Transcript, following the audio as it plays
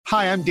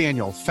Hi, I'm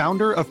Daniel,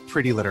 founder of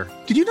Pretty Litter.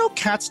 Did you know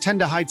cats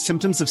tend to hide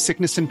symptoms of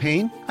sickness and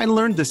pain? I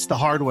learned this the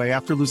hard way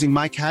after losing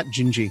my cat,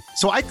 Gingy.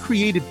 So I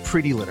created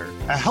Pretty Litter,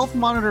 a health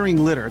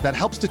monitoring litter that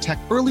helps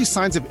detect early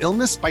signs of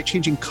illness by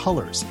changing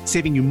colors,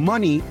 saving you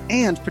money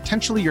and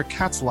potentially your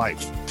cat's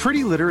life.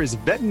 Pretty Litter is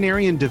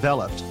veterinarian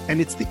developed, and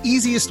it's the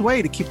easiest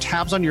way to keep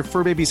tabs on your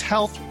fur baby's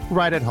health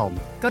right at home.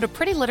 Go to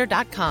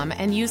prettylitter.com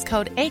and use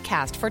code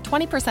ACAST for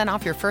 20%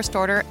 off your first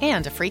order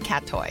and a free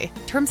cat toy.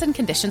 Terms and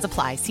conditions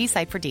apply. See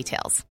site for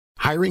details.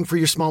 Hiring for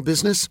your small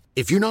business?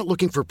 If you're not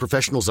looking for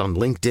professionals on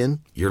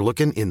LinkedIn, you're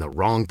looking in the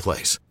wrong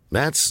place.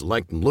 That's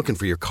like looking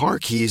for your car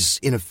keys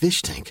in a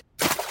fish tank.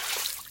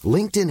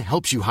 LinkedIn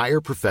helps you hire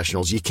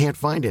professionals you can't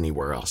find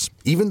anywhere else,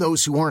 even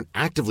those who aren't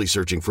actively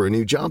searching for a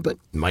new job but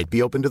might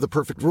be open to the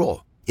perfect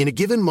role. In a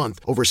given month,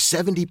 over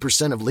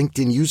 70% of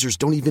LinkedIn users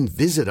don't even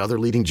visit other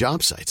leading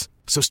job sites.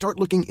 So start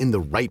looking in the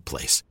right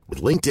place.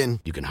 With LinkedIn,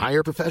 you can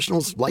hire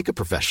professionals like a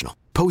professional.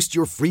 Post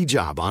your free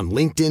job on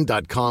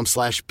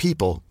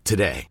linkedin.com/people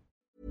today.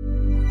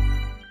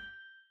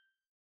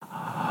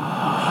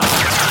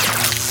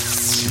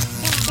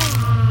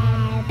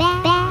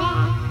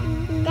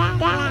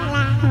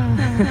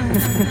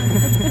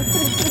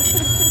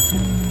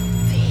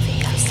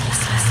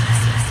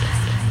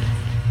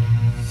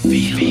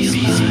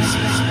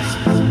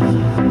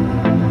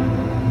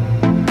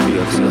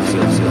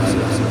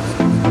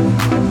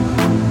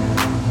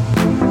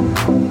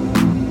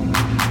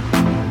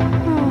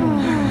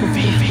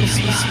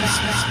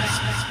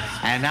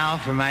 And now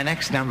for my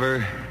next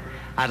number,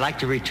 I'd like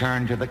to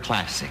return to the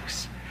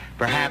classics.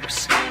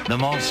 Perhaps the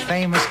most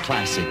famous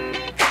classic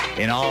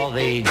in all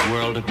the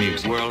world of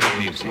music. World of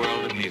music.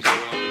 World of music.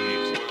 World of music.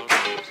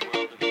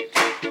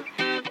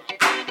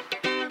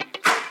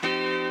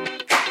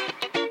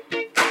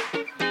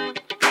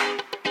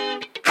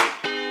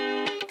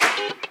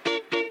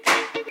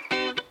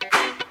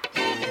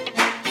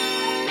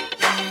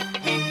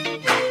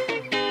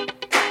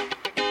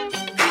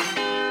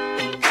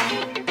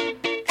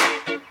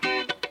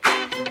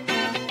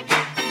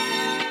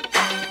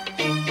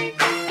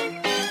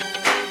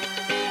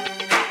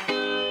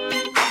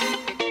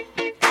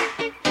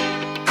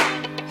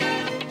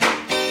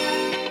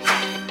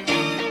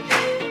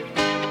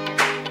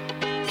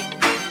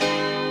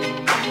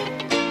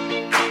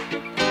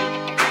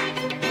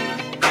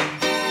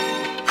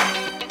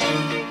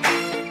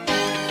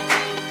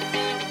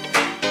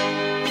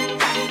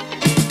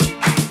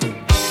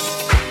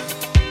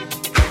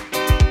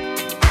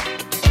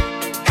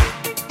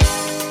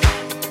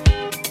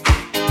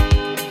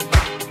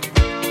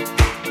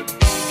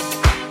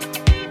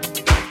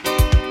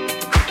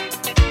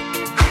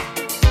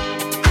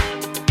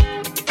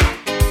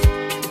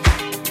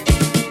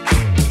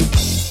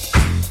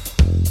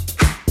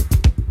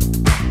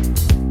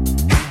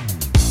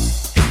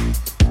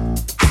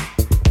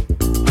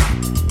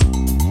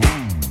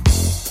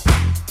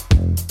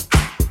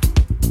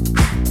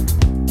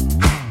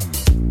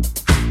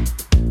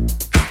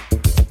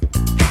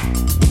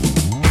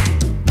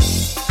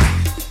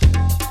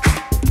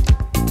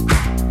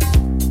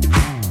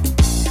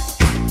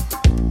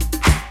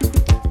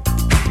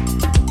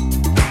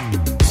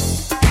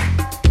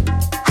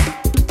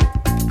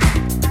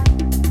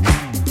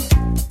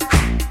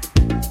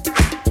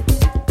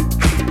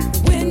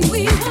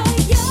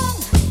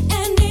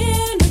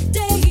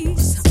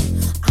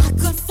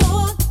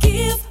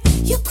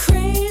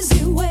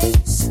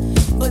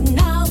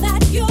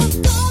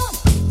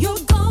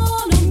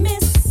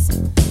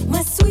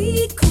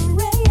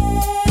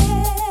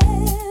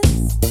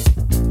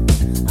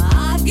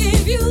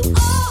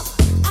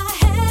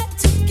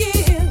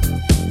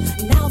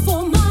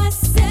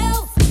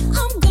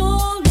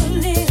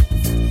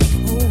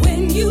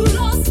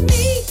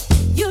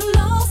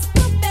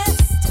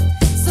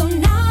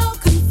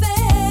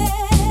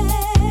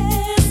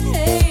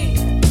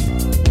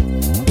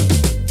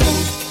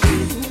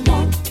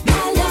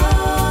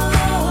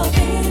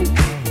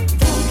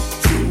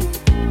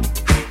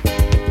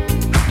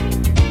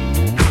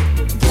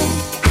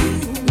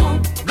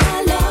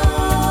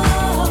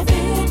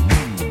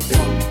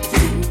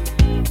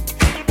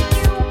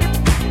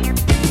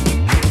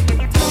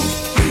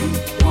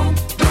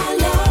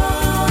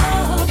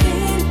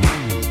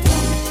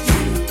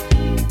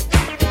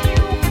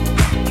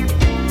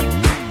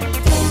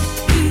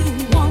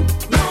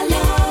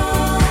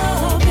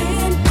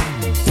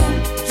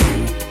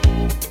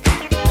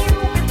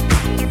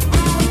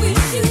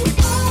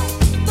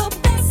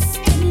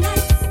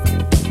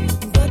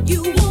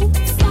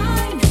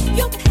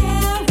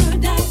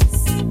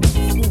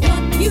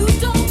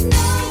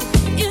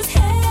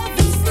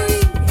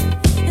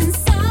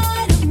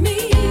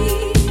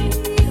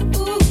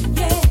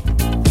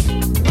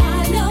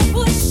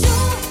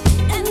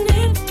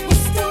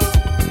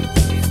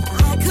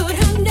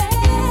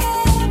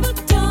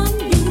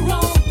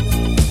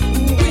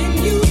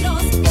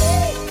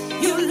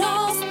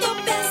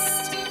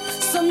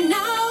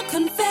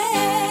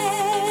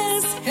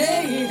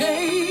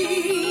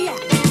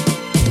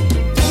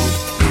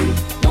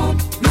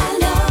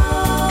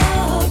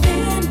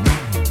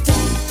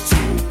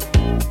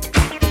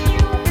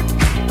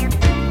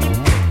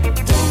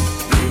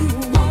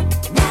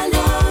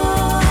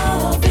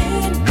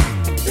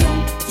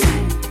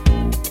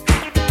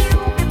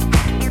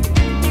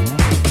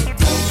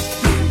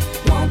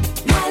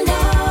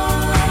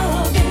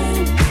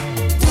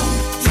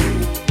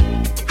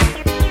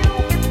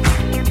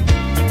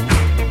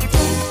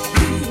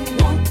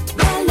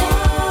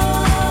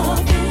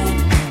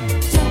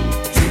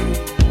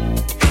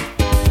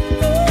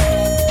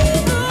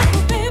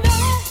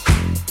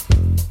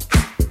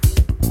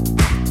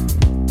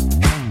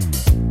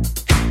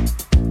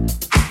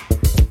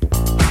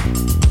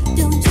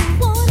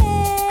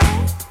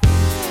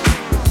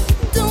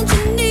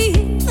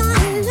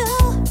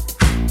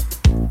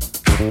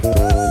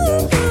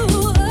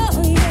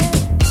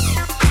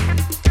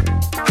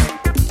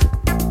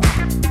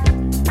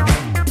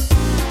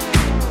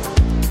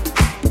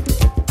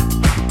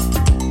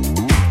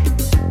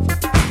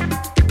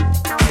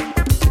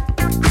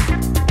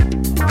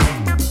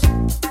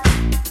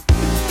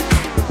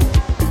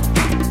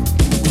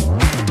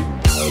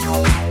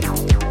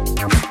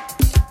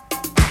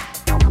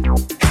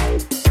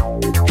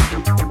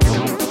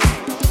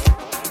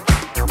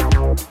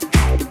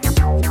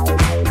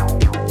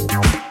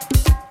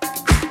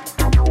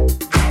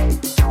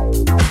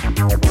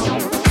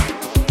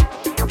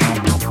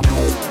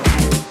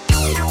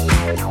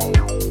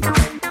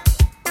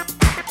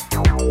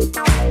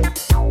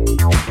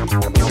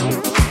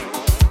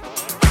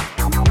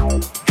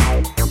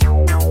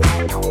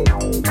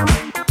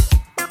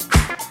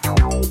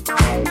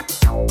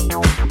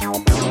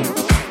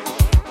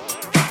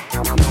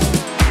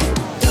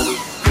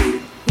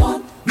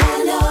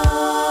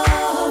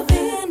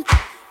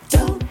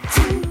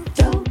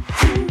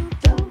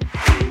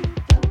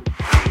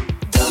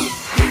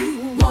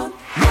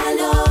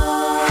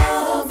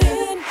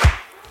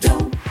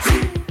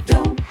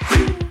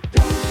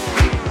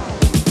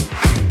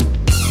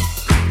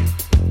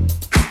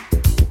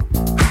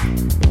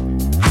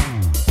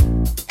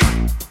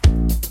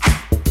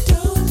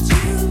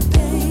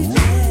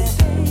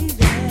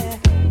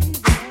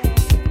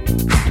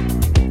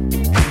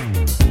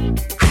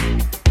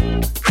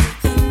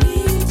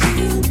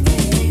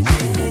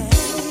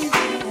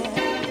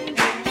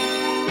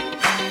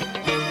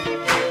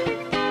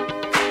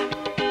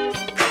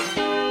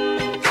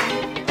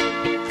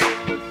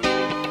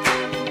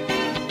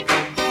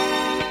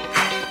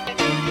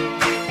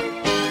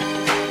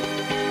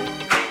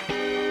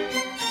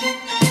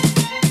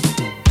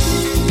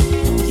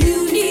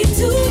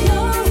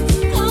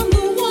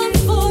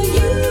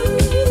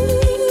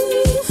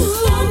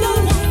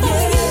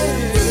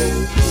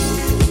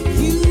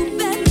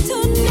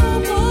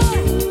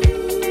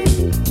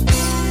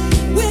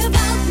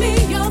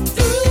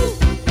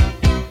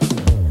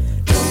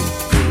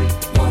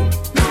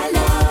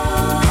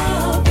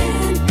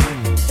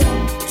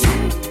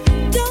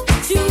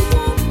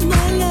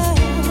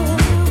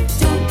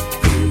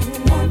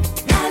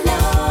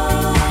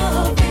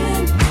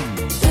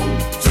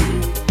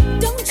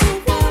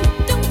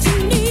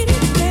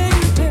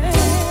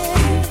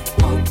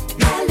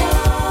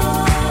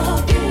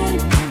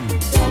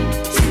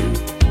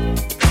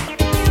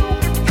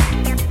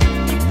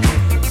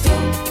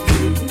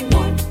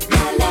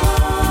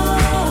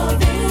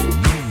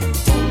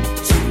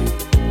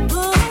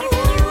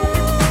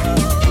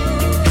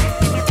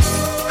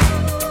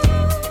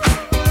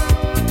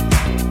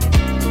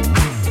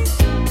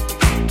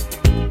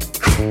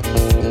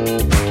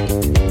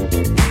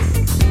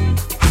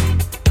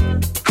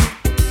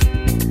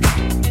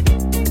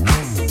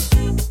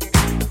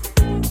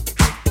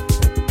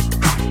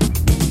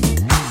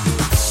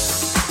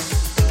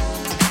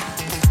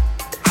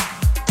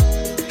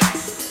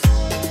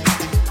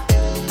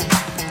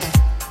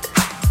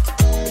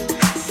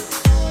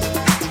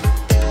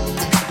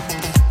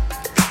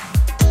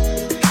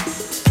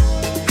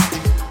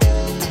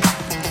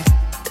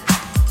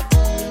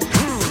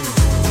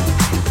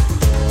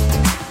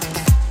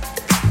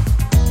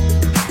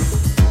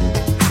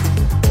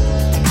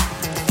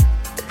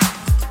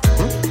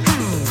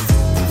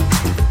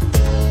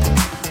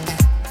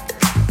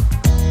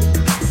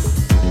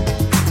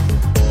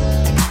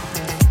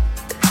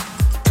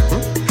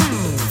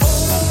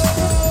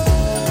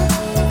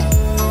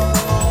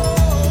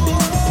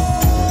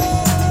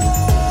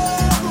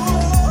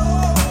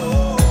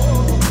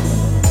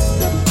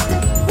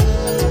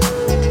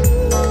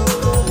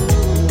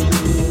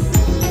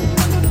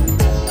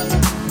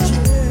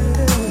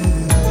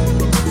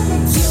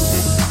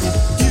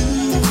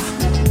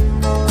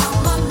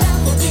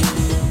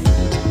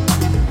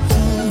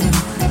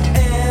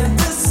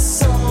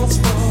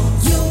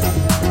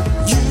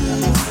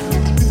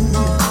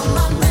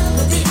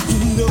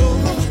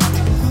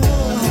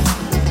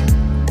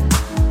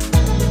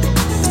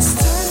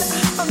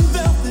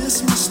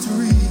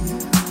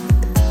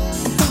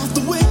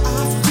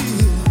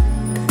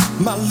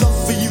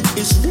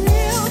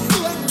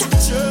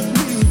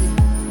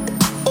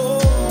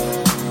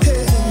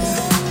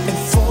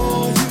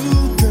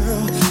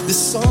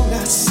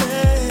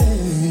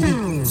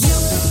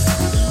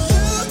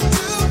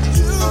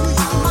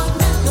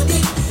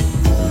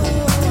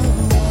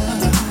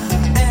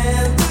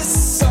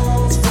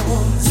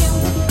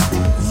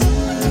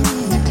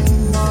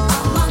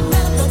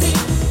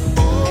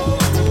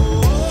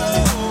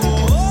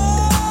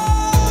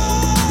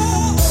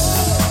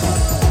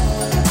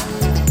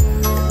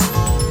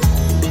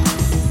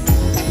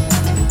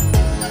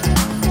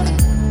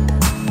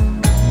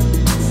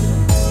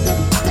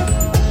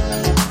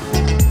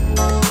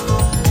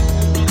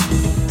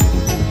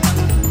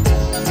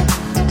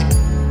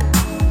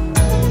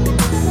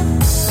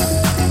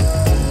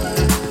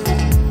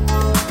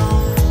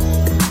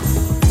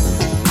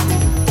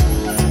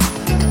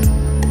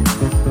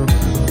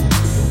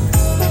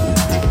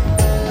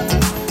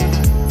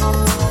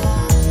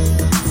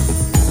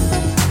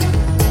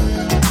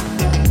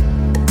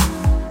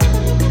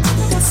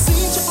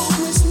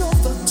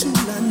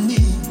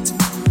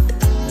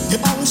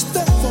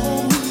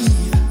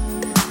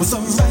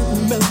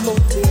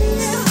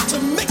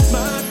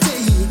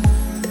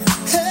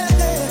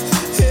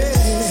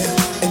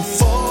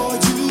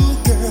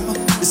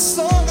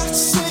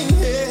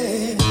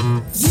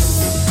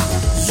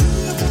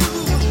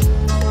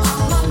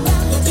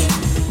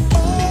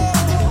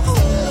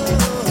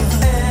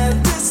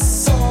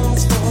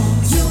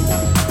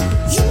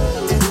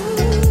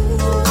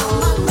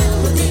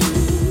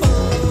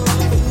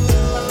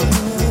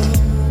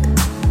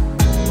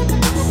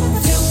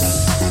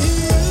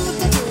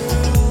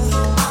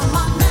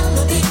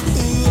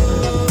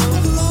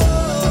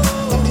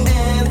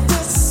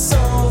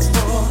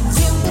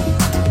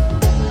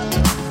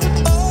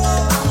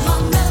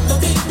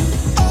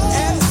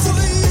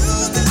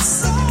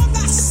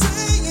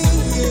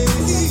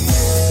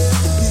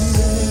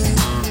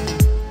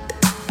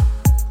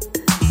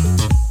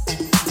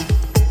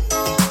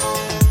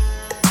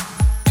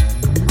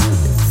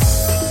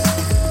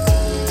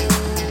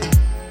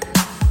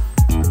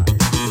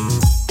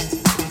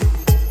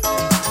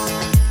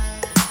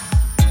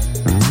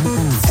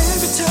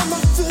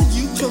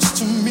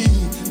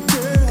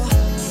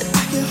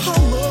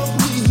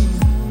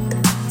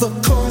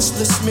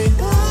 Undress me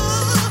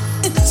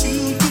into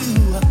you.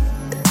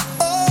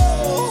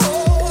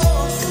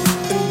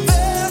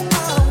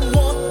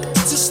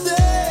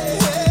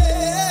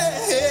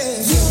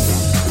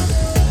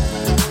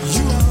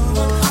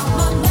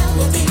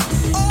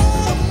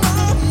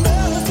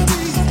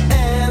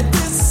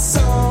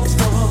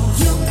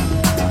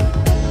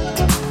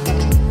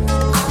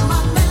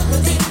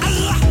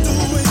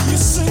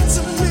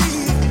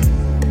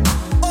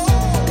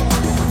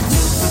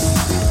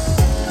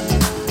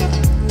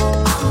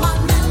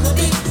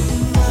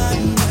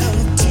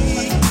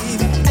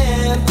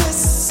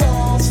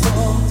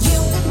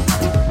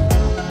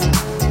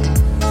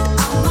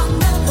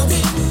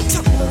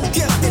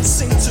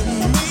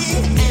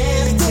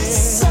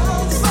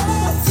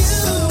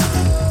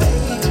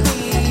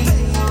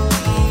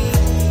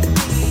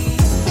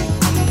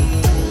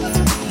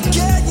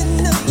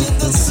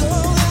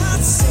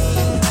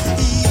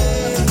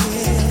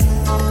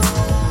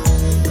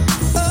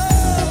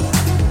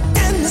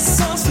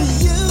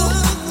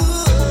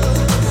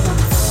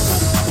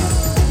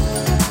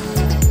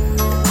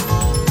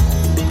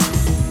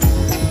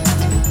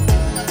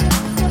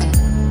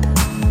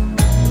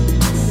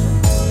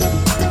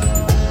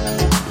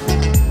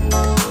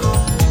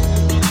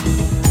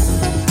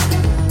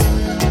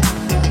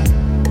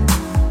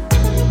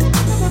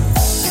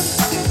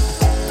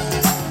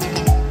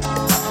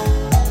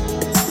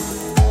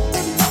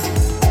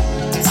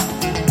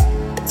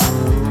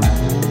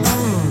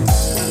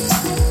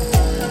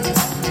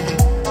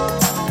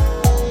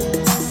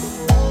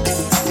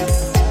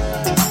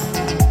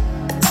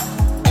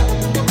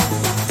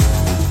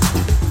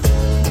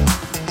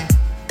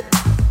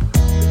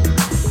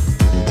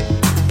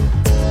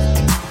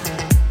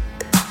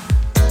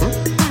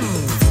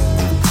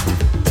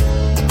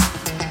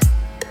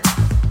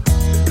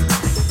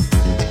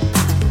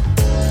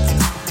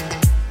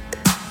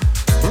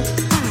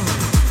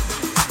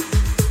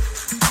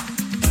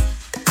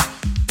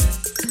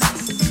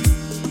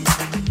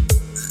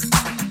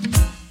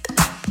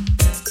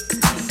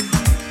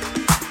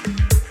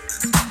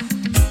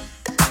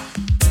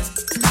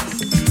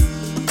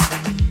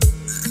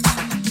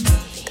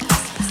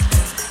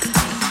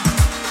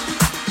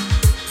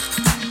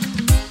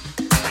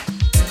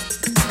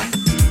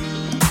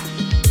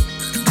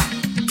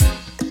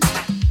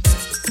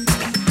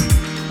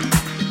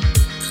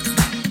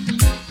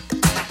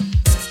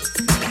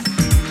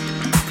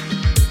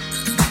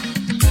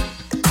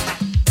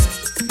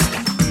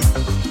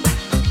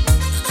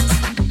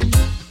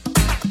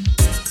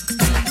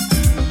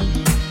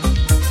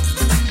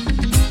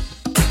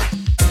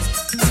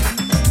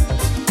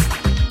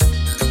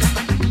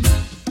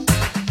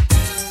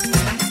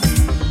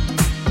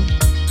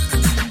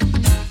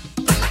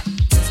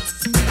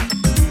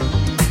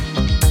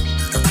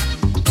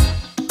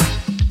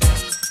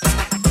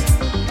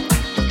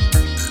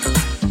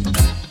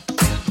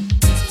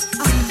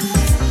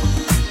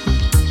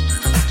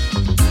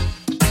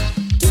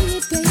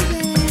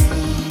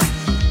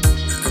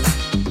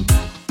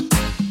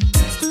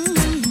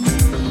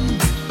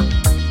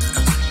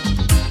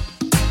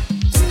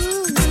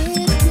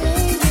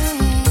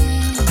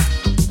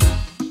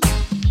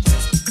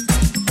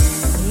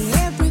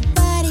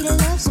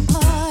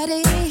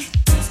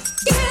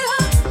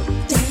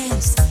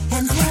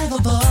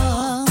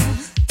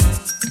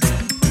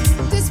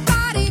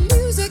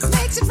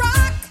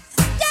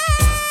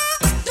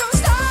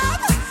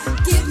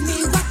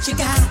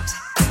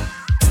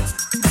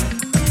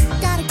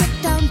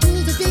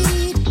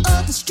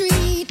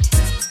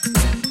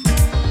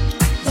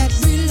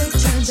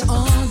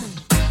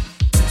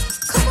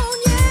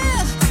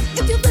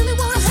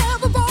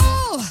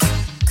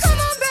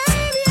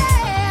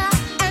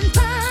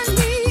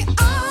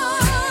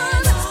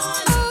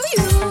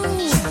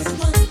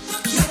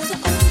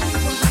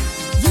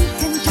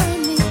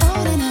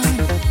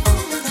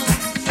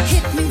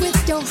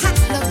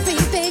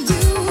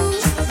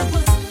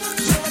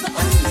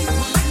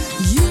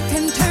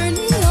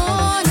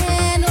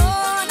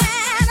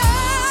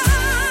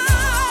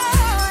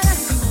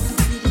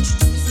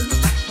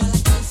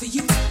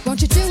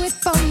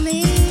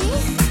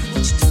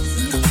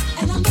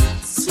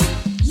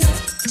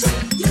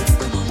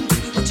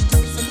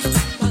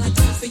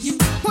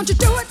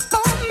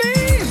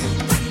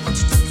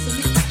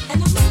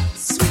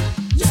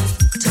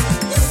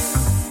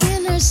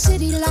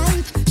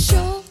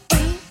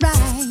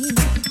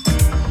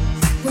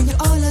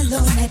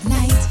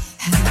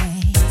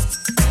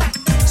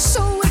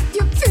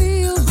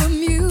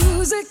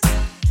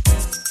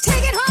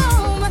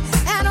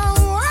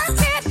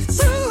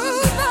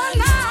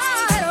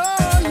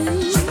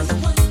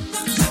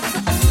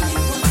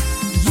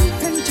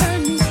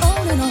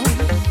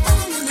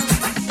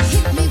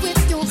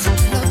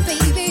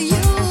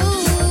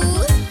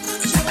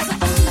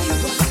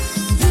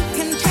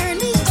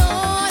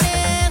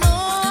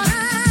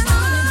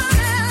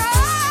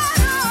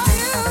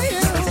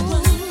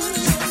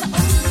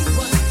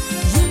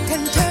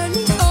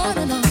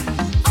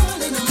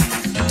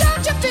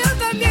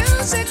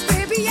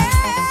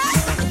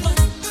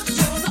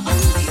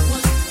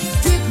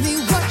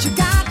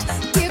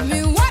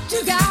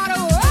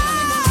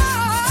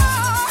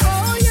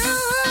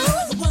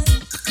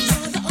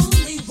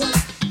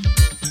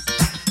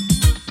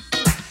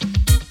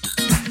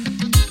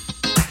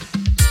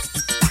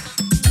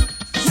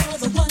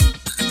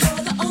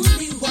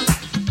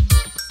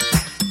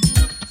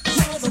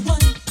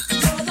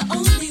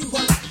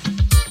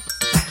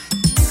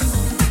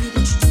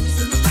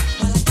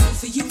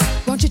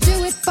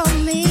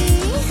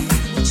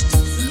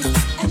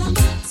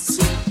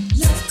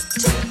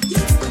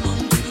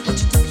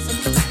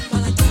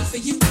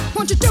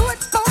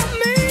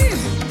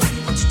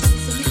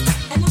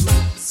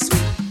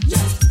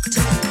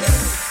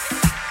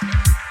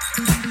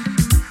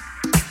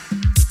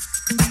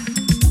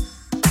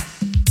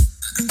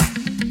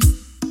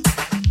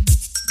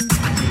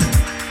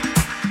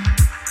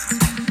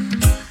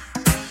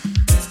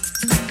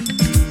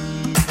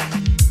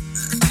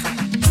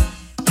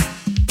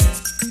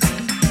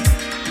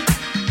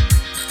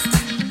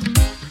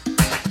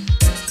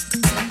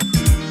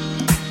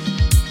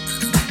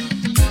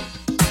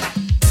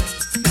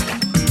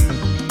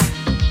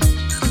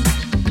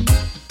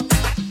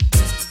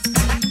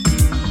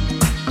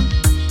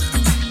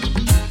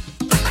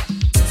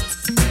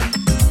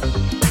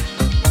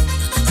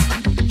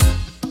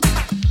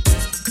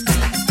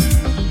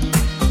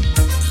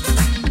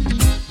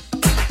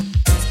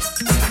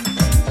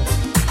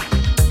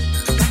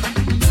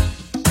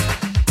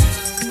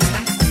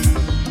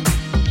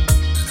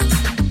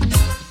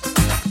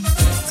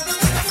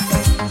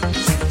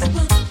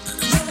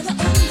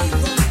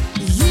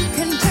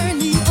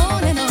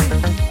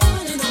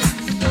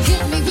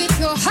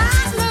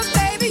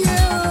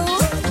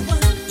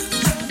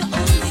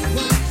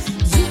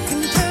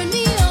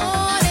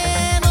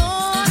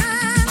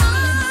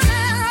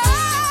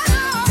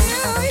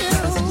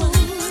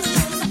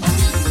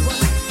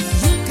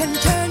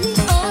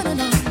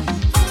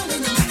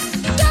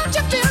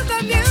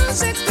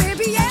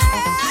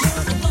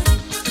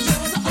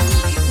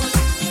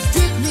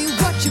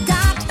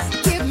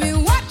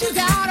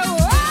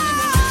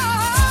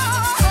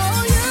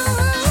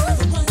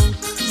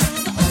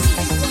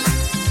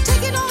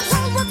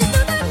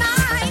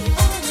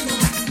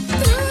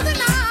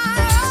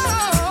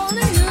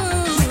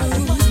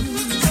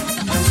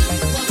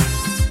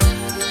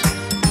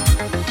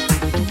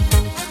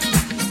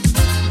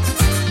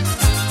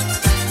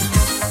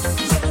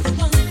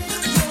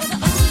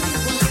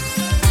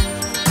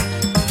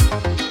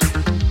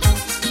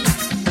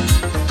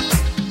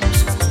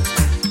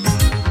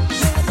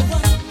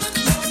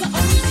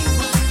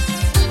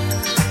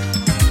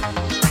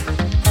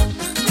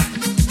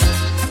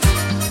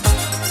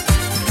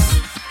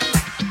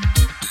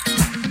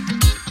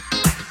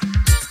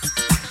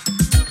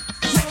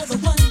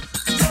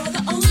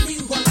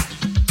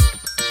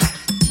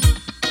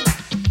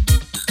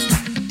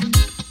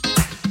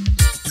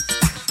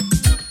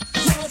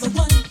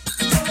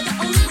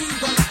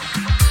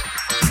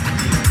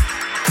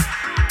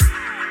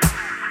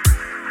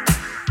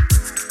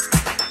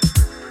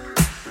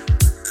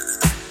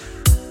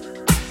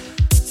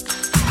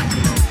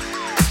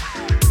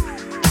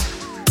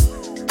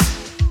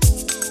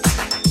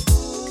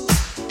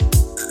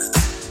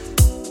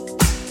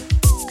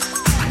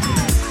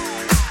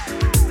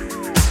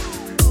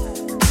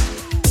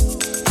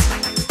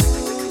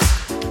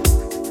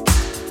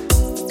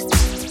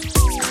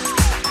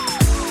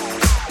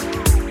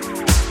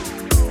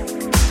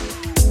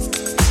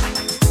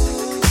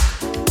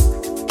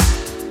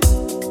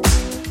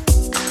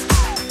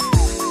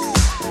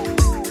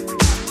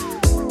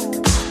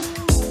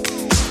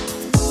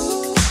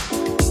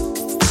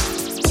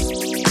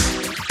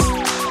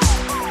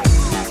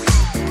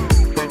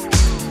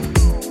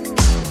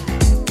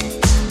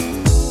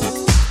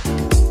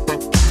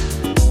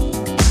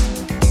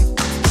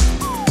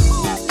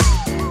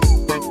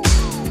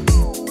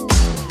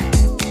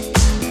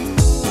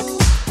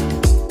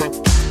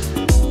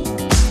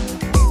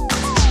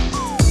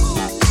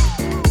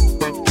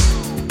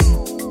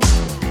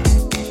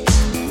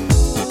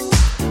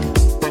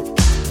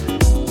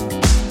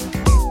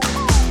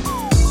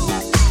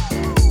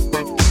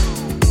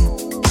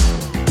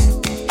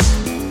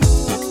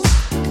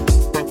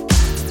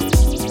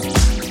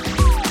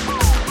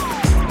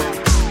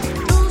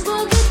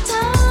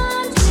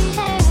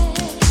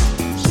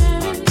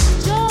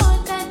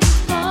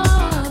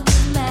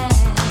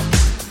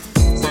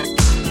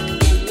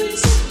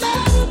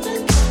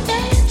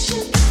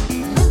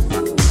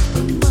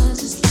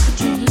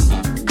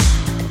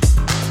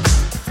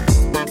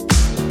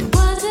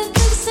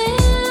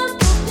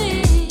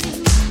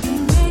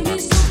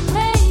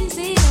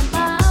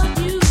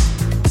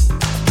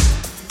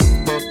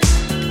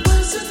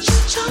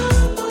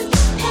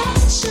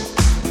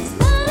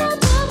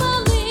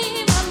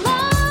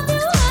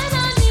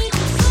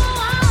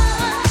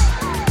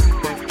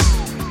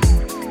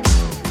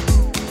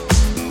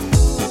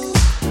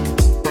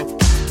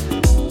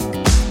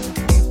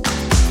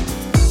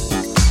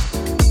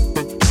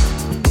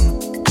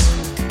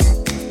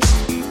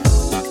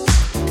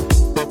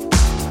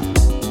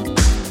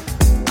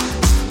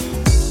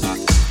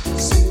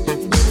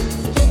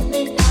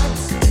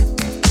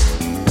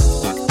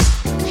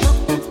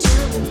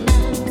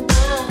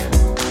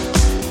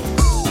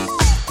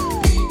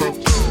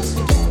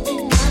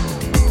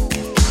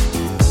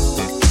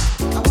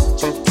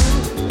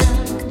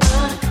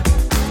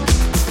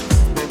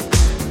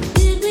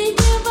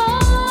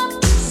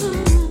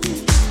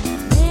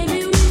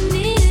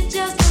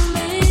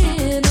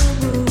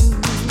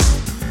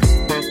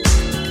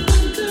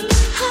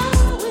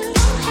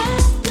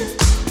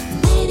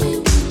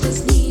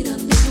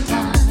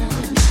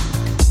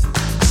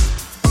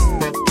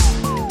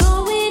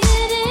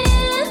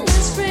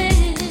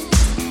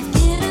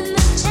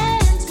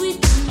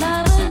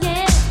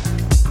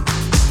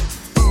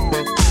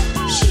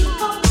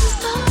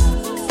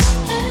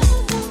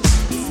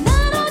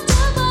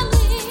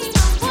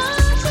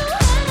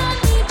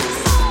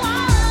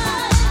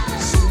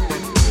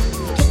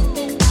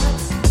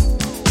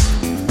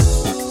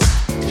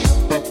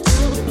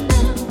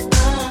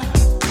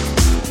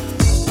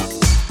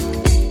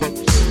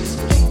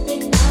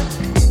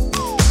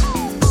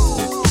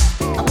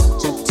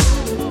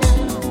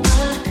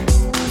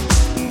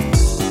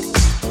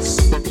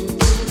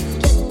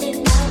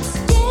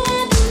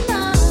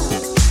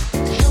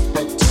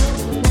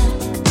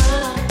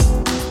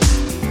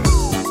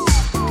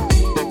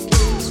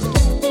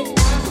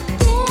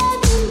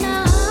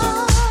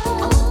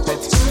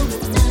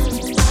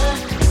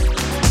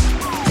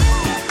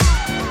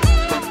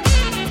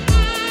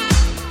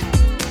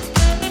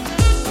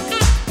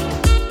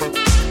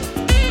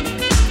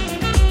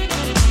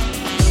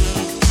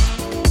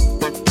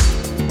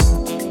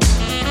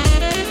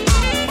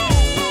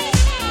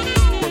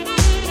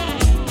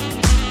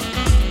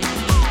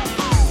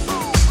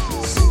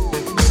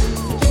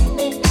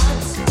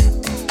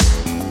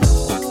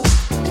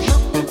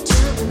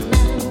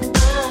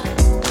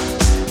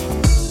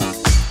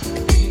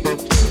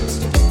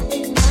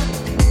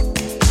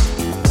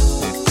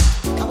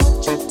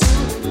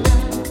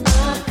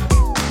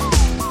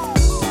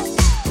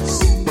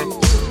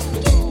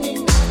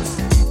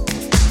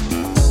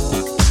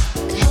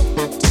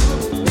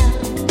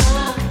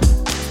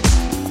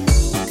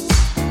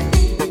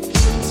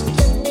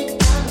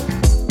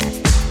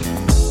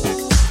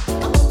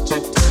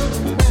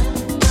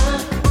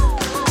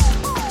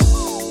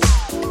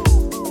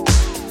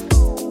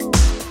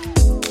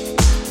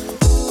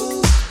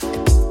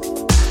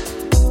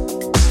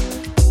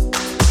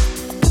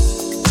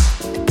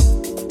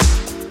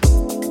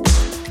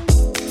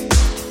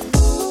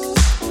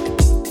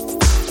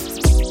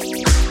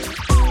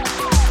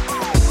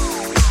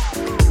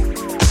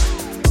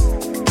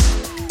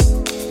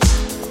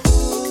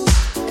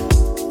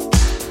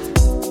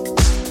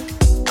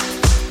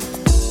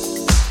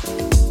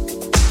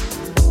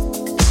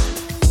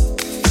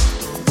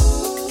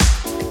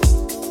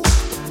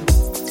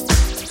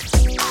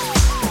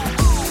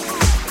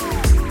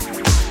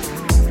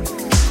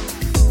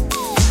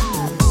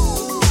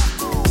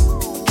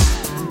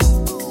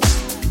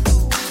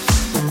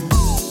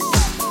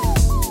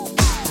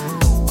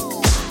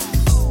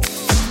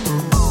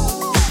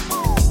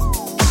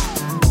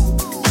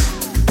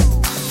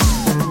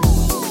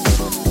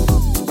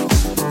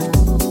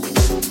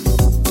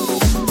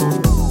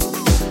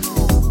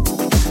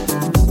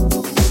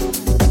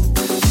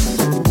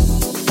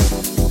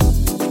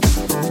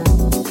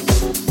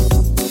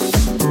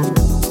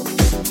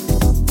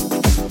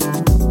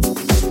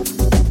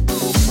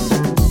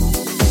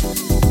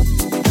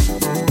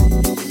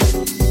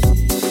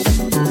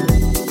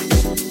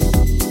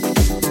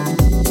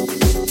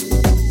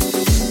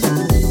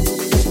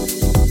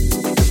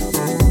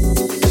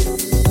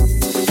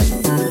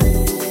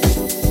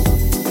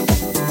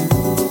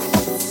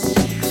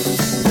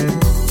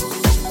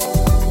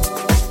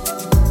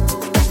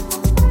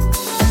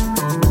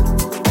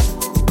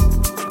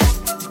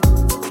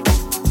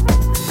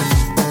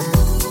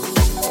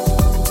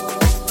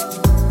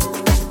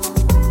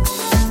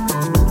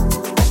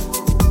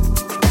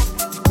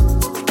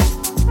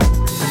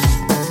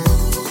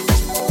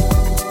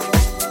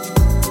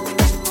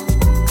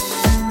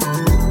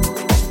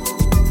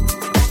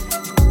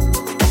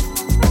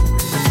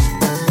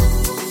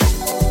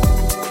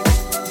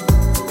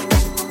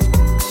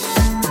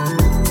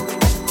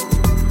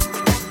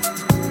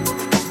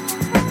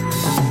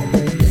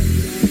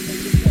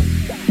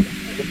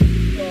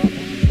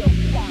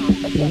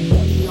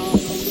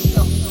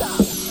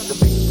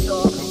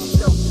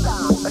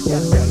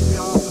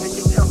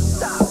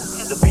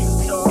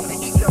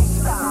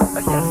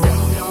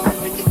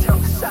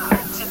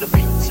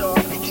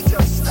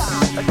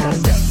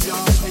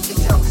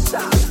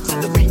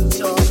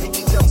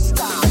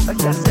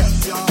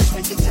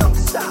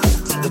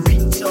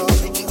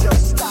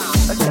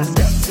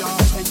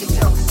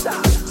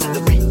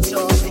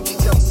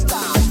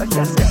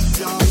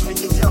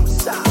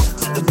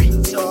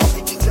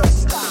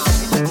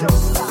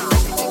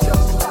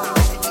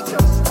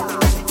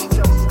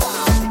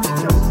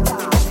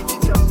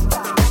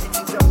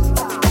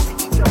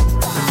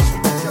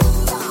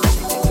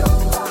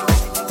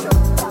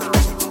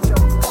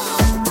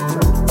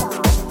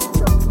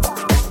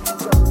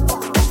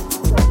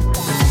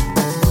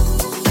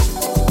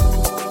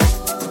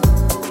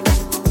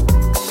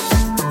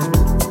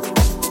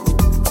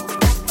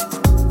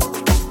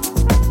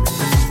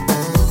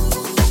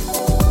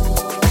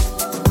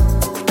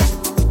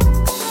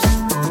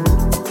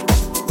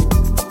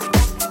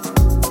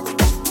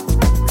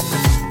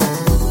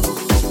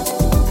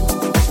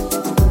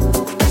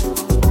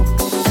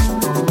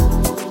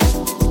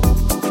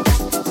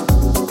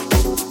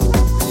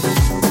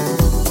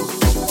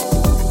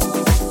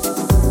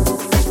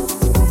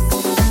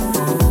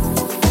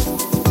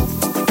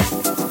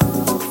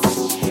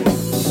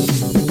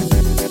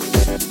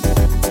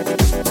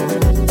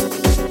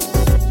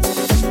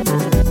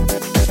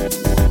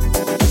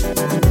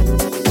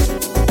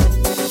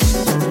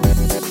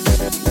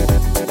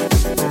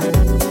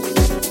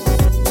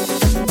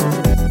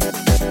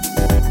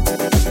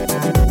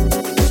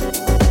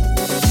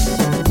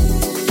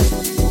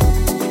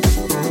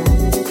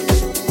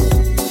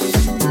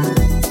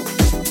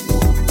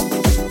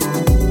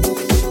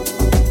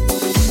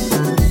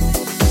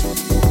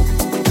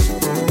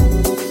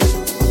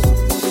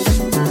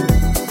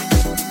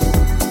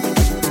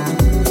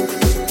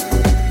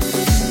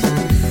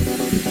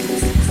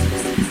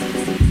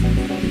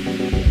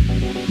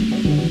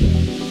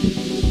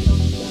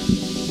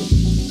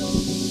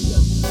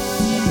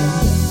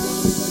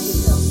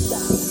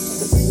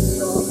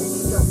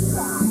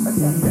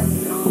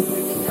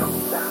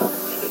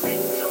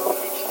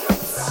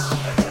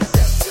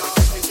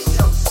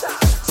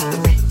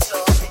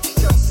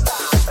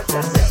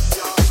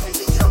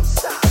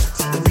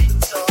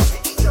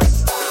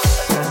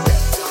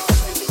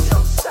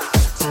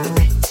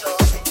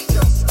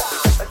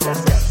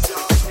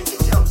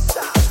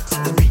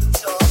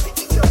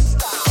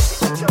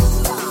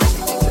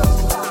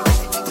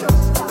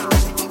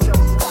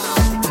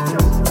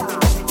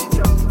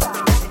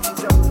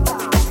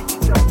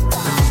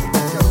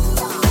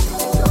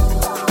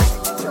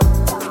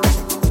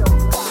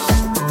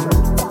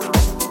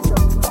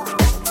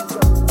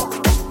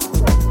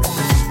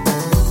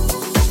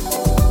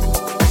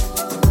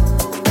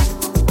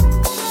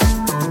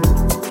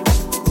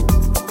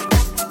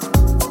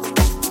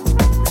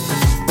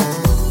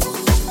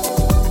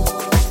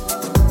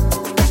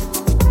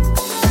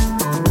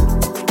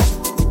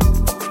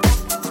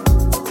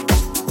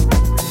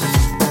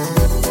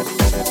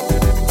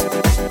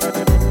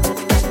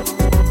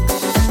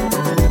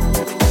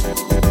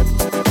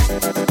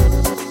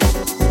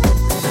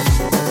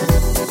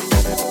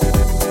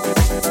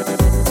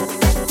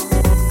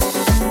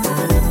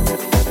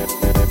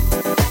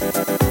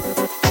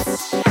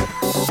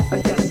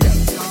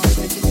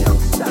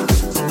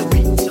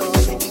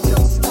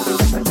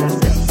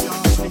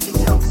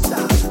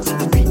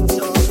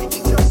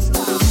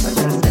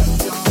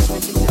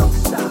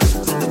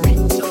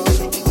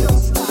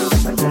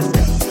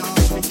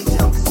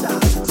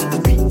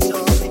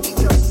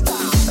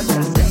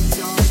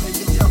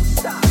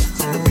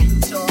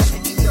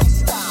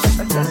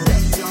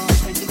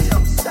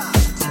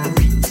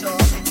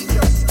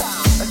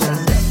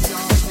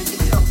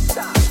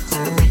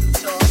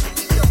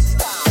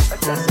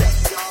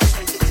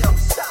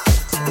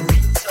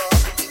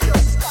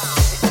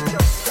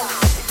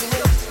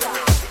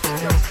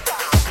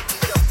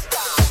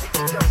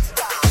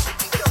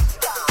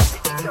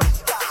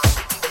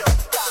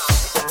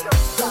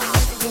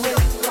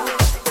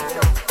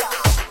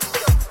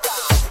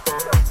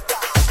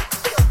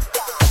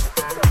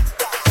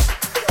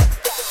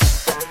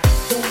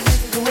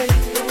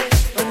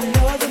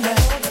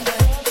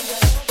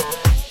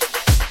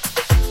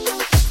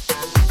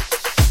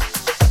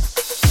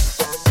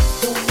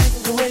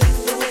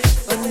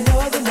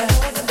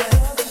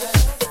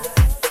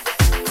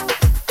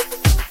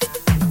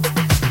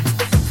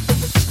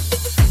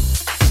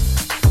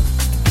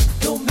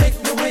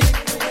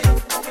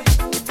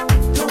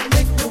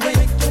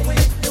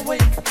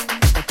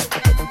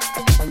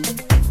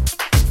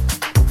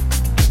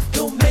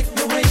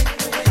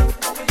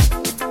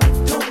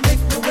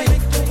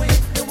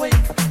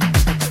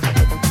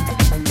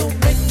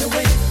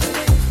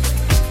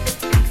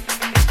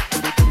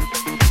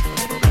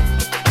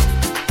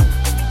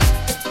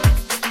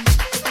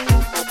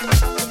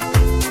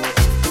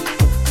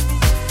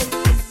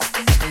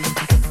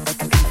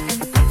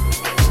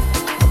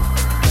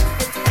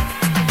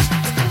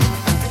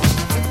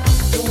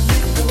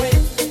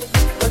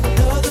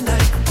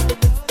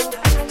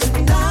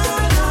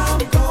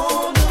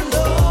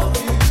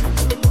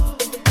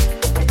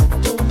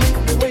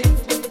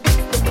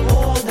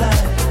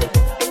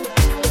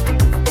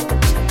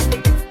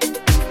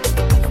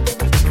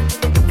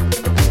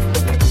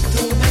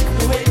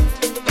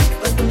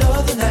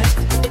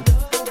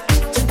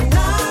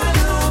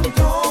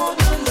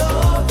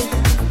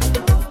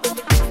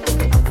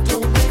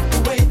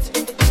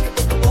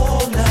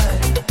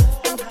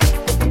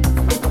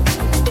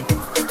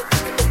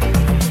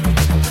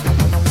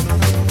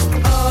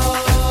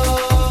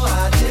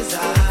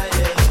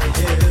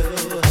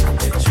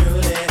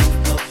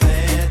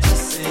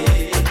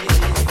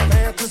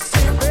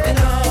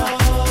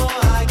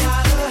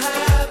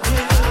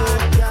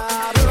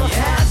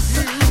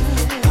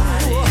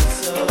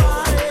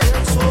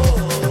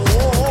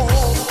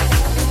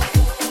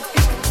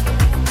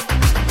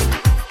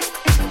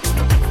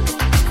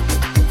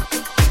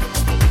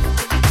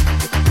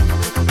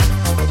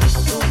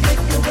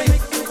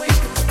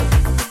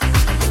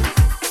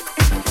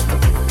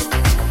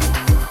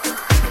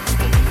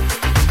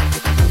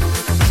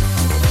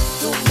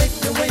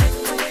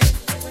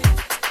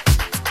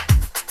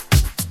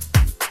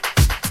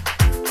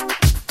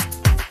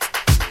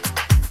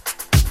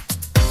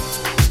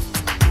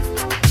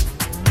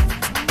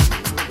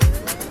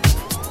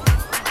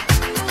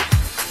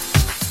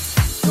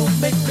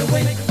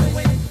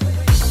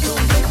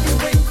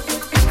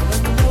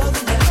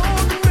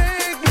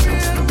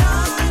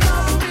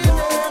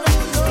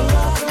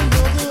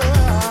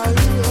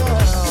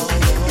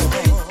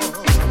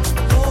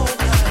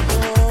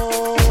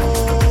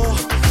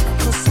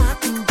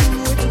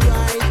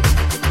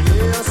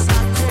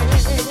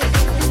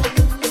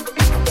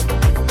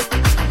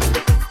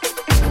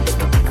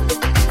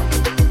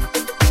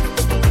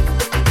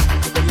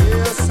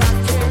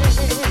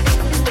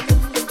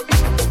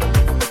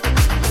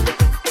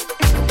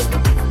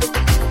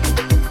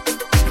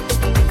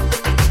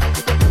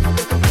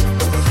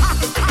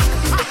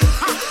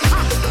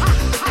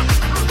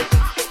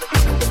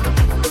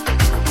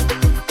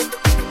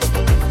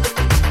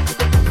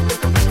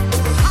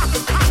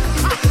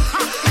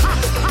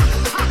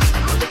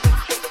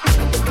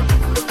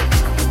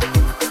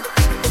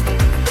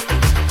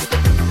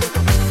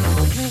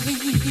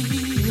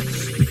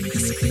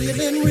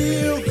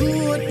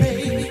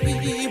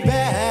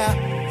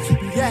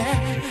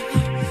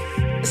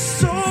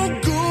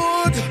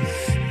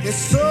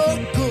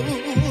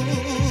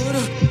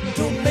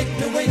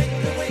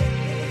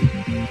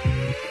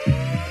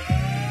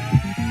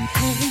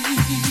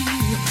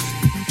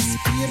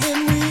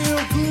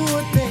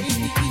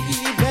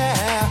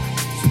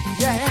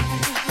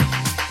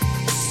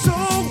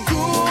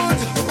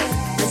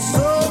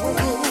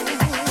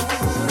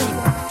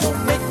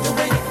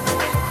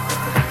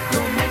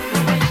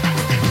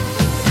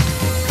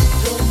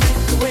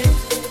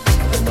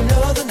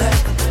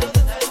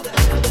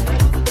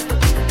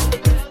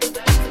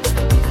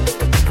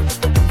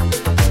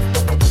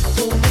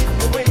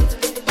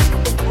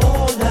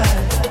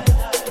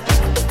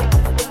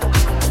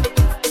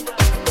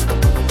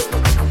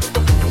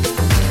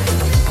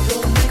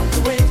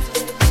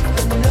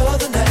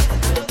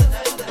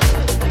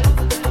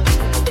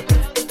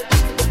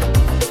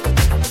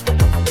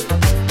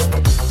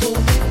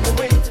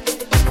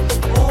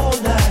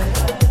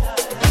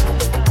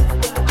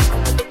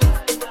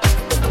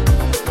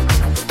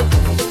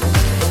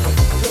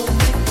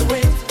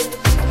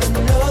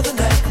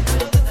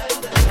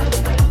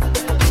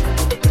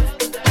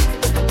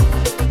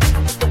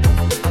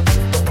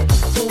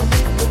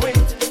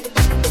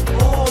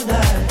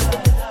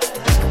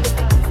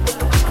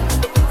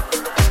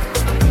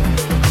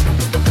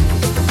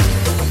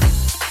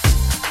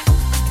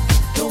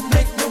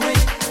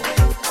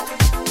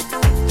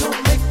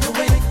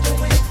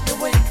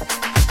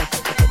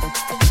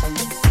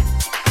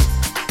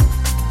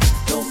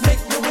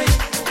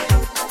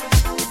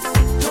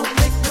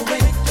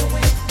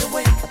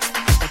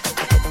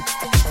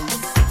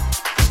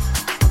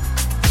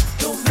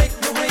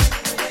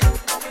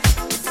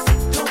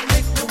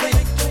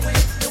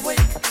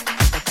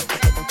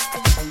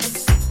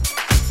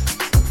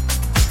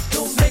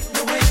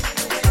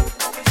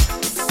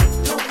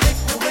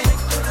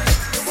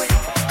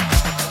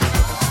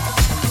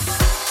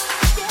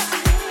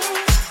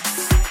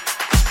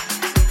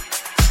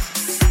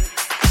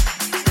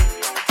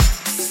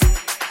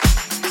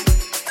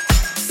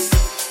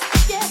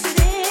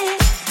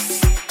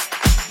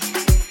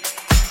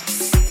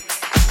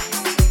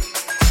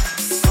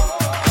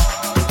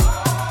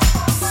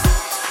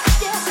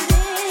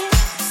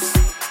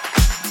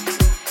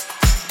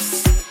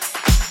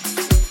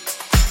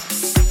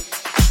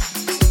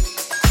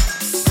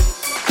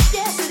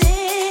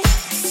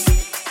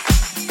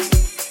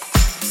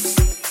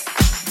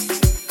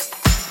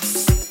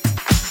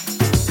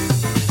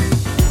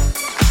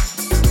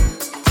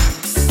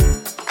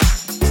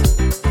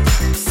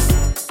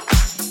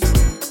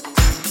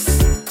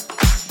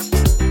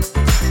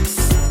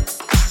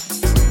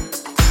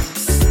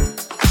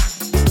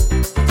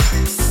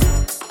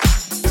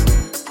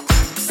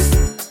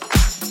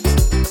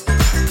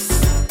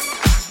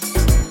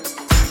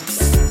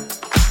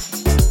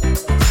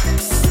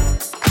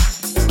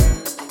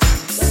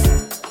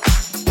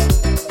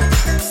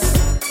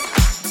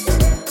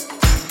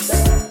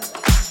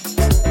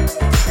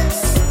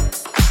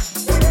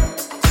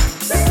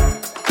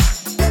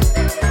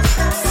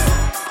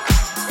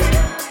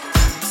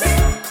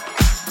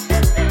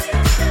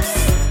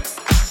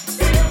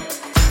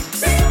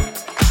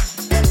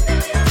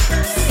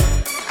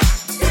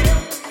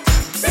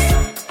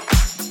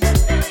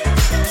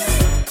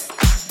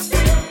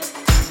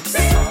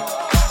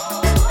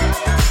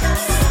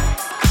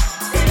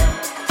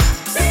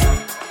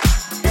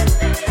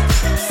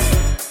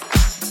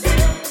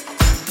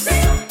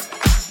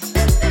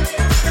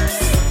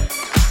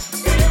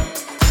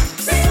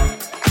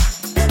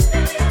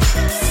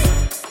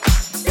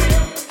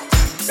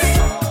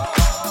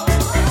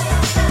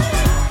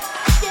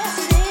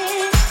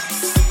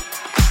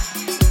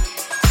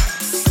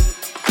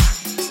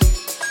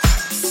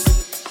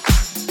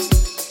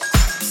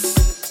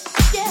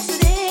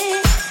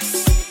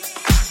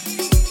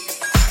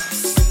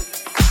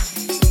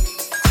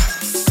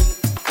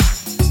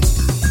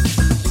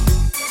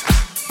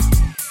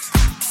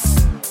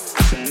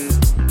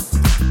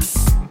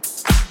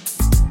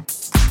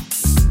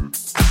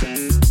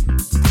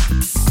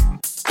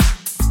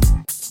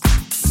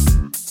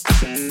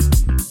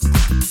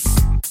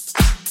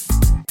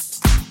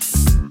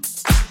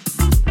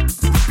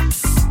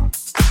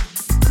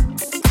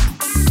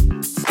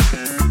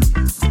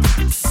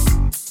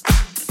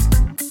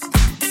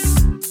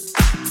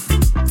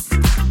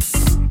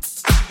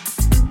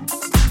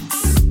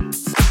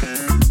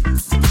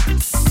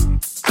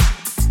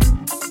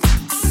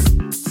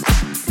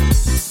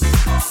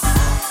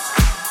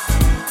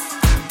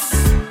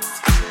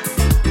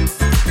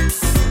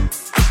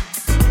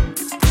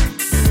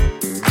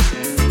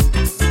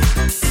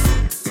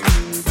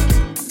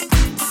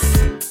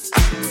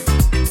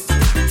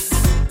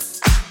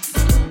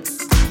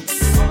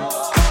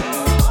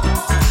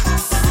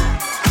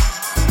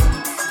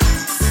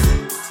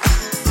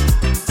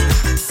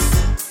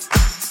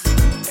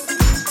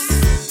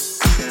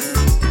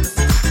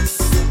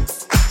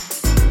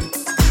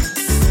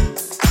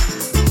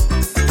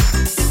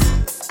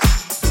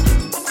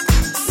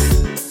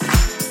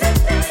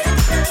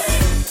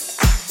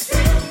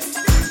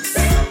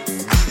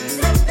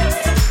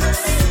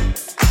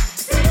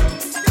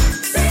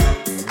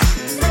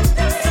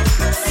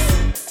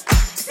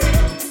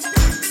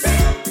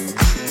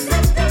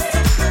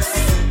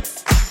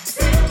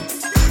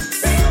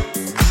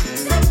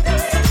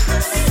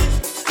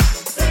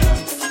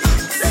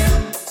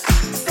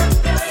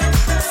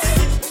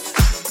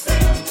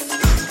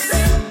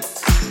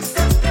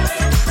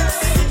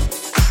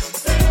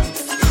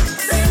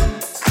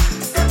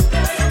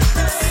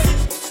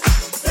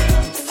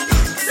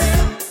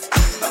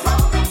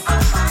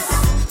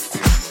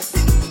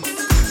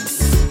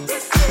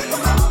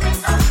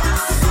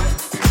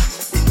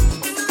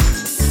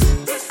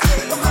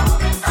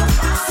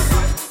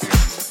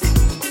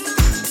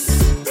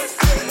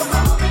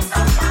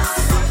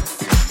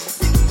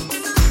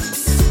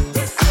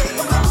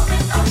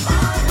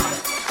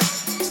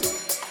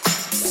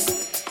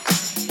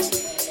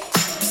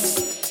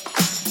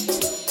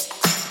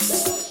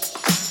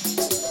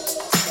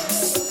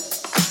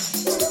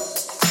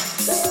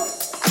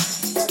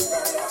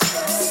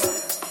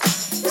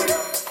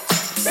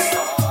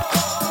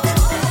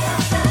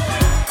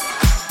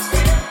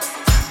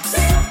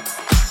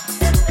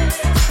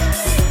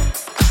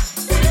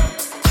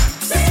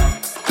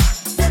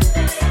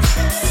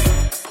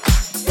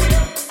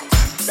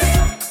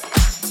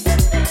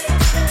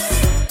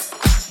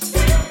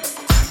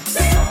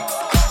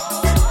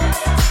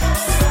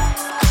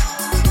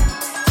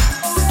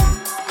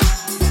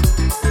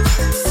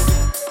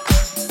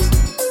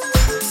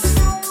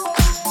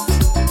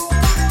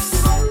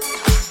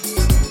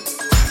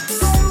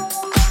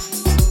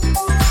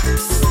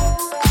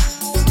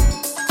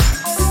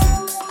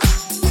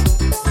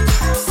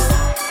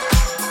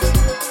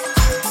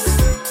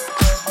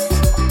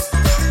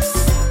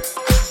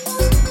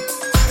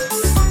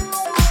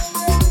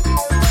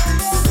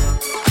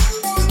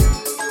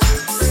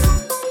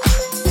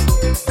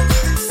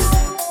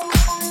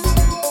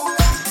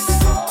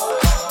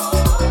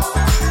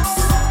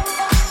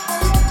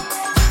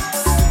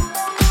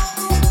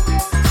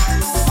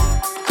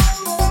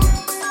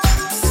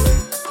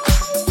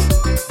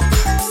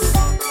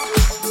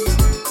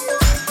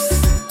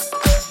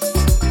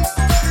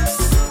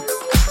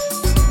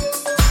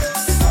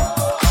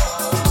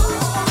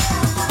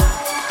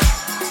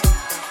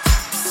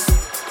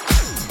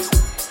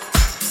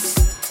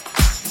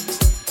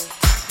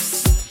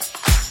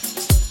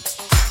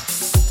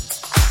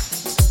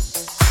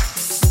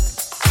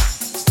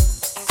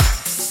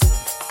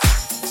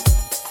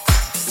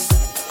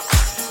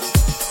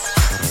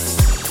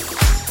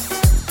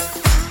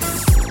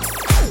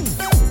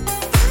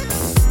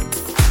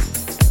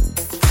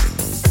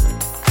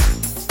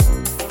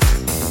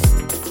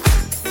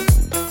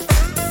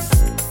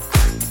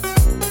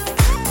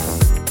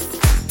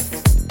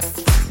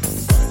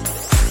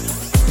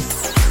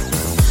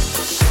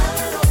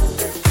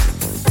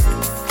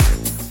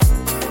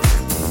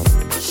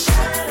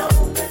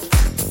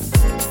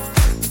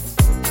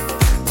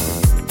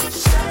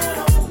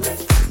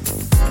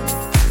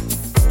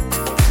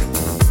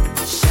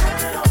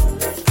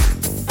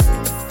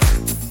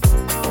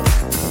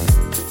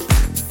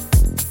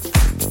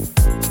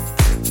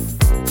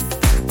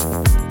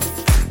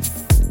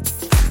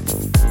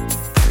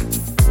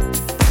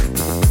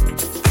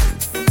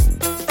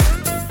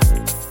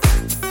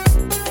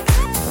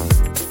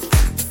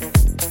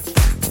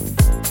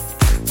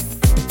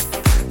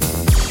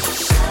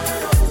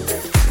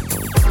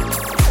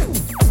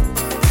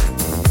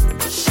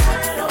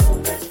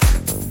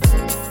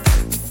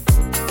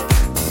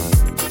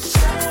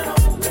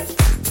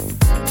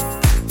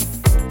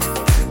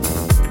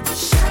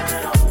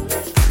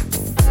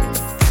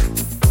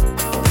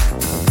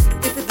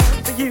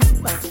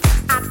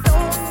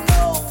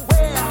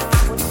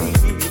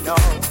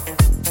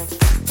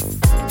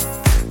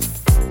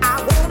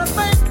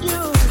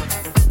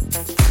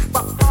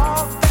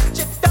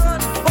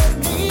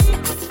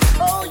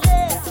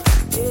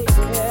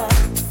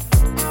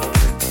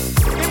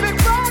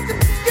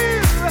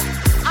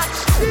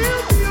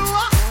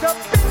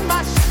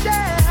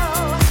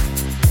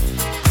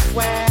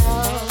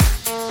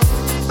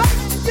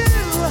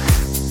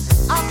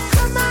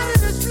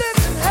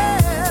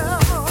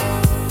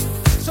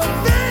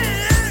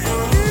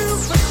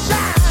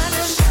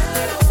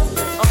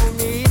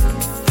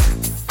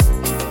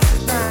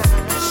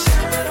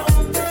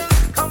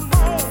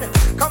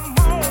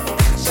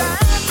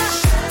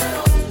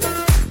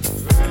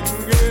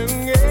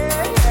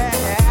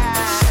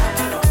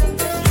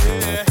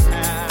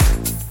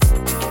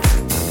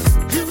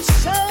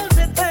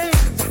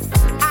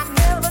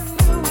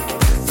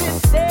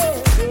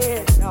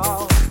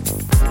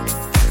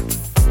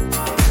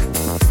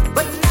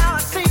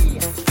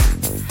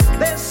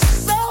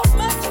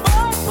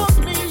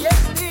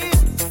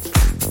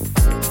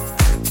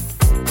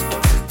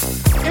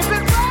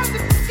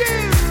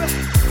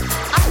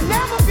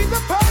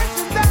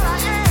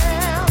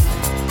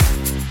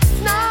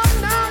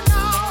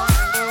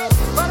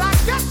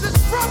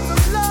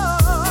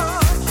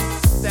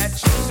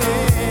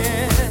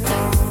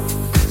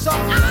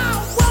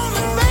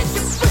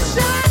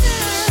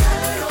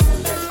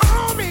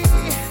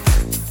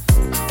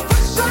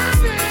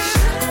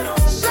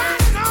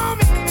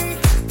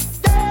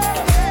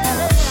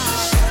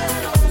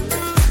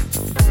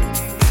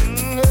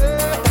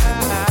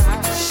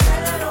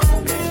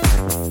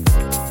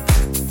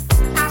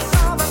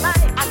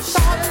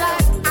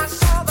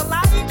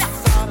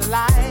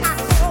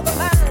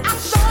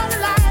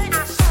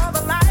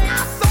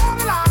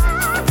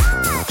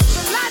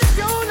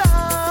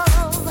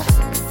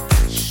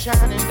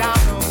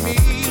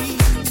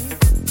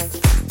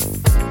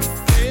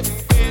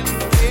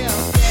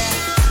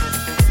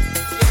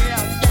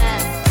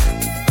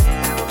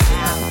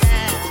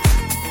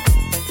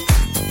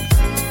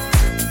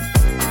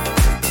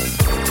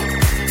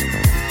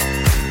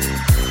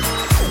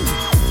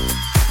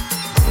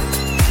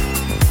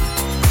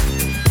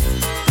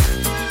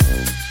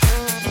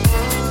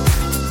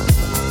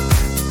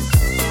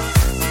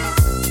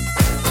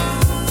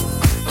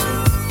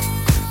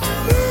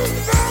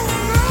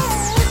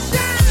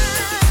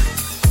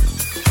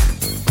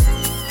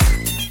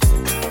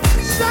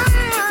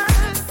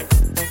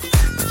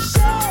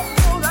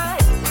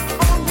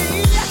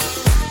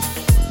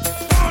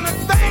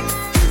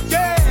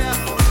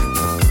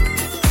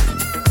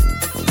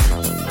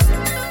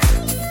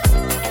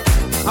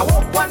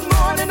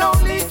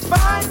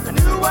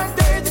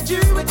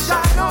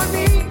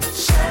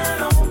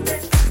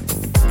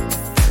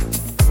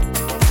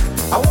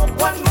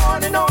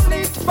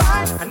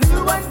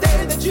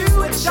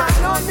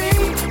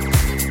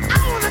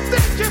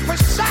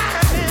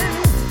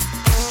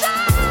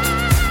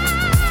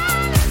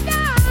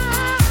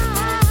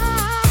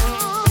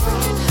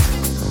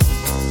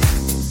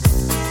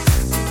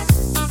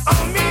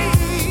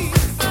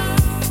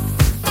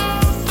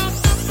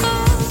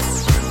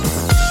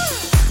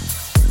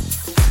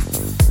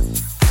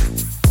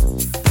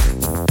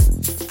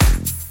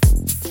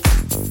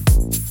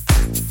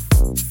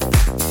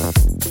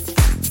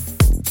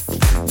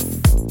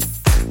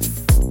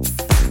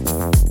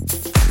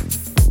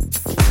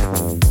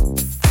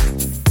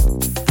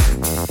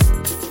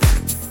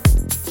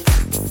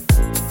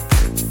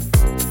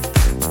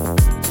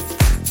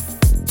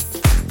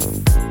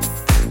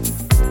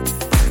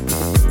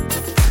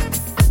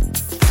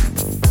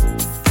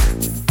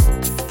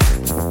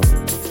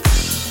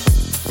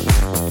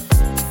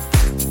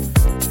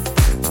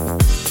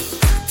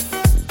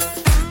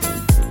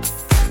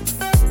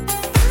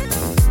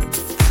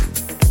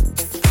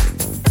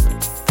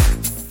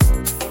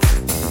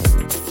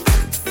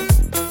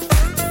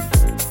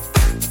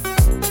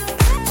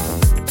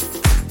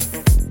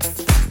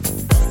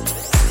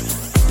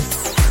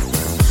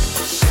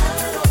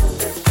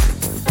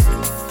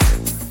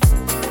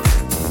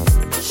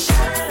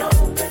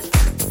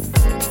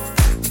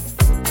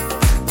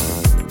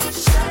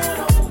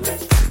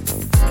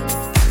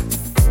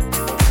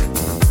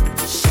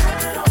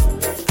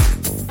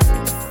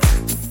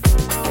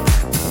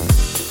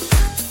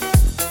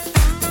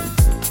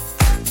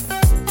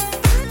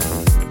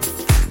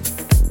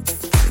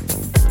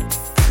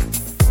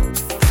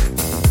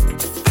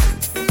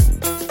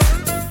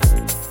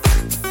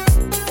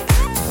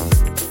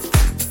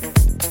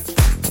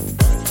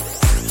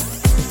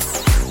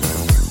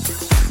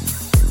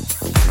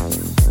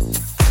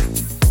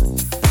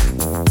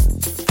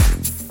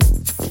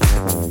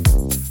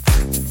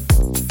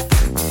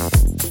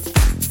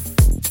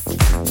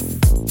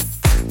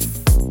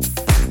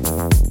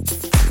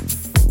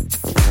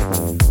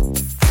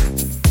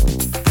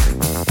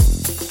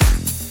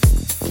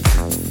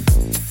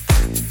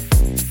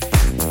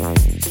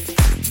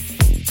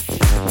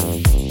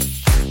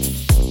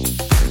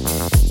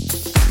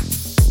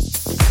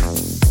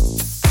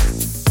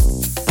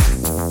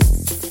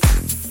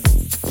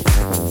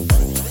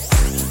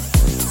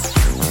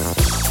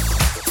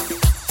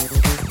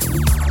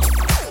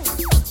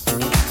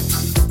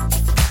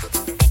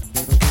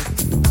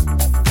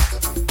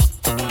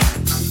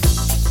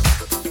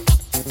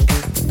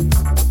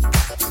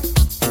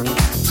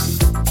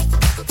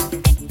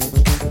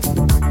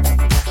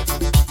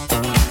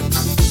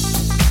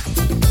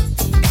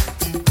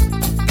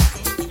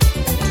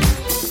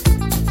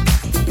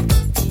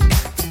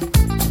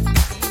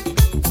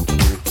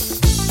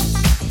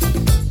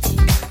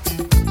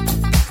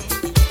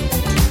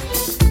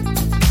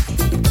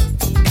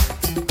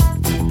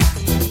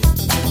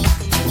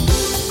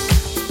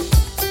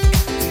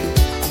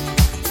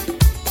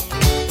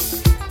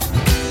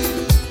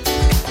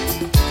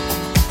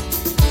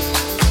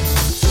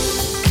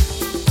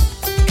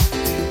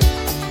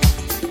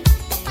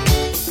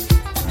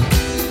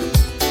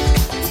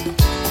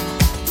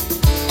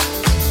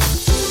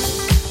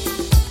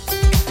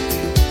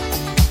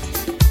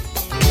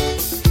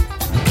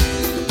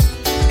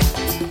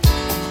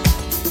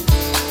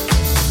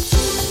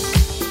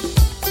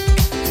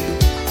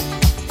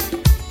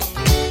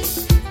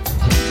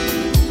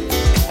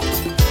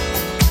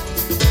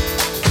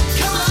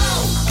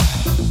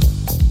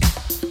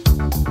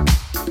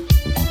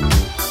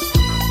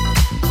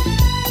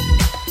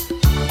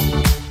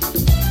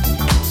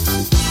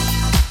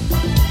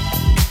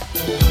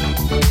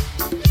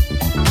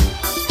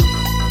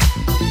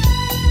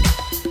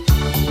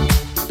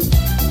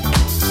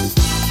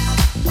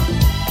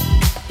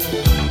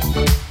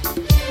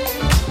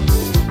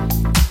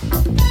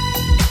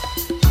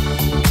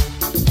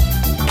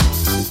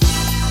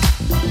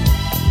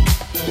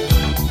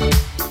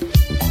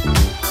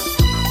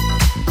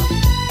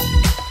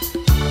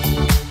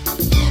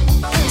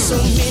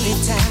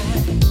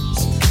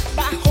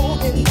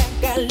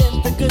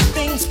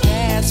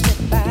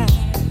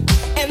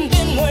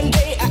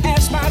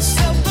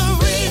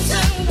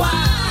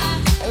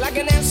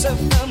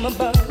 from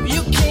above,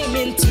 you came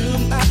into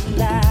my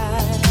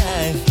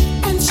life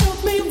and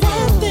showed me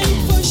one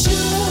thing for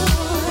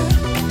sure.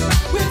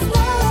 With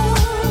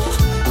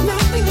love,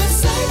 nothing is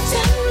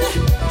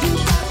certain. You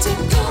got to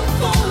go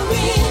for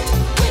it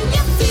when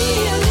you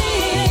feel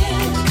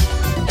it.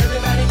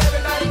 Everybody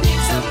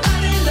needs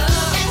somebody to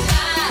love, and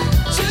I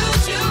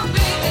choose you,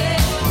 baby.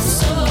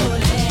 So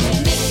let's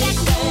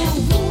make that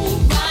move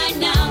right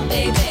now,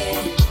 baby.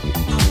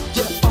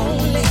 You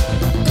only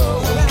go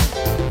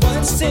around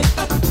once in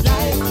a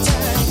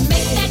lifetime.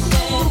 Make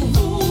that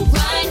move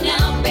right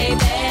now, baby.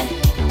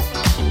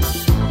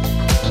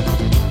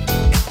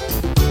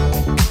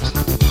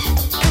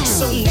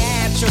 So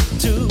natural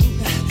to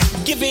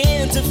give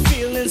in to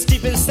feelings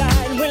deep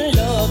inside when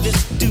love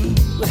is due.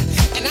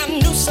 And I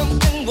knew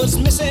something was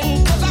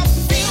missing, 'cause I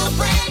feel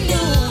brand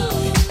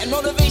new. And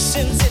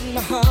motivation's in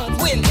my heart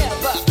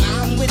whenever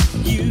I'm with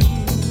you.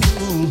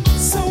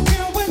 So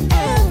girl,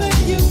 whatever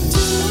you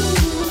do,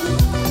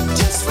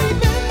 just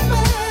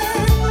remember,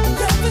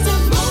 love is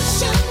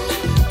emotion.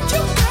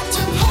 You got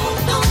to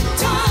hold on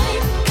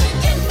tight when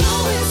you know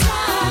it's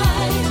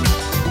right.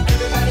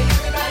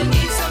 Everybody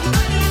needs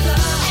somebody to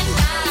love, and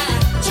I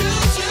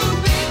choose you,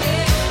 baby.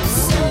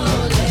 So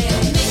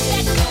let's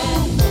make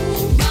that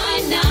move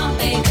right now,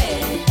 baby.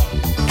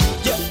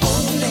 You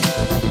only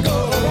go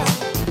around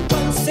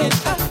once in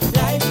a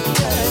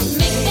lifetime.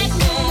 Make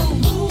that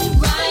move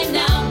right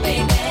now,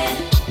 baby.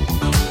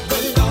 The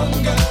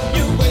longer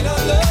you wait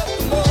on love,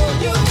 the more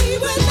you'll be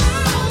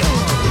without.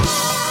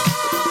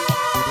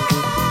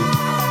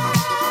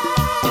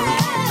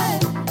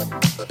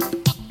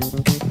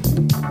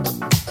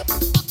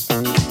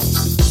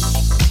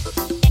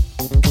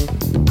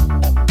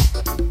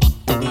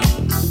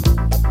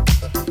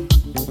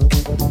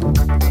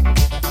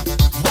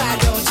 Why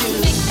don't you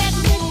make that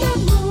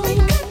move?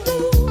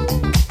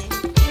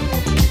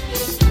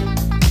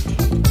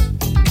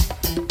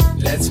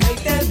 Let's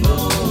make that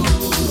move.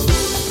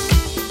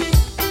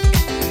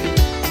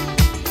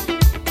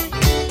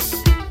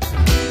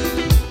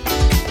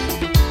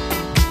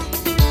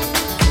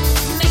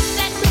 Make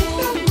that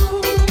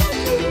move.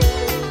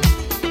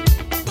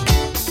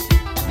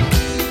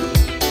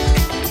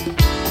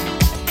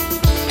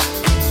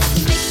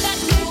 Make that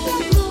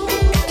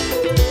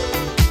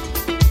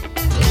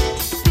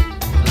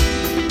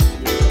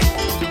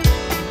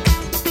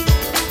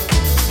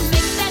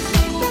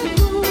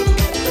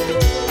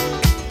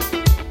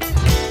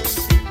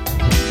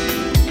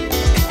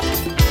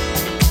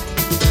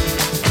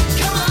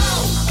Come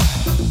on.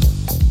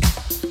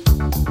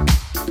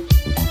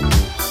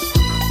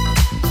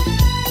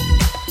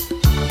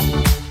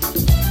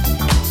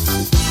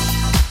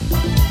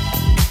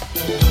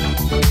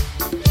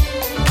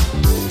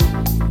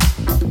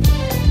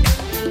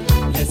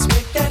 Let's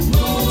make that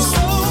move.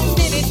 So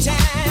many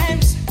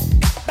times,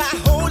 by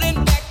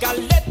holding back, I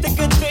let the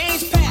good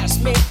days pass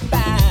me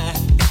by.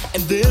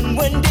 And then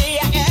one day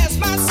I asked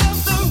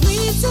myself the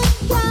reason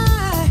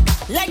why.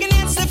 Like an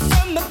answer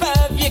from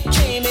above, you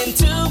came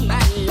into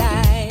my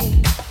life.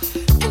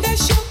 And that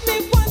showed me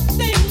one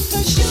thing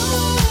for sure.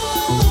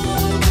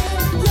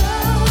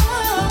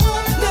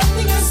 Love,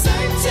 nothing is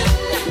certain.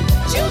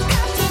 You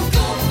got to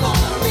go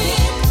for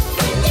it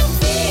when you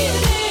feel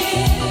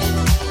it.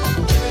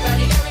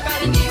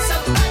 Everybody needs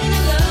somebody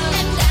to love,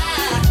 and I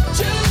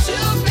choose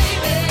you,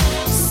 baby.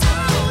 So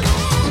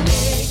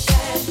Make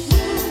that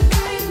move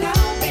right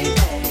now,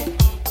 baby.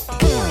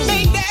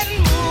 make that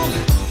move.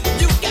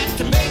 You got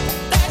to make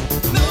that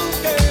move,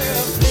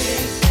 girl.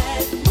 Make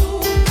that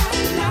move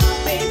right now,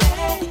 baby.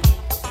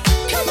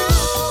 Come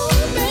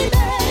on,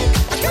 baby.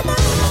 Come on,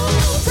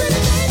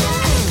 pretty baby.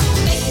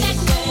 Make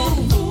that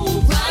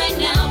move right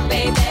now,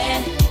 baby.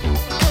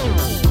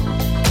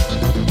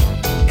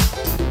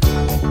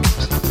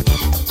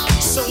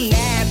 So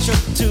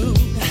natural to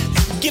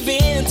give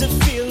in to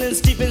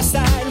feelings deep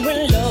inside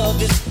when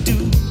love is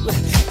due.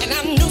 And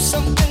I knew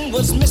something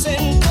was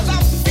missing, 'cause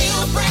I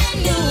feel brand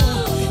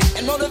new.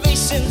 And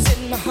motivation's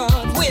in my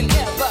heart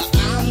whenever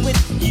I'm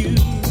with you.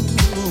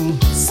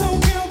 So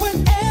girl,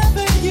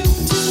 whatever you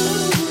do,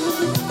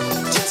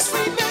 just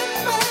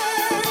remember,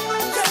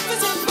 love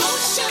is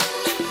emotion.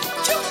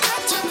 You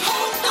got to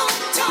hold on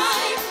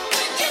tight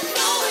when you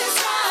know it's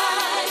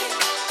right.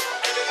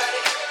 Everybody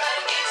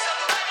needs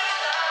somebody to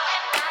love,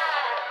 and I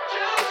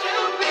choose you,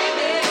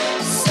 baby.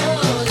 So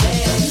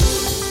let's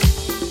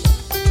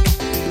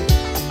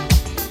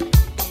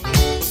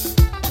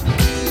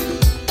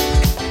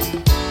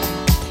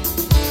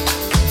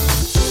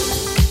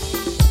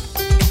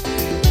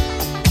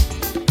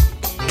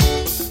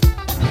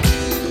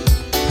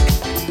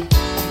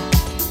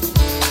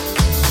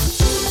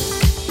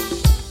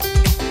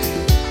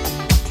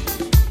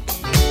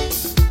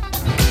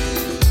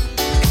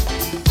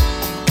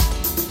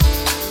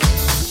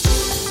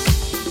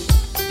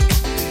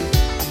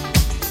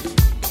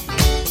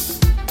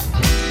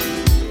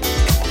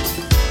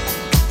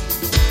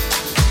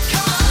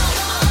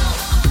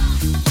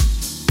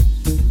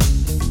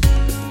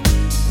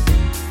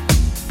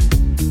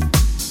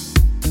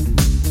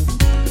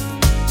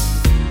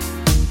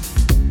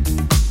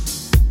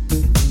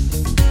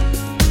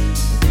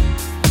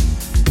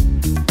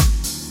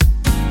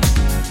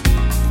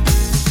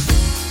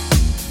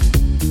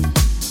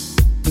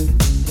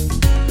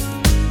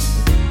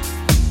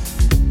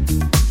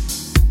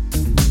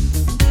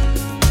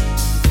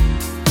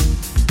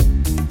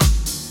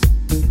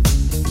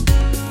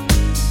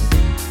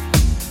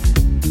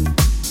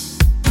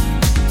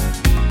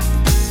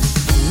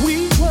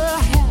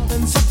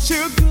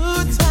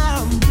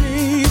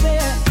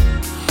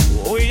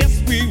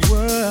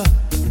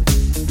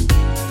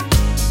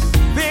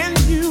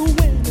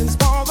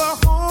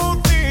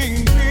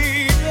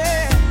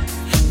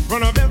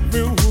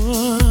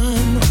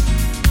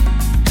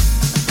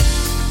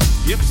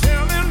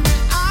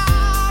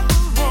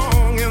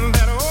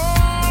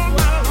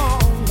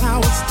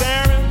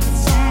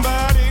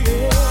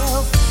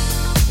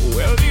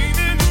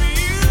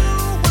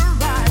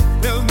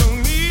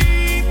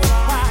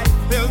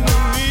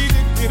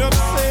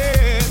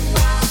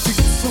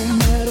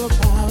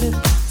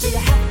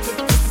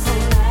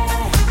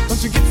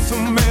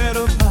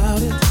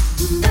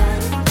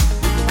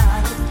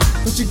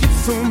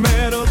so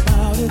mad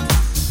about it?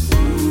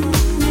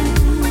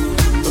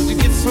 Don't you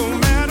get so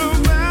mad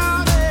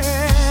about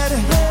it?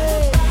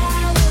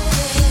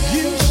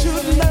 You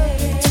should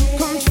learn to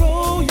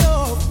control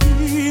your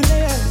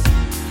feelings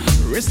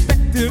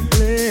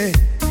respectively.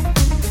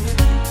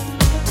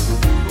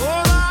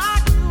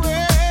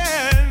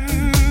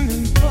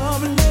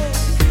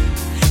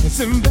 It's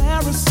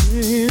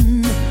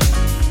embarrassing.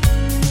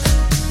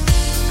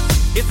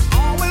 It's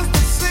always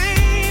the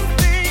same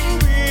thing,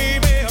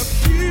 baby,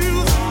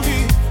 accusing me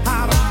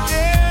out of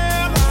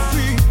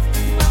jealousy.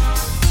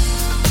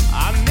 I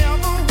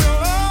never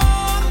will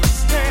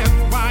understand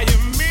why you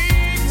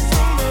make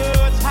so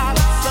much out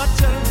of such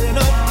a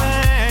little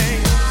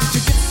thing. Don't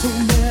you get so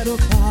mad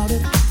about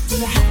it? Do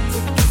you have to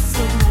get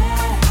so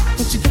mad?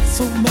 Don't you get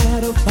so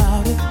mad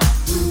about it?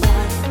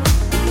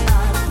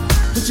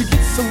 Don't you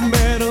get so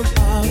mad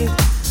about it?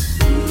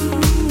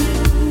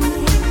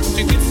 Don't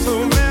you get so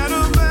mad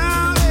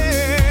about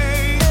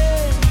it?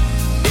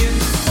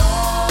 It's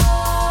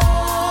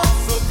all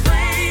so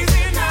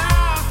crazy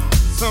now.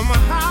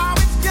 Somehow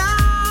it's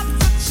got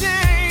to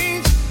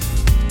change.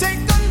 Take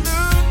a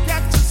look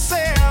at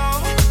yourself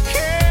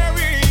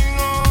carrying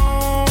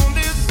on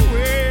this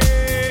way.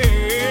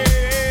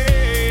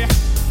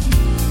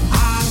 I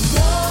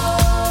know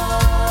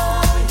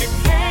you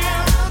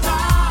care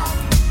about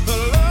the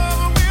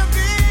love we're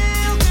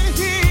building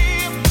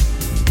here.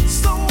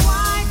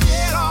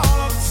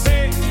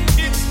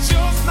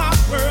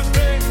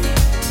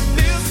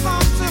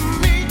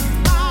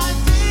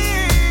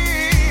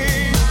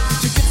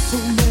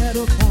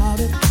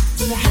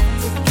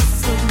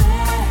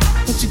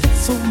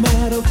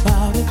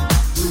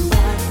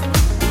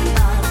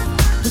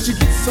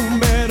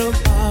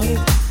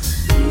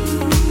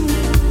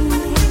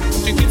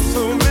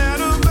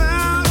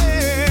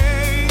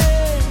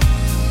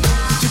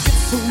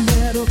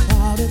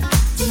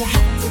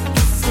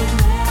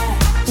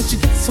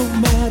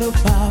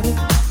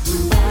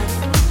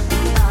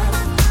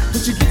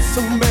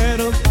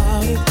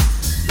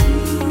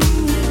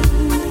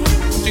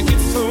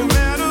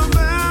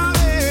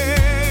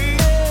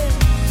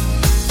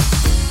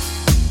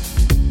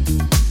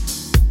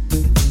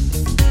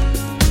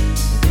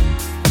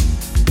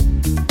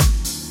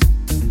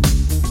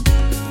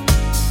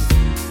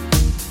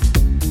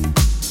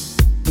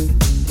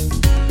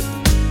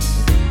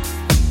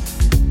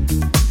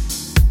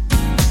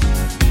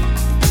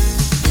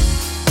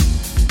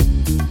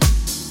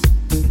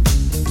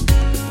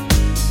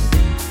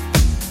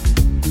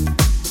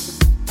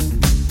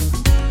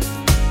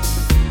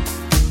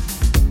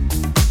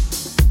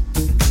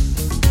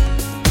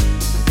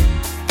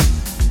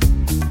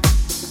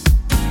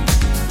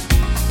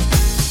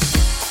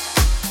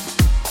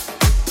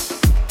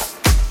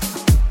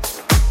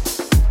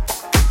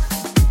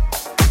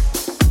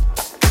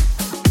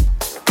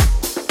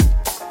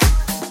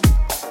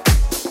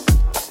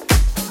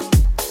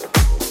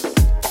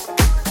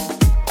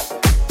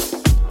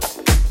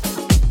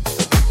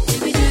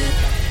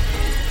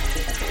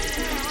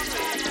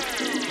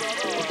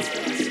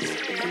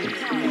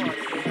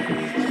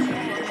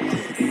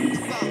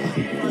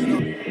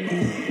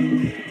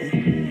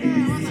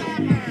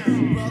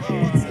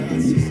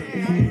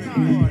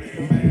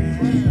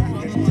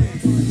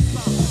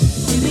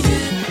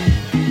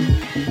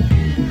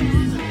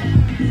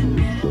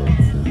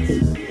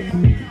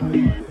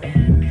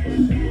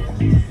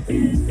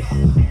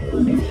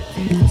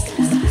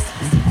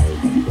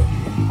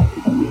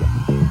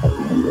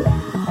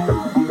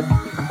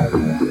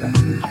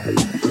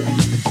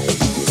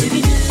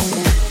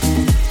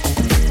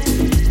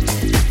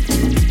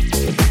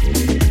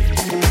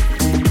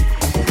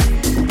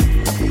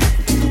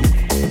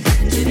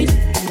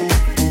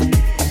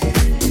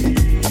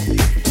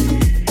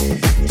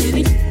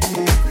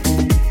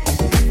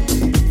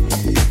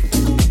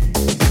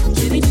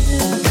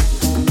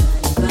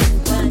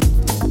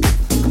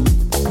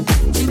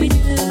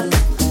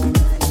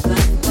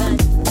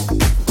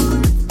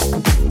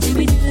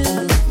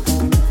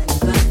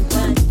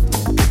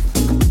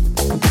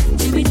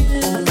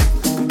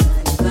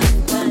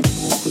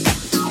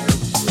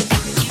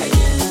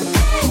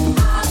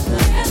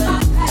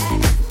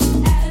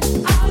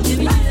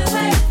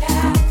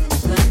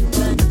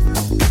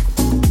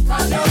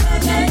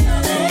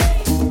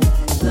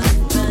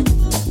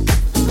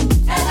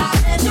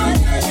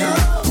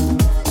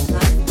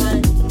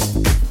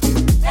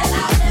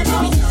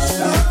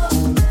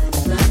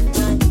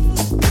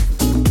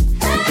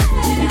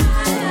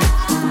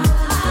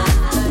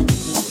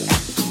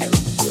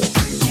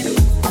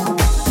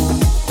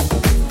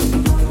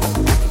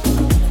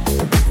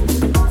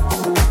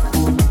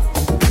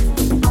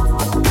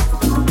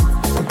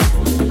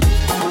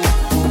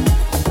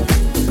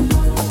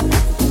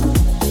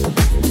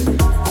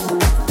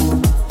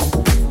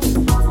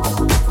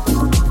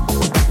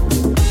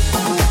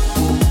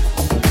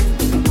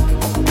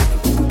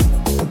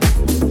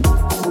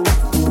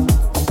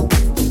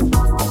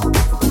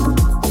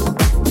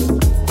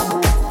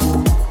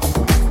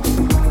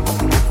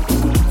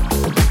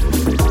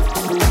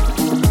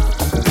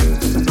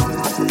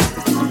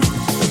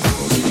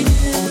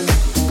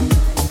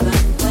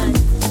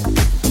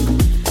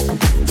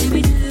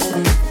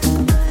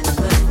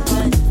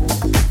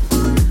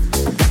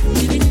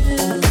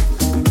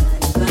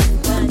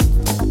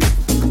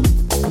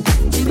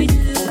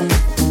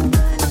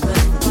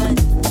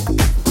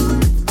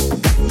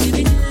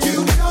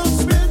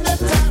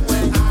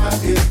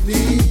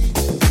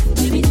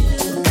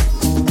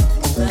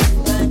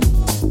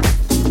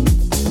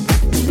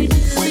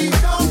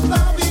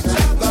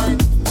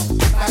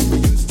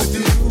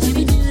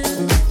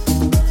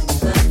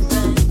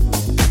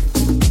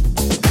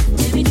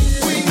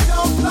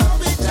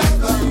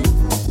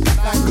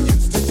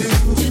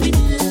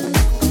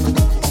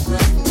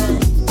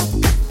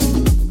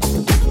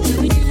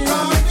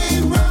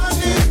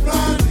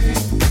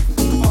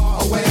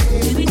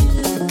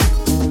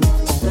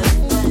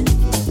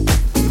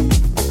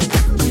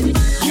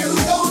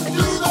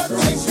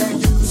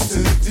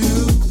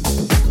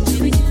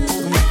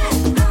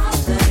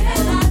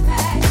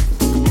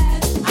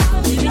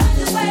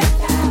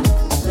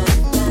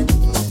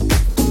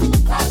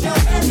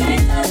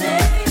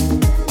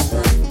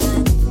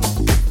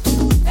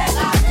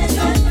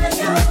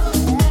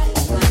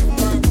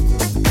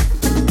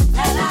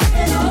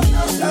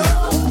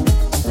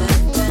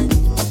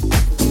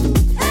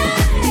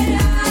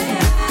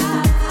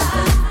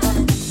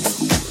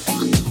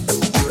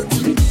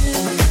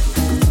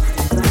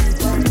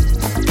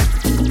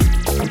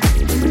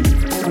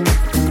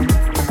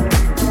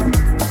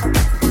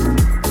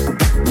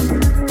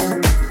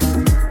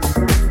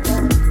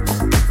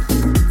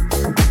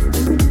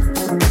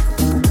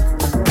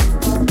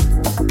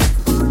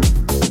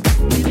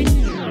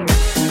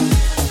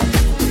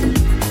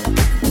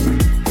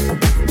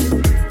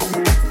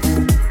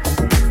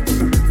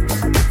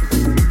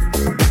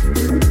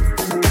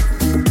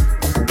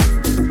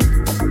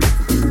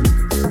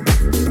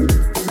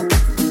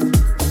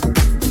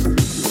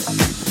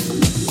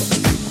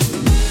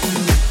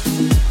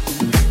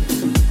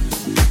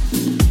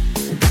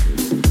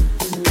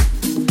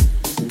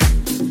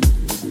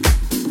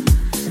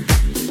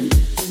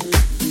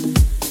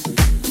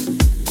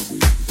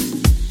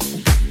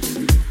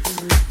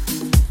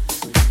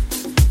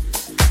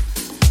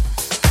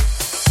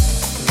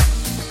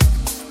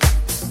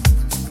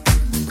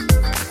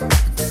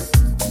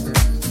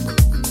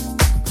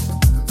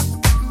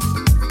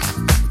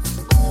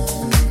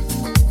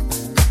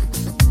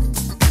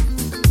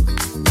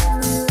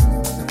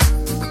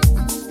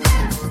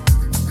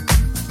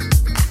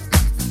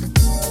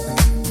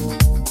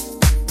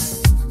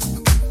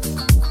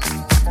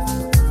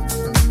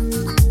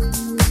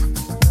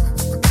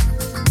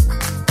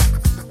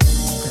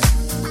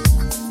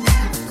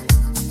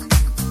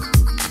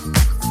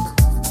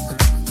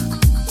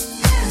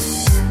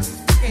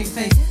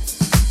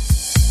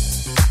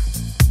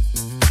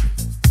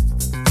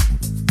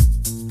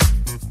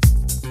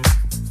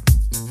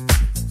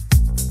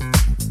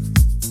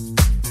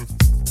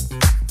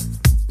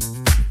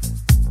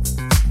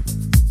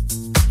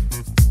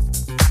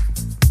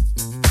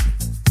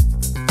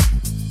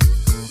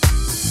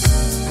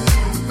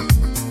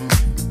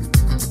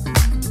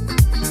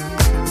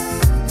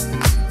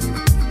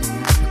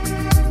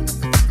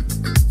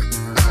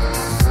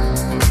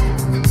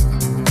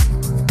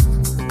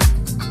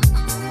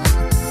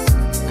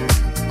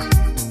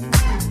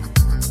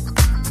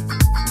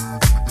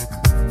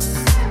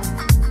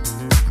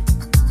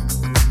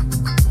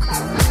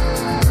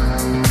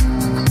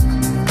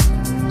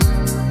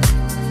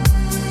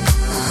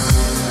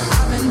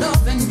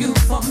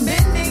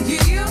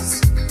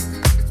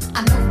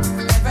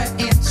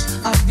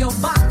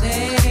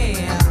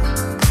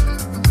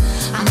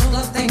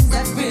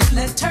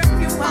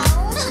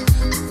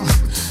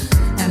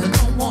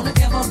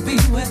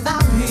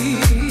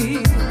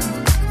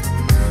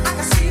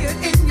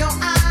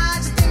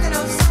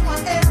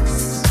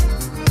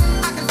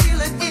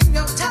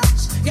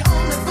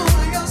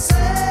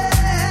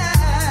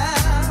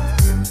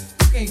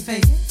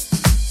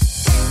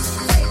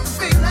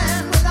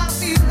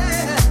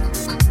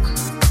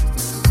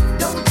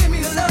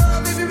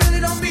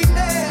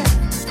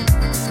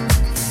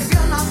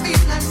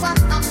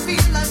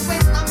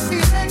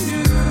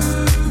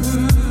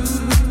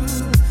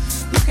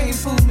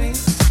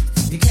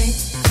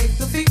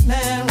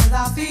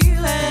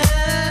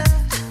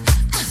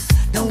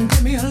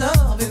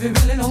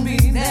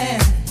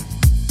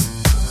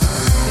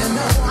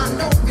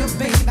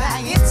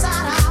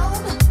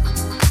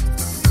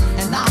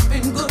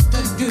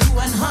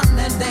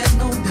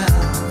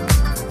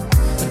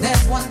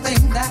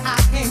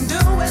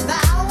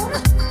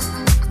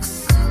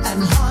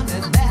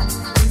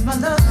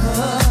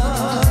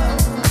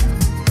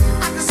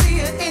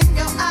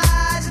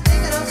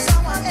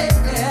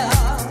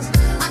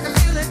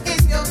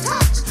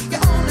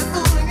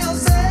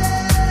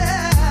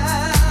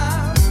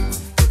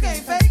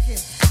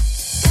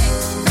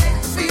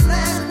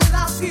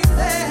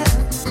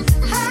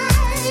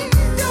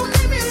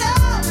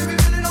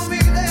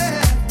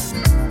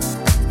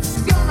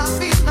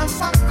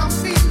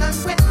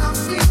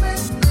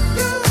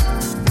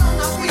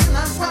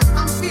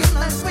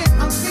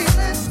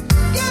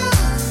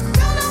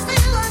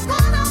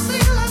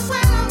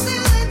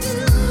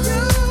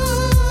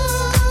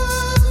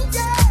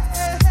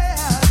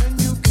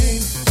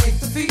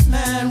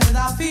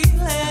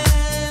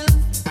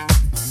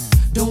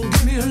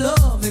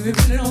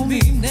 no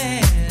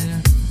meaning.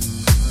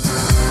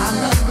 Our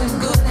love been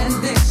good and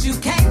this you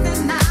can't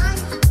deny.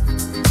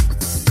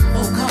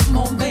 Oh, come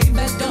on,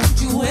 baby,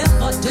 don't you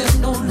ever tell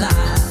no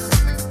lie.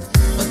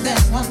 But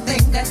there's one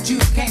thing that you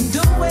can't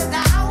do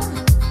without.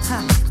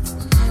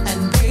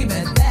 And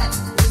baby, that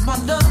is my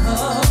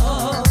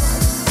love.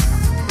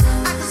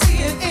 I can see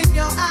it in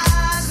your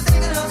eyes,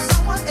 thinking of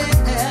someone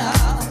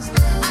else.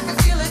 I can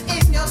feel it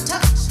in your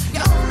touch.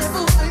 You're only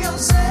fooling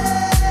yourself.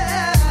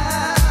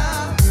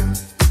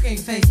 You can't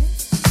fake it.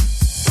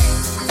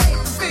 Can't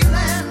fake the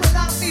feeling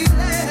without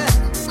feeling.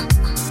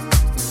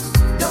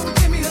 Don't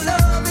give me your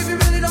love if you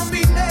really don't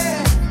mean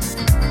it.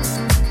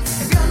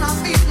 If you're not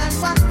feeling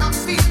what I'm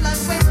feeling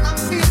when I'm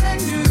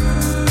feeling you,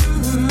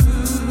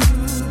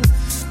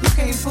 you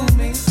can't fool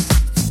me.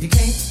 You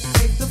can't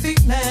fake the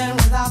feeling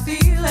without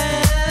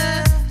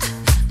feeling.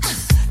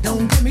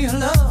 Don't give me your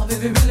love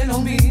if you really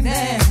don't mean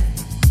it.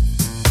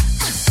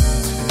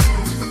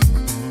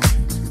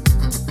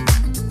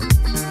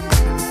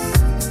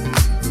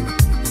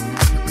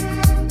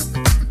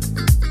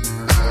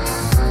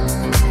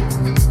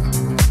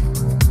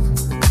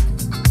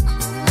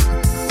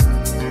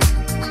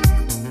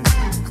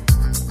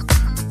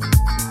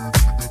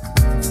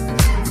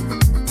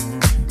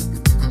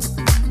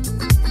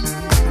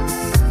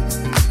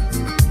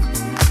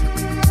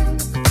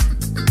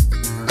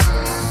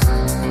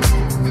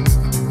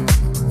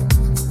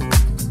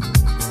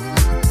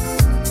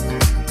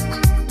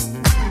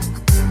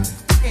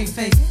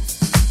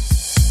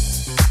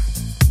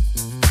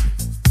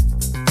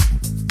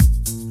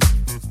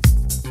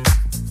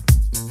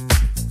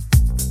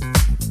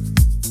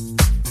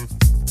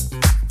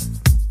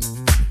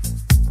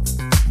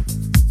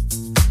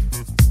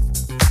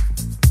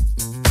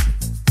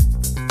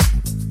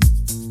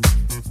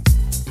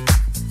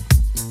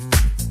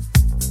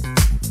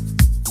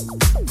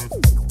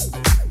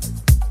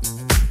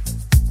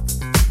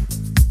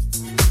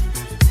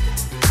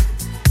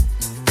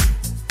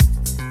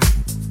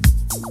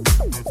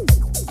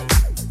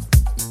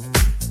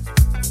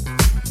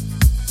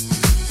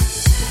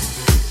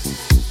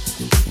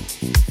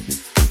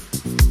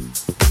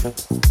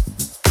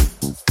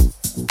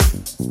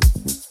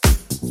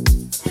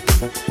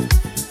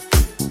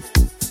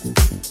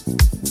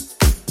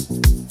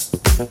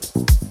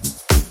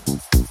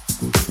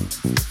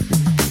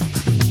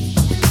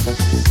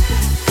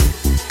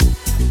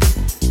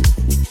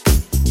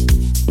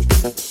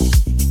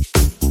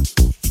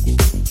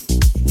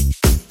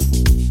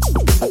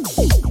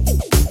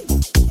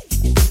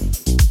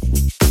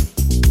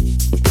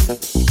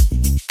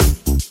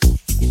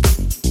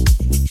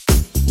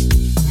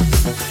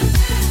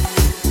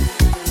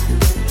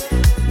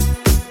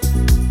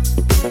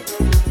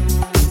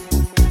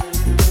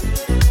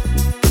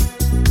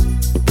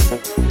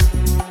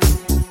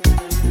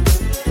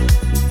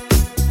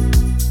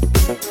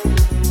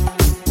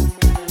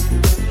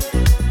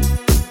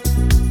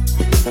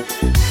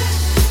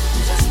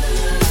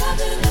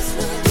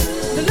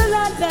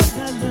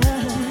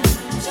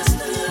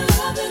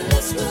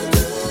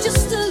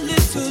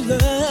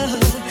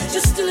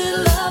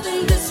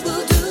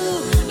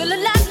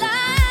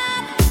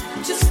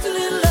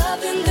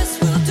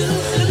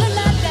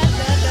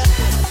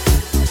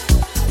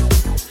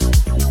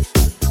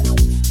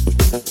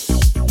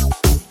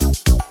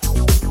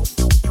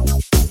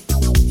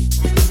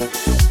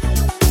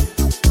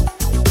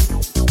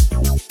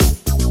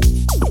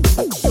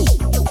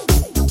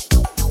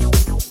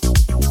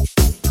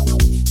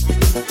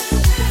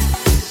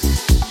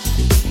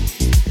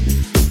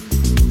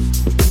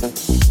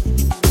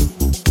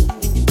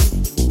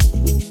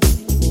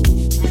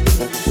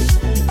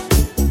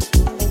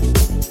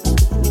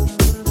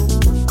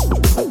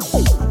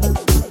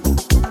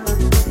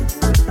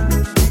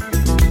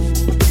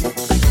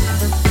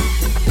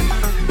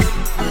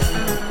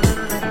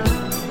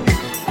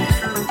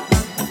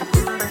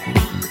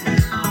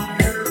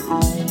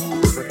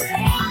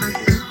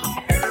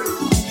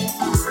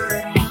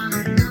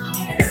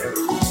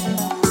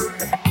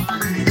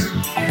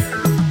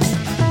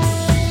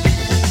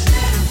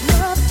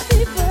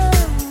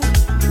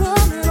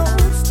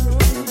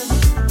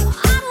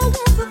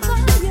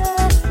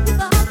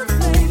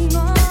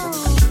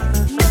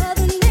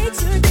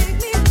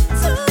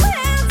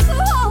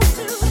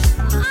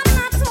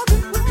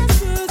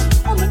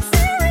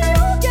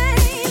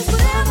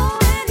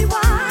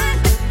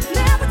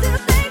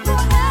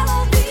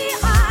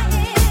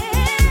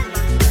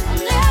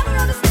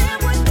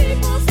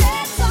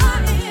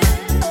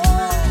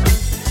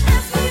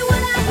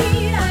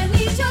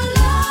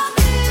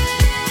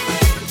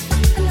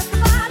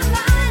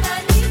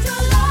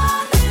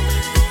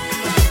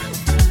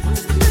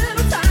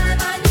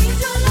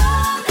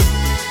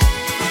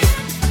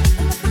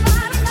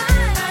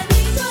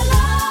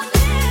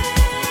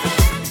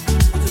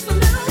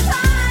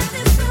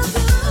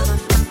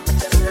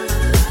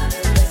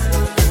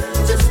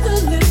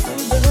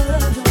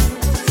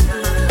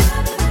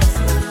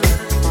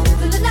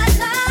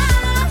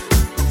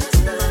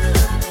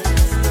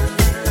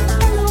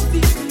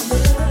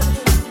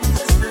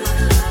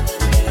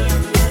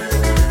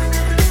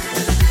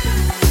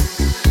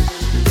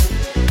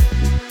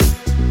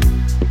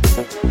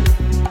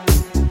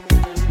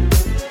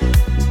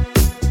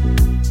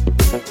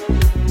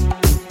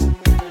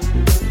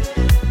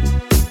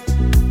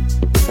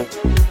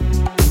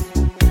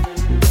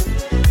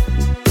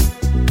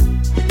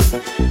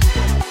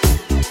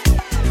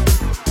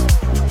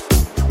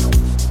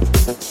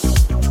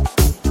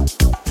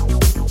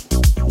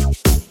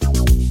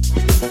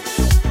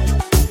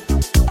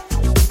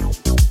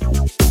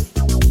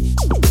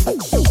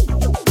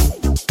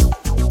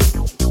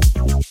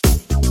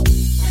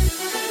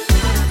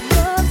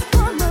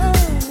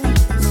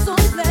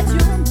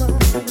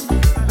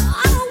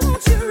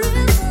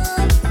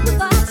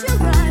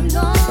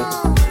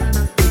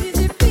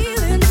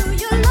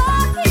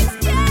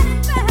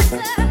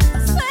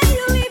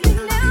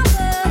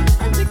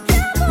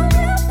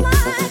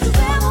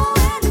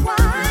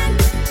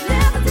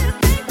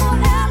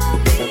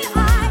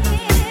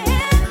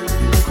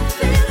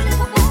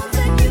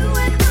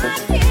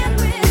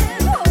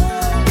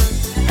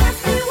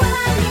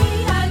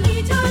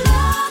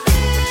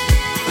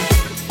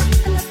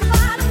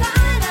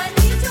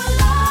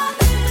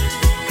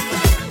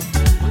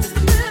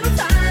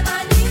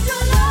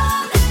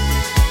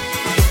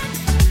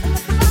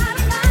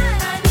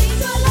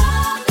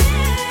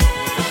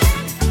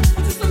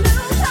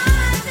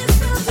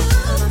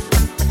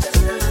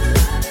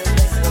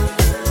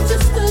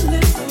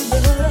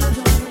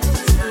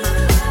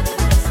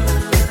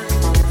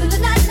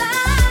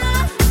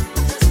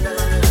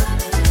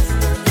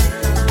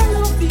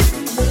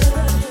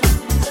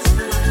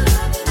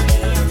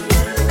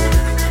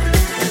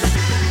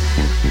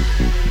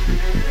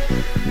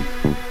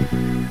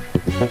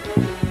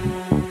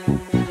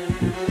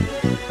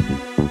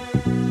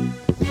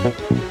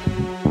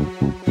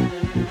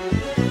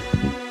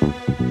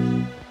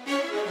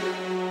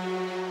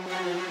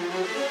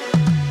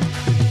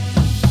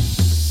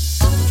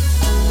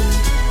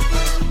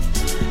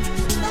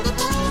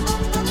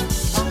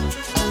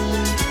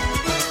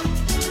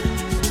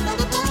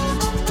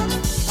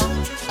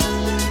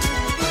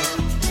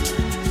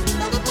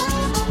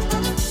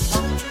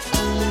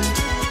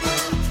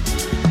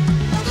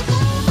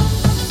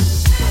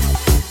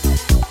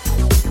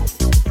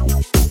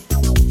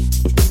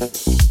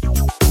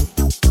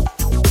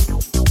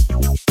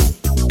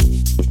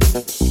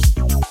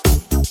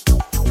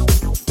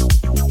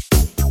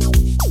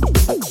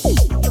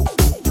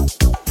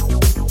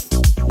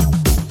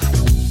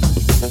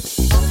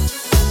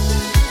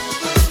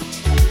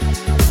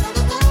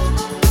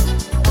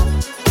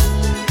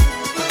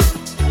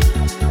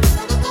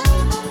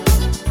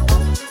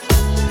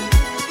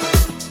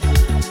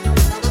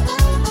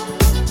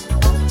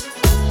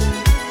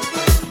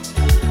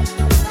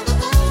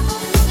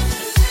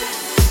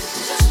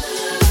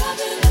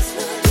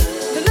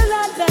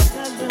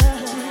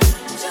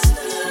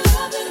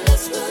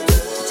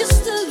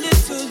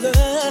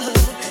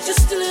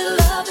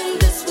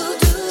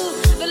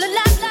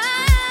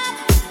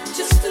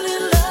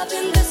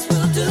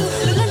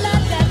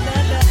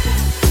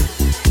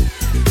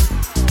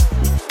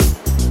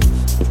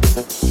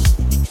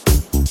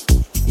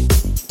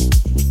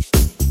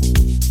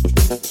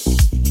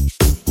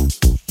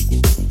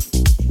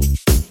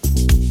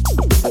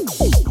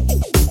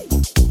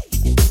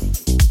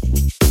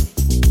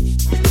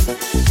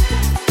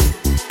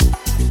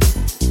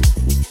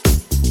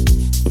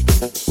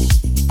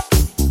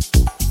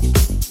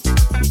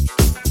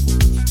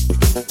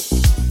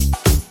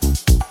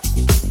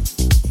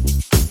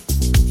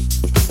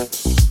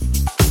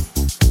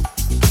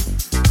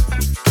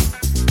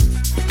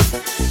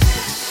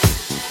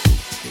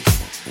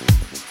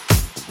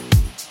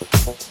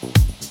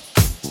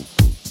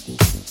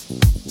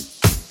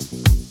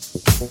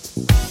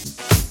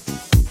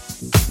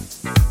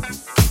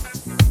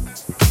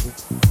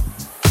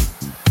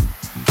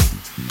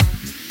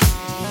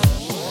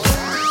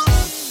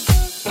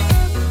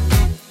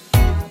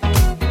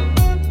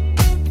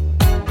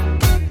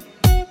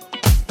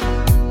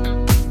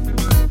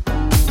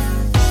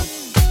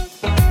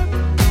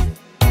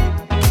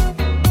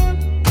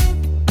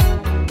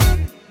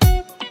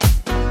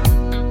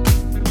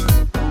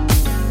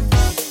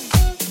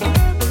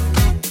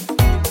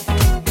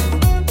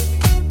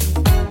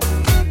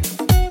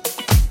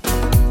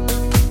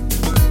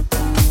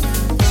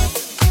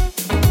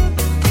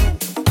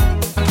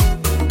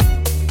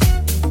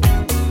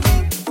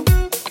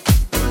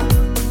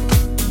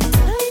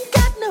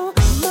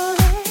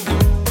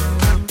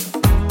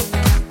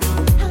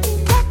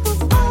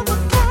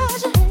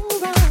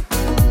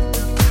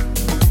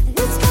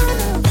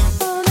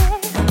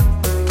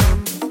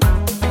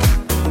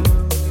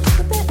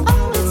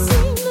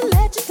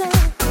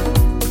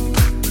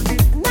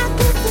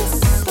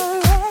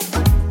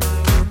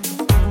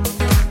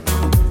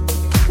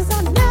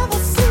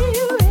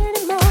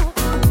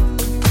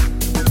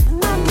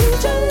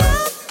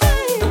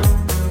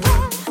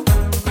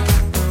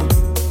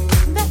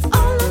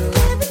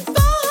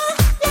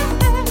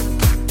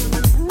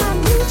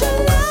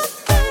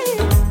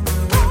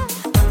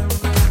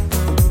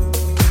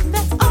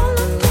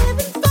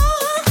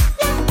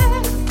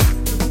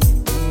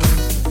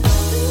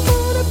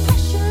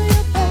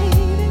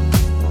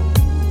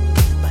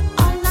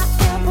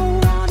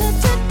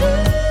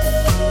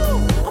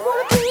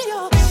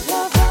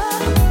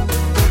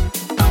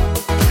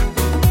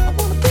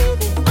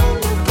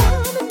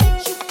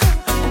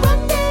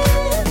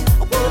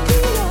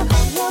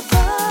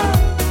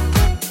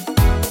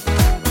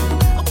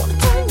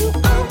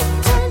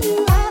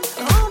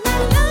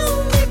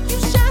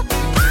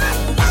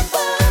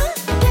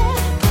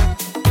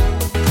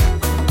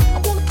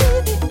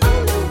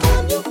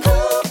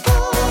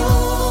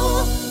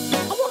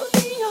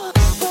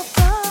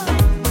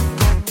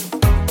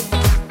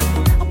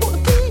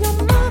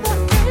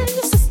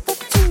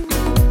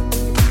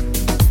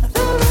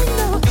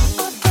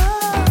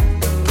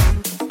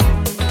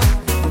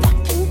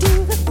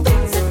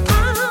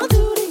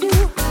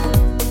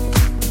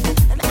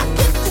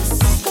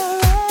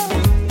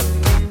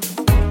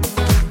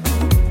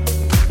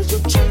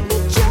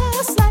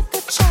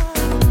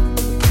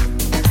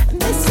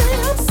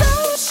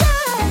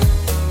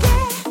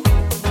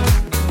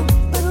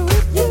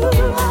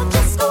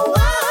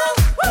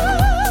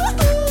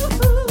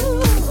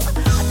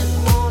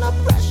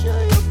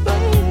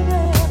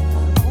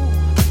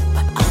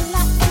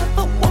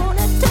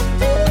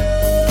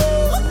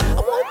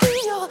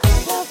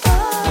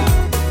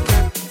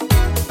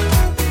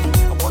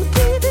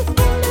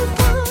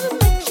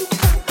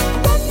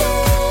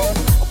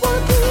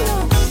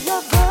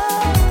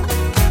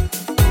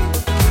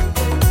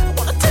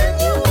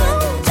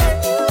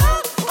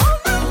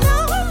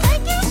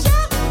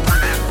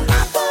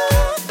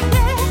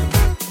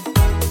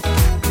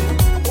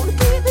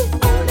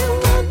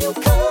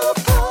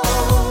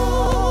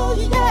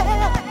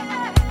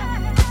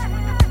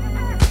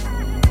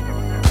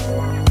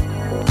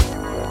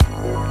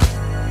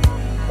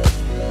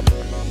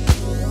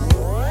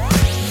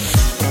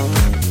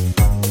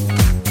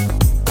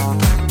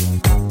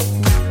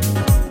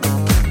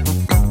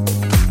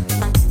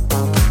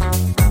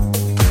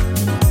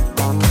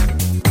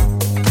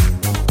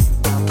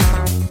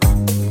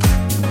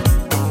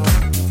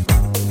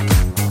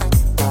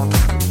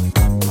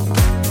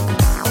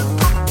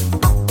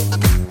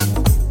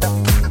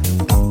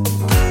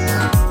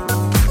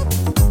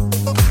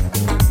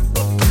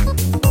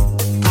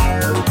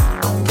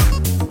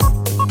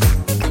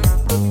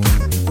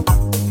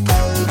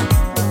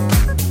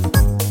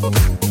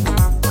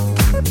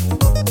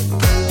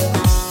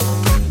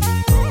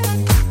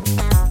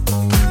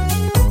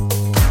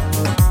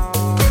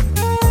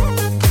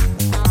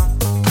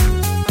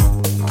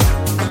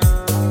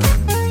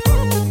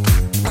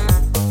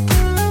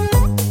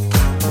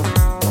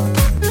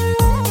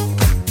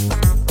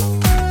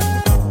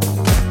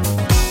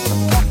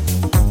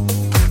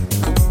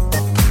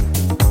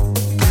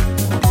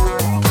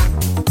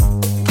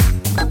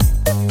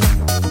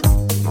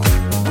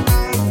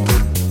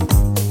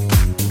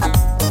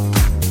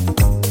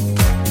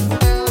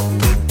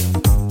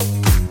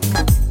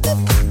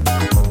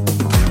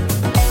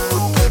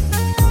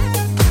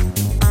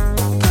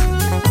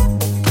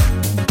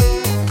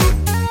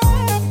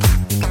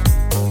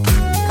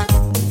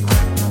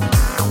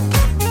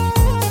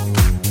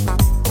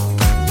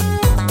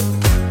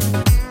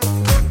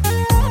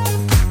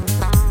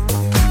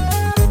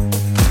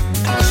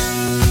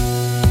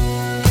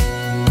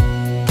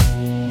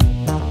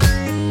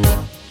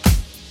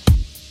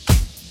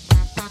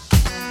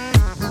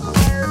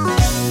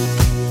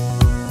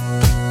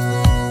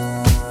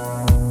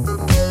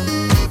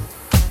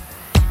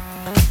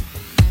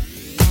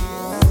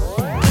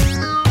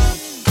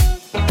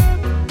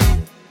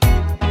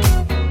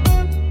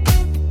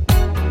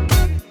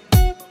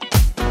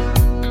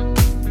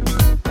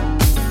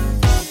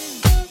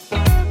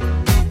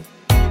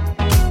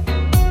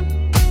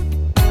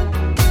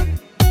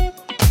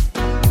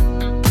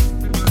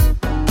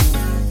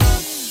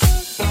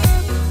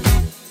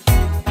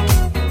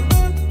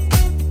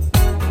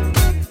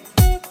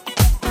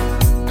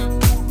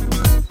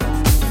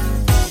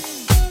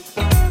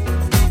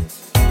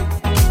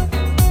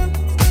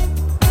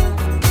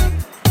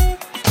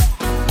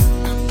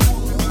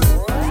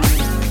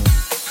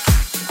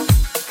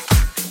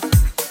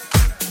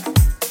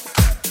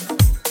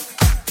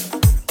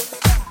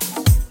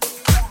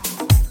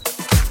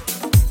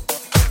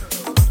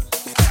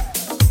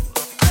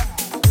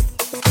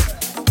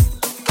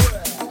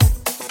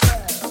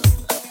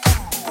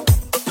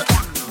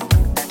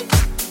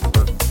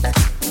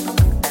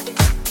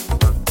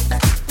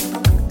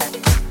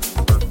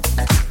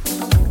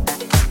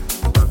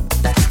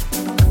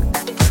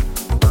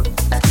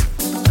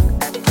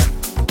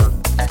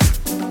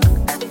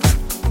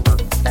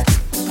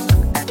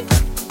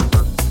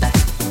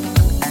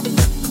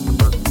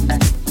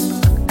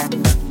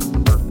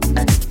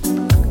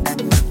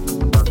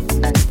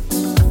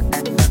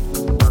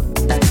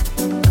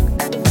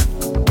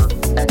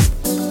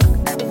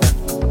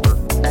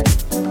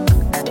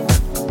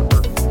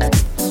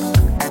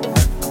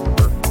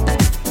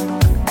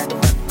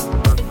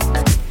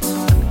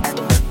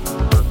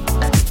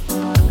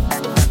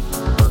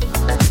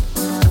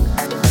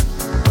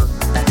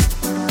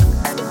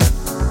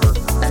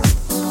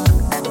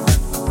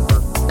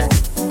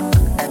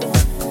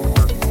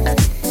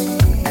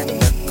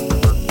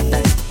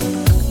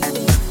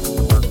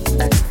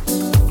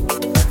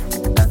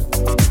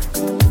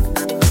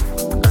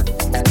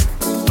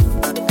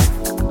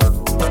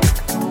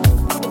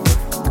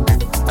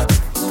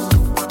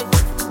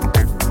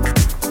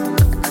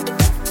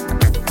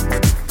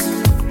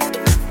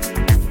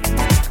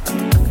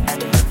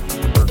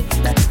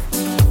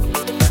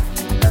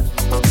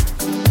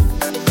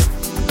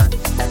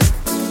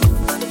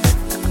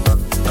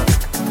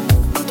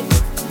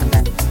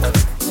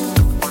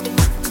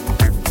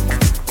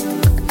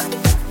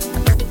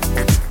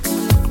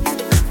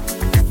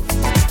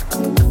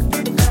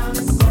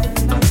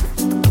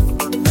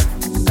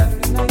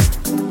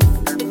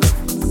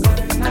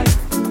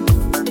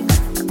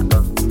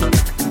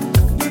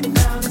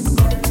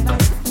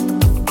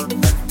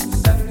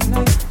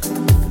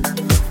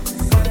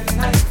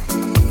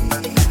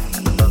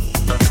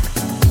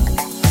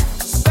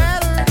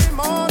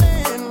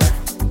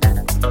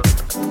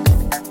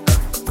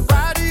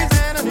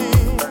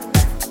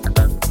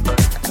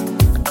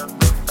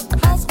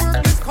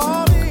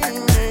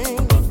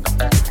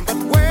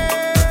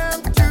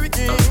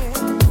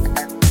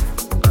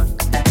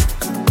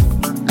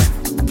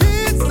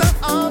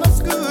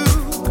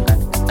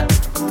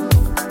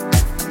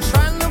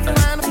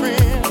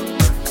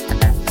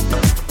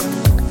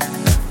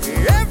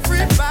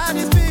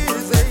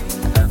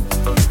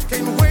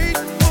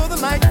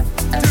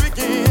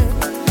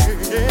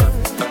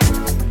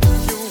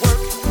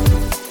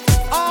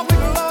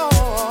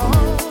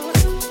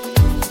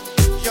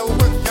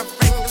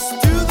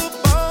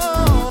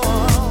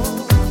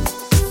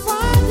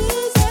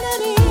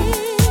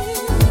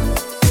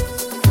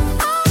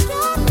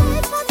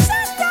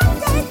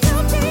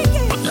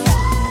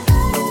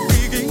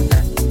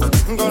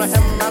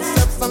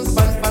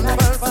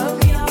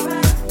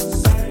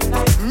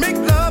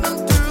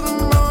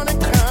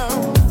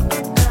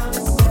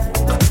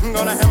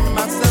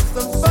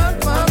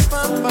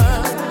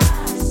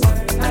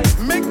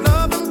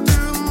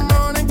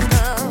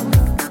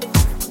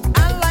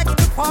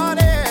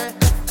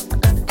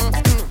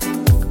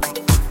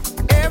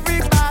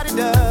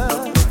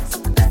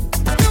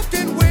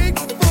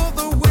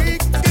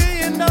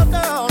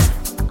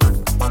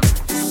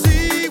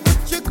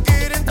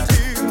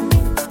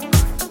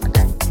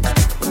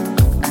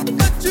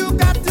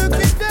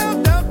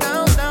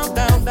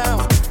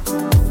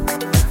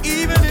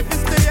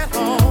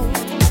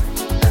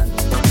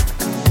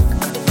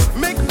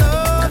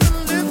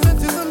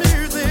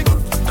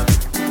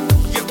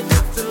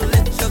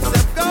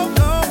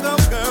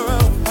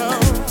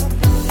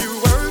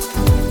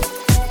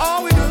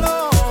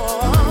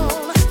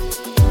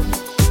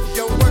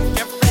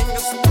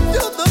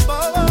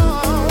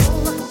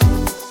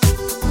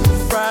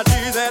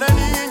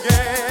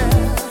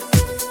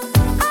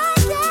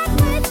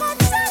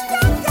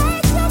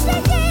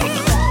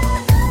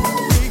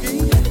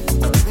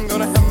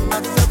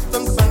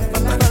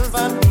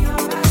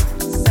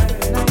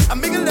 I'm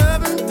making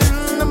love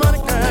until the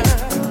morning comes.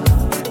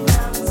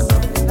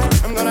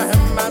 I'm gonna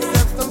have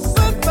myself some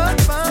fun, fun,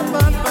 fun,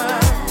 fun,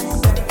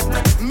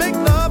 fun. Make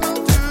love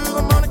until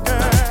the morning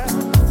comes.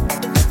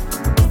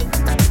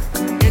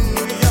 In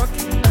New York,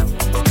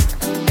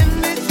 in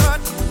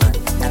Detroit,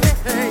 hey,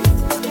 hey,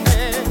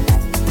 hey.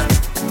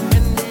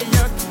 In New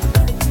York,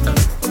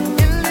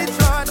 in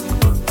Detroit,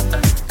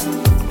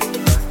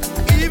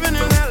 even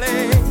in LA.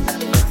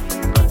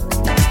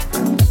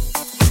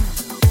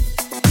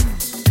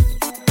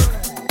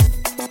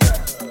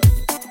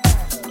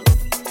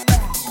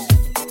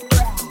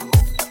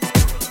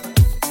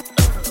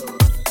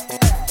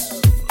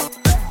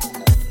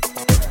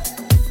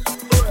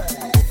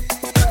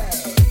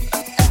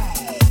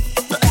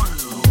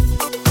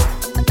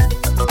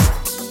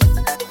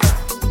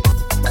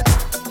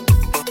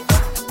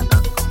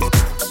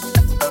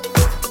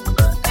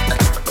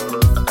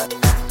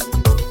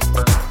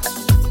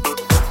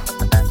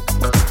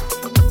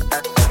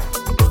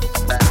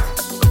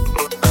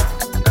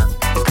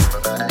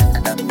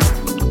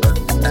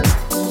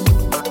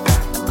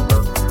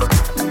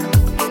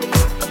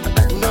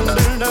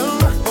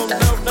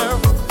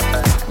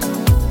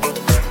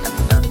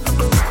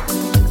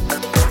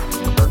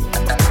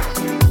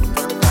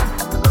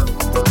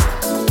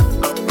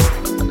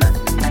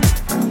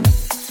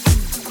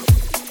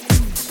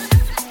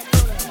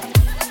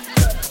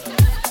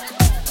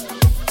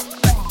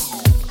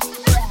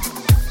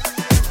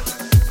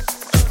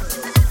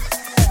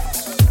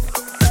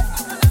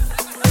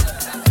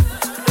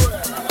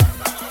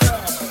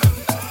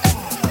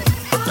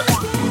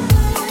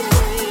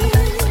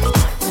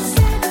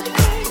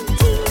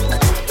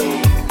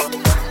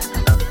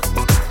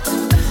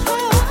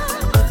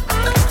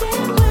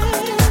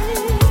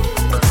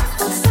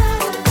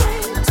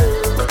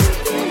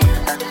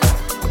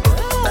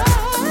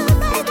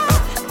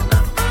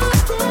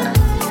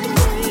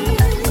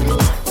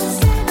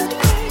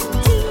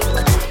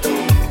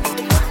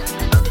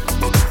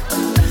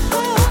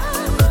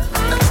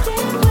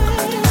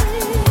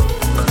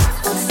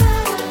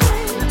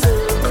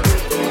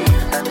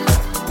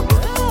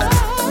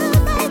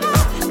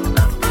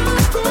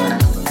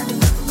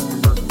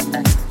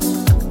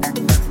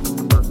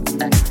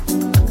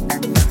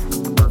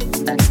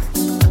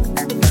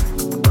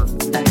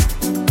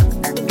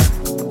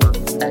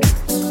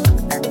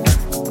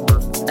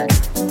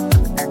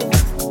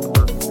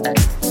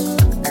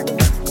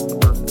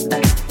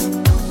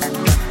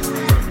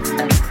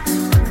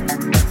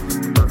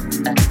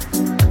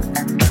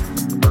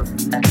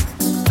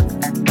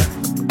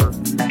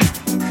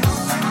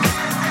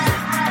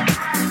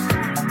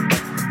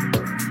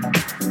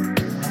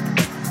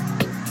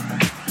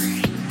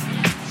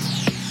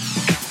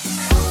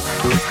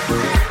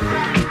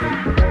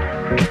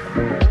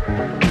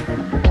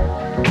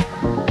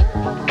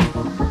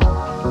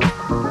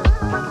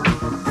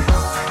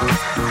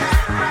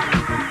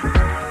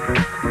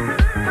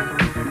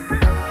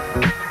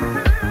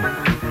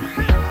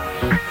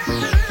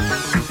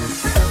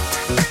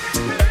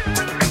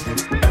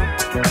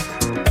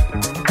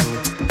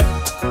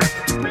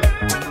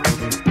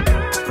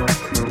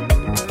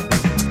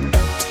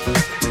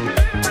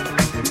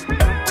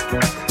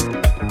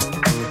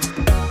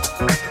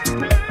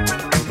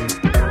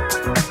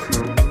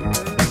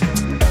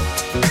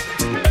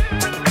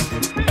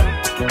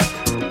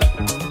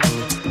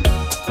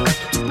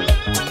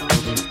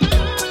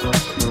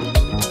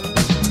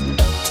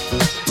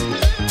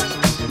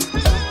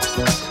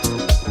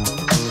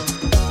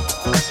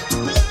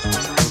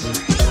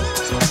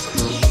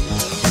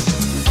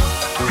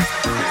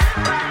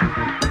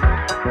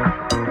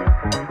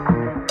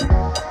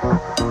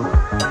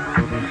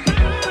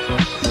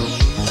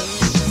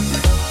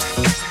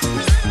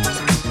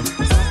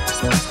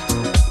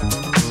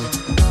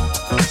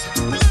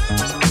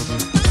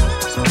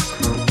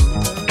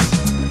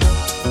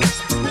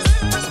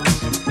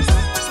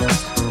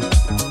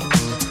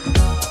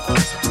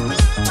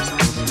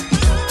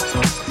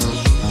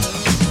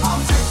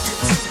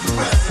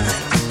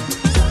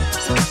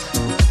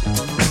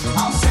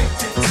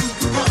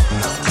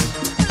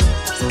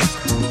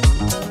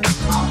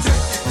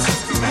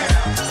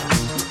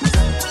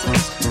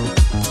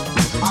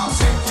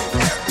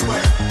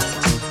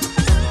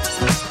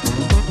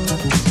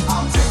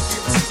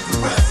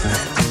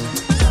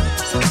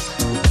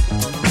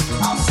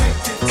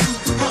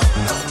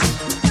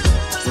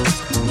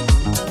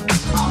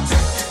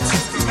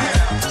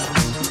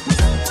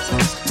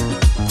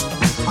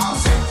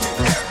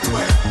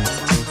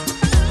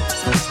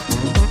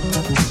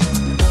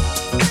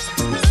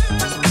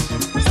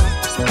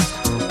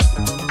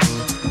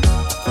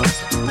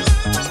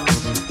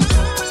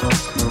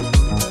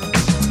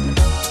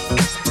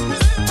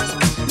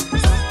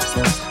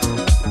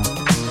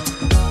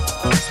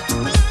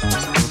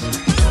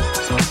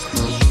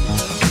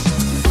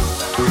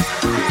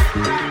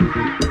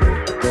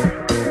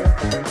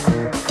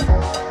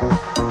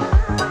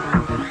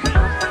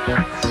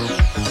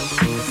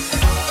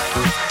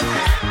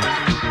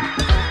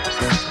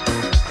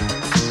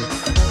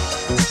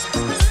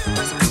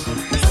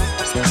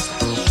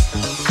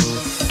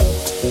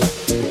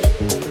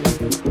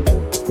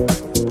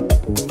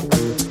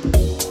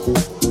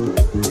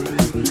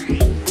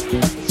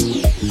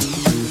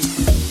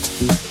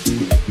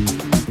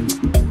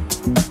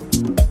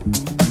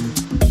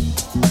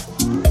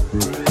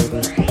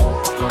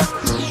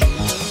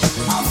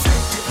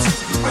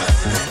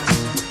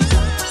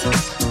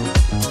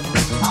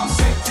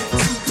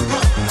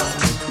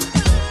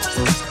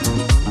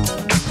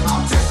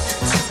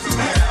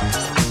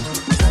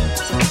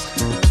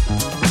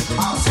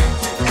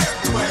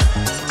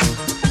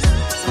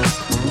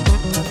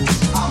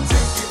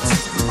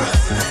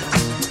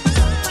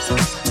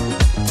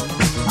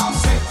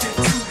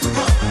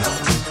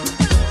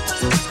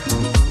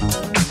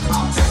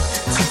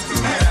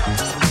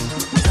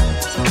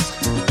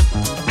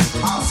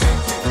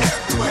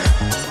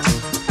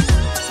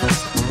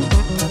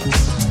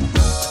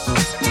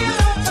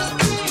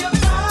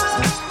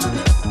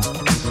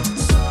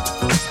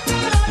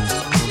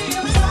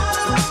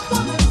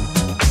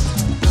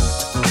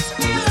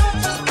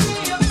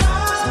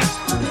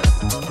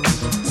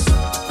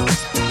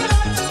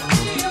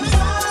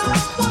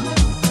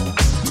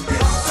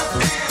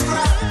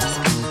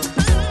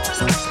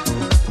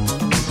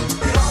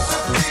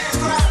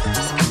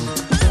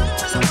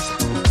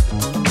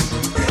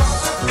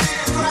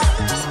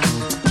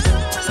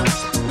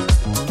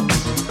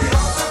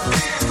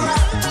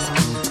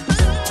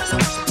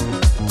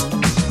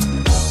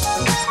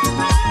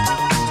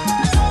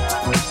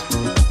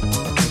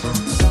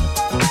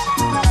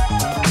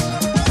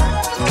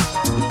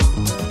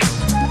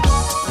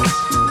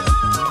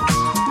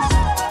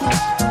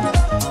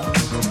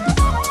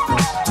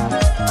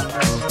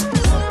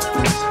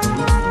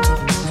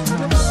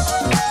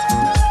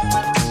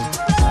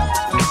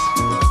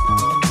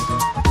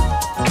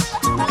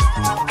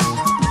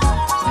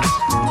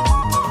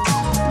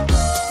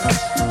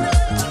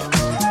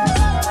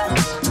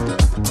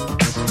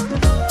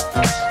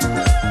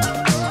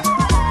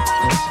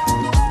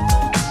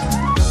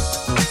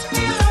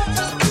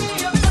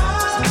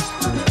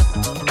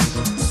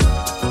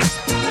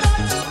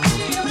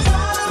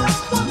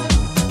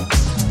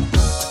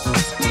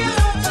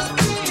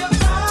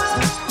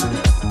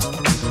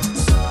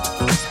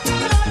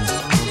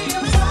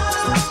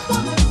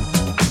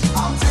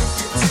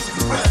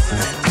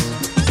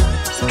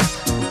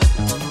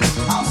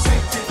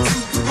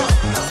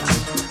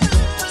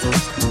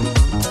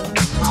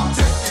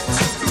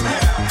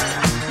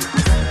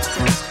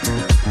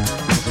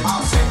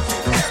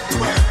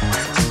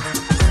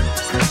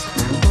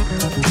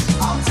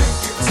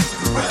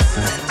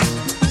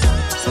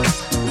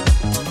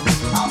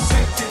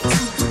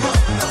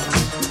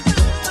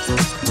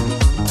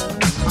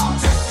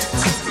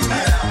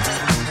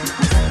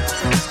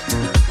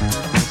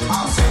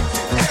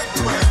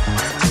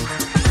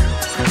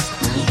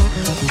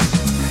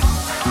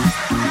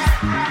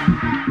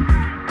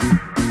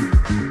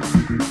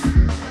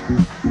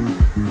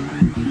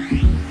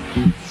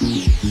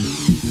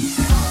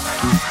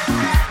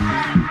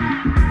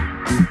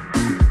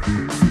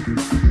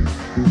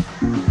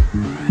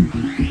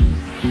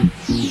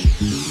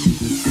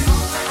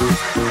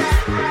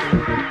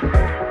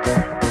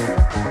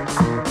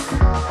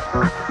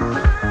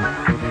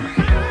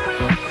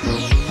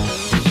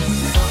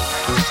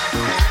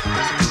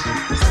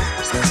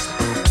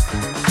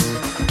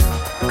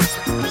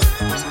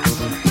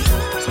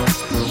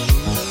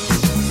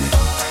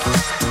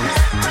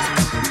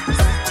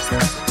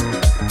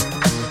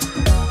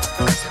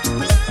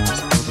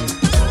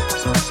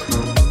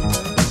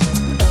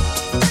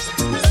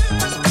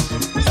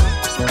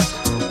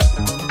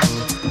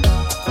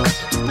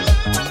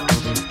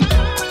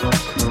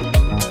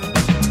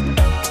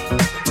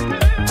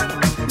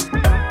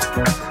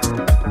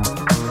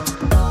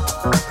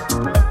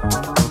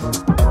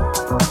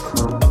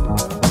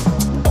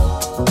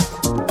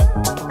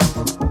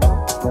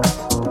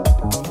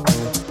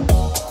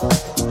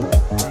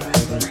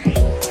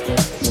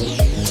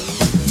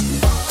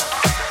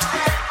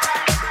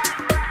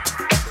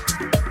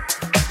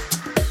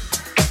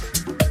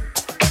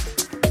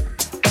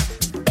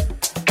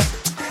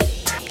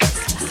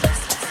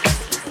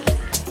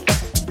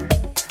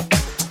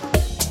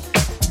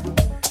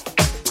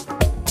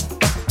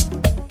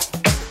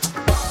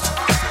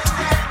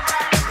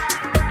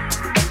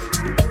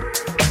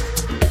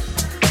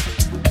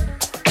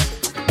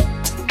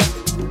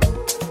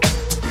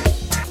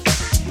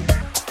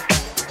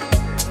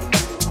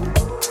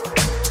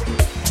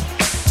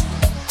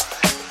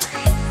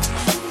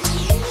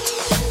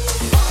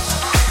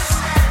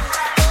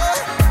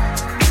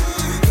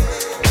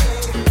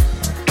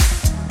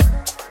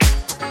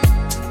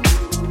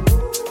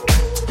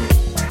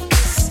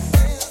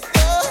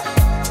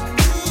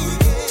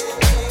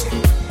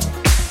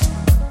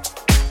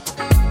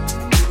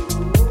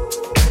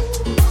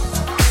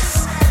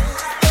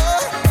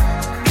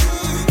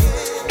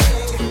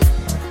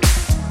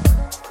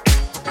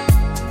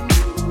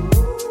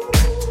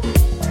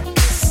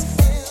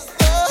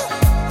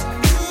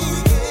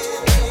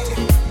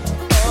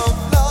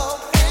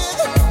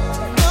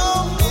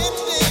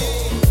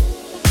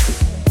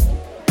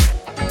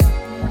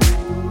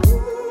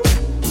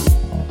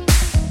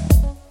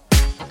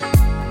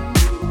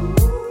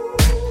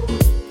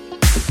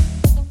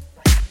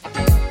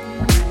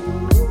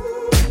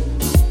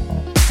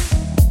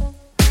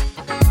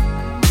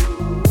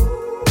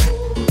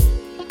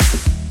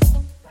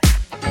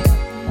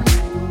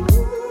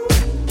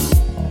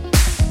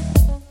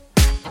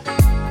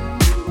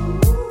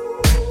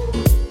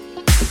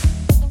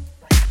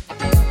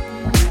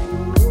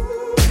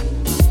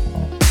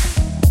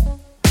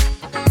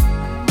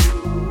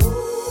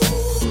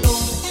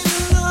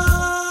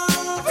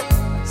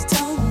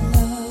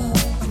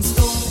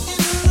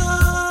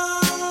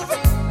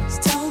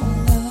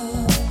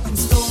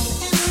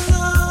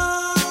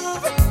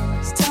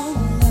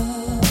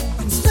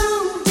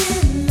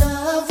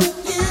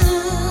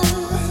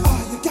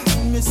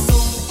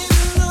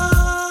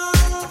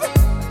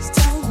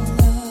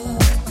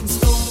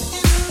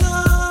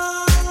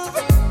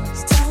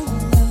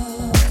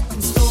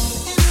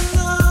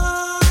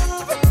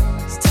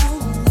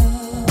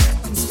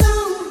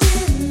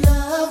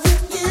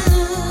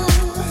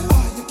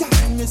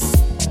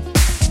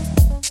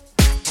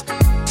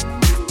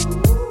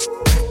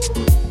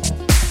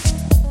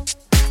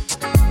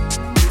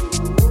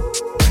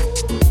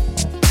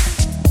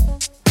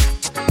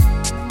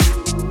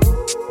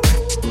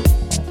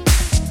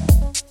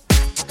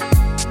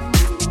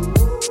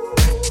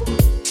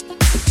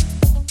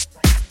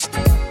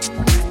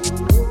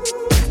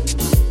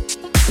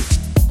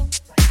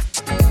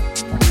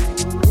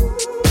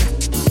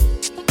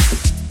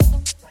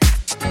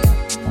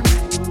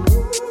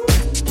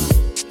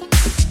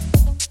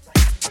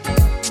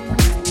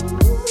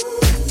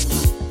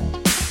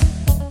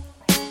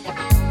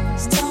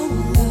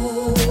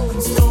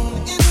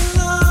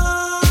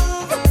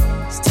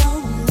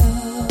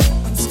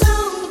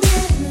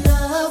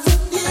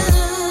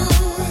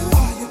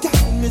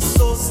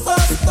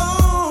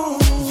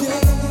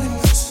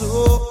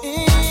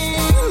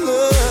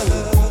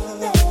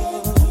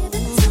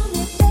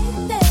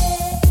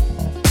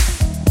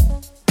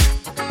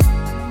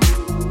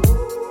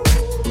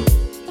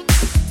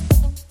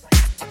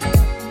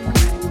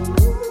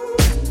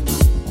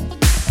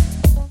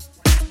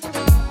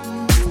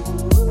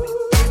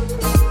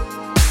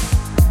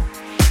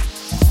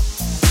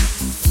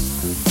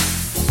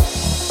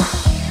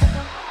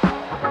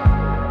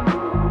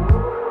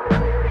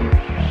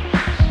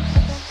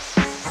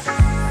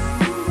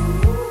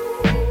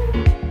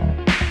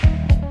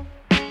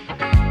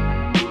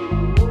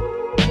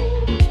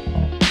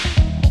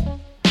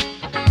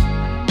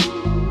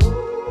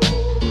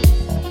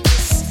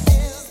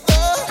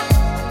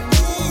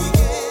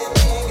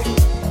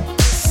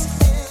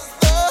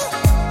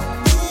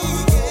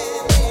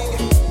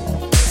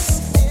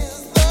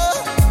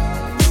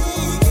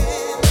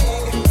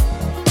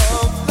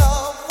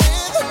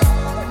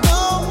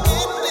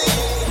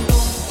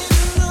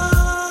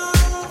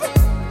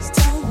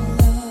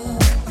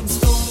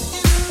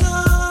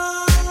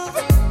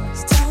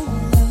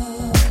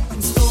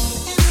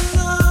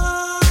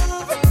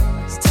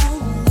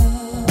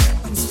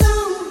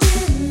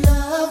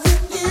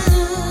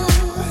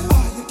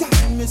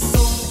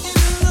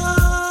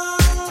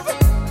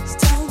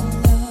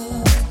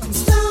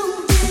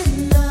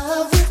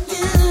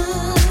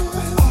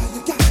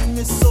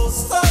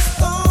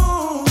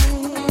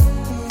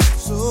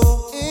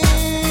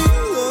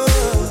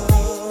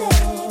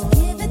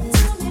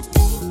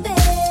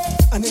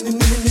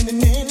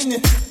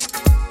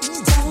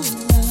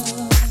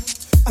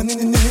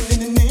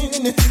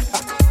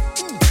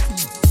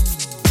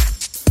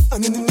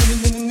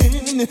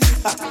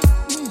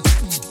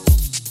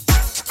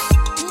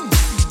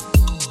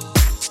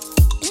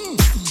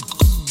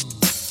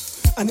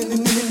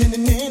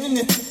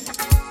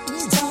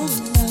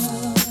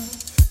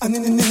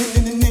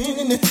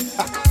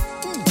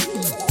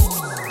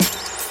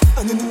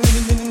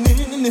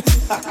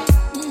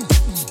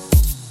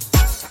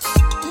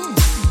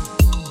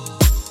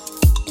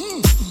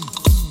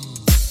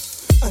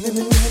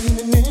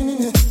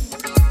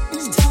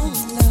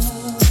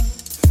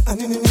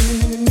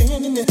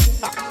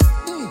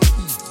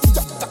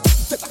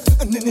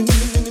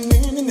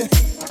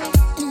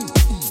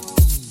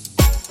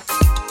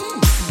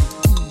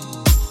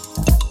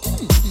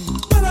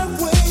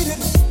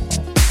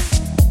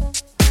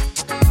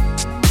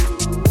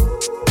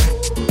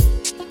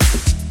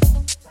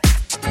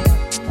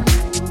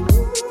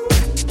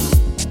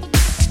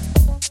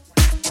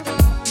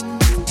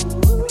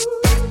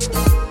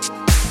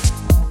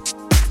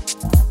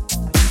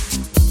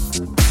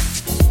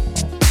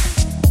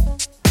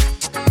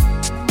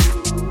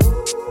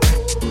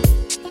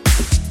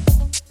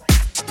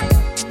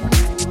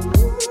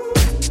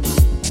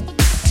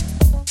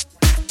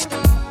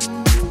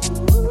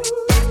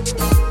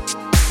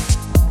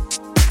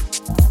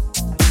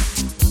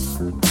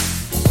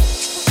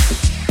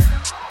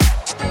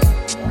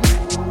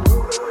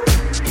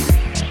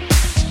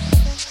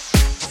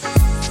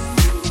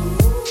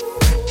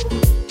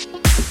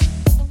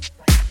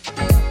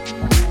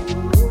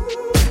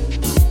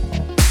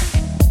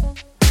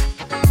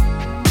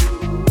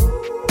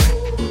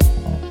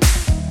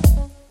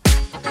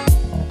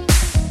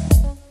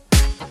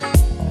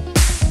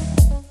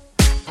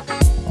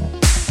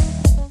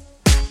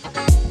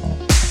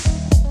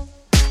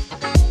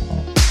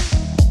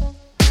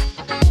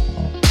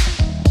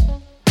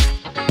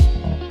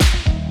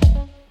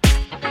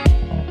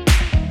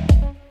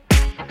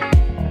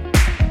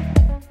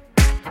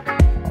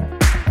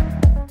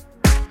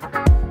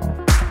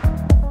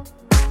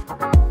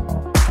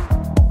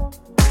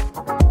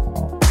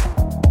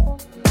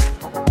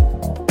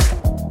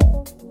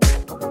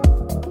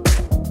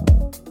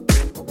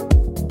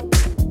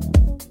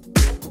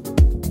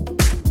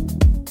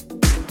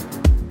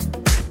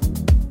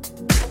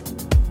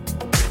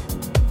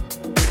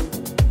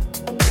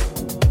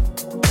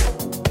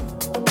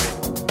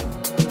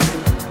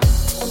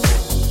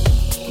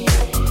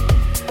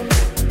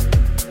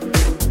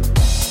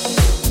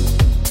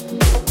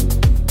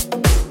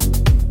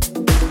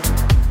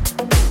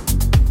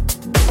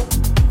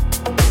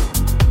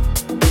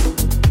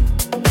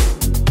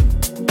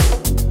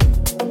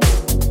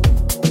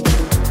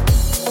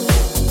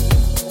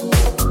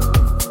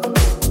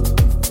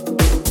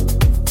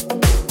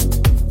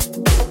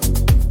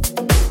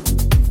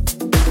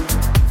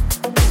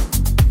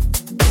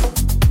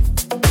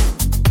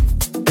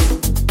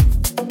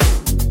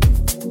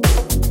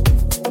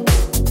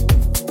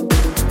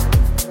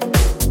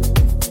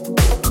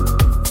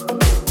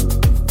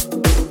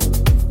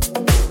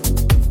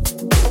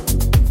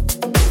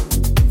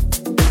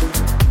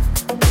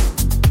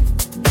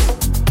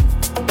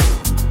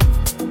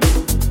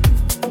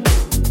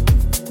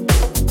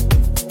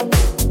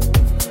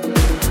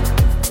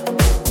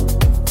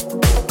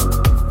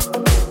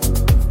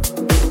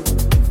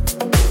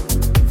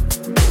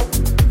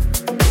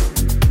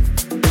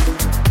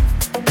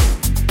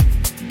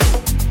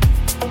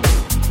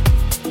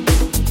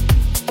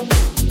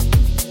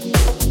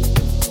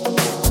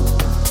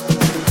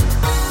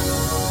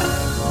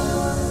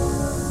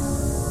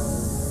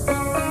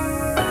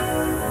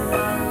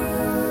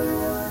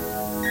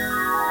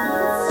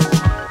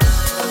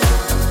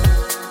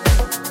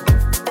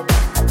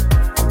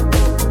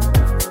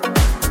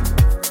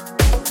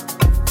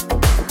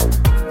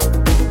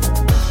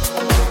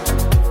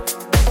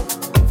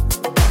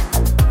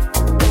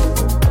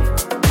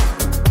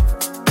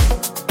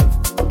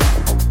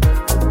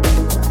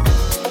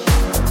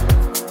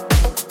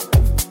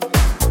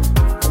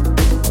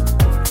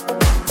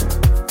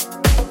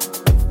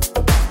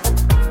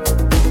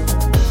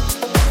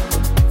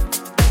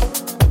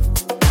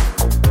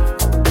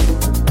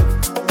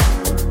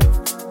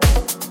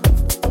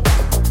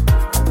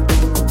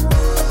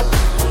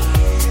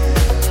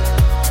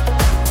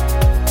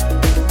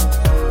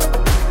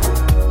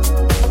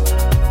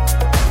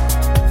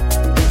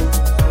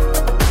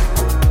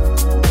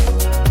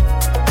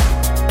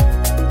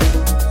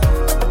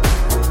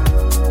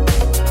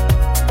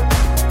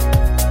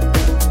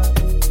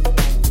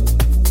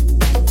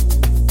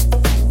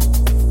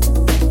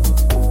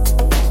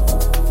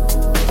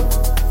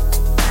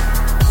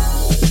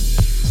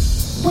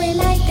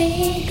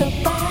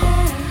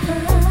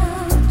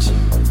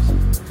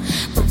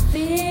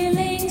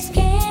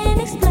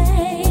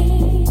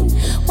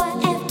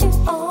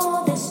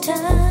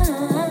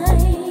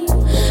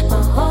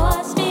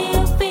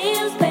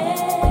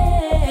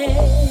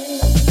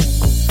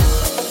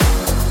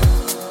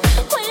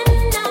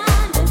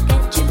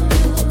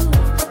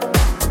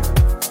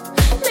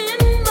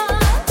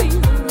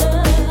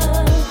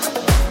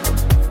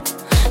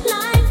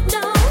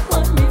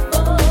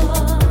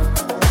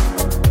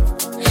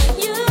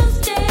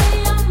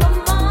 Stay on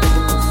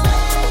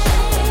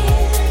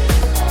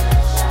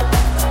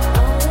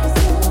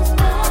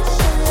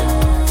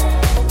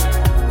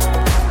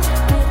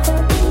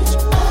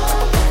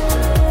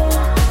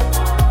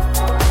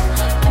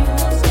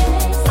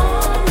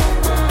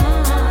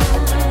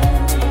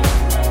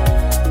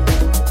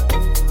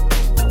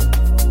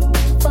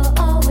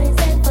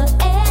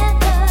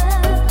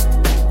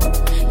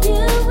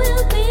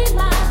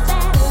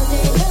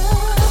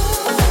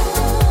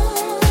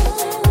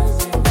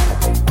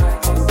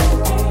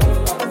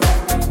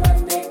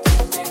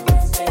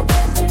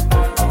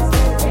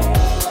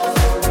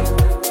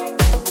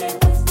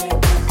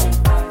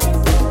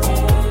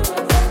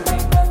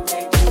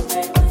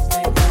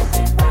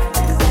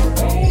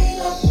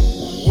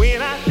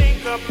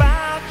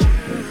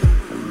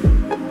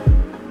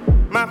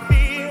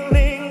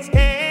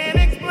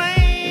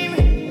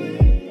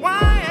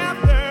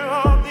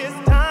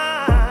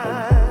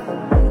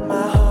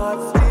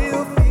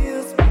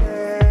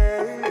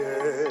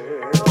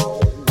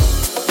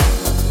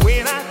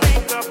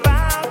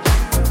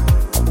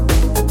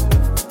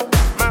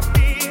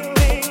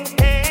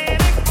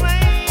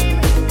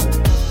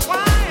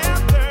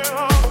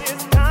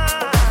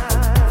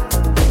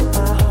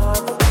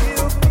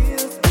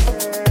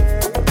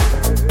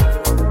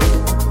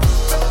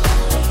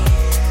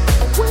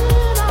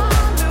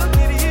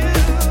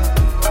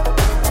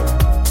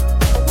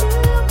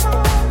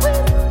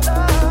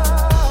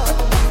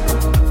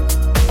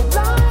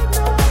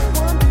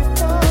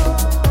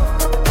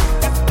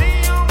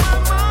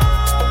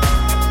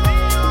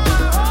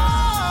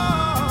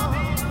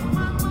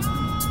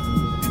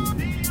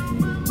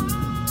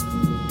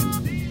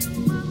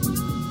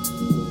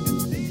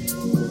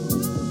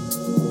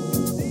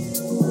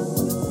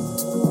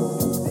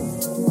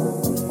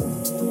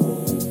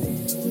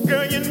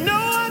Girl, you know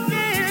I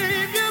can't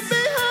leave you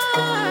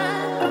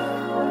behind.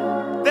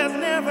 There's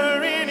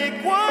never any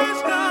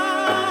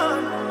question.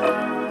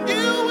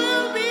 You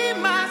will be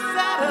my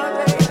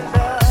Saturday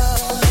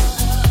love.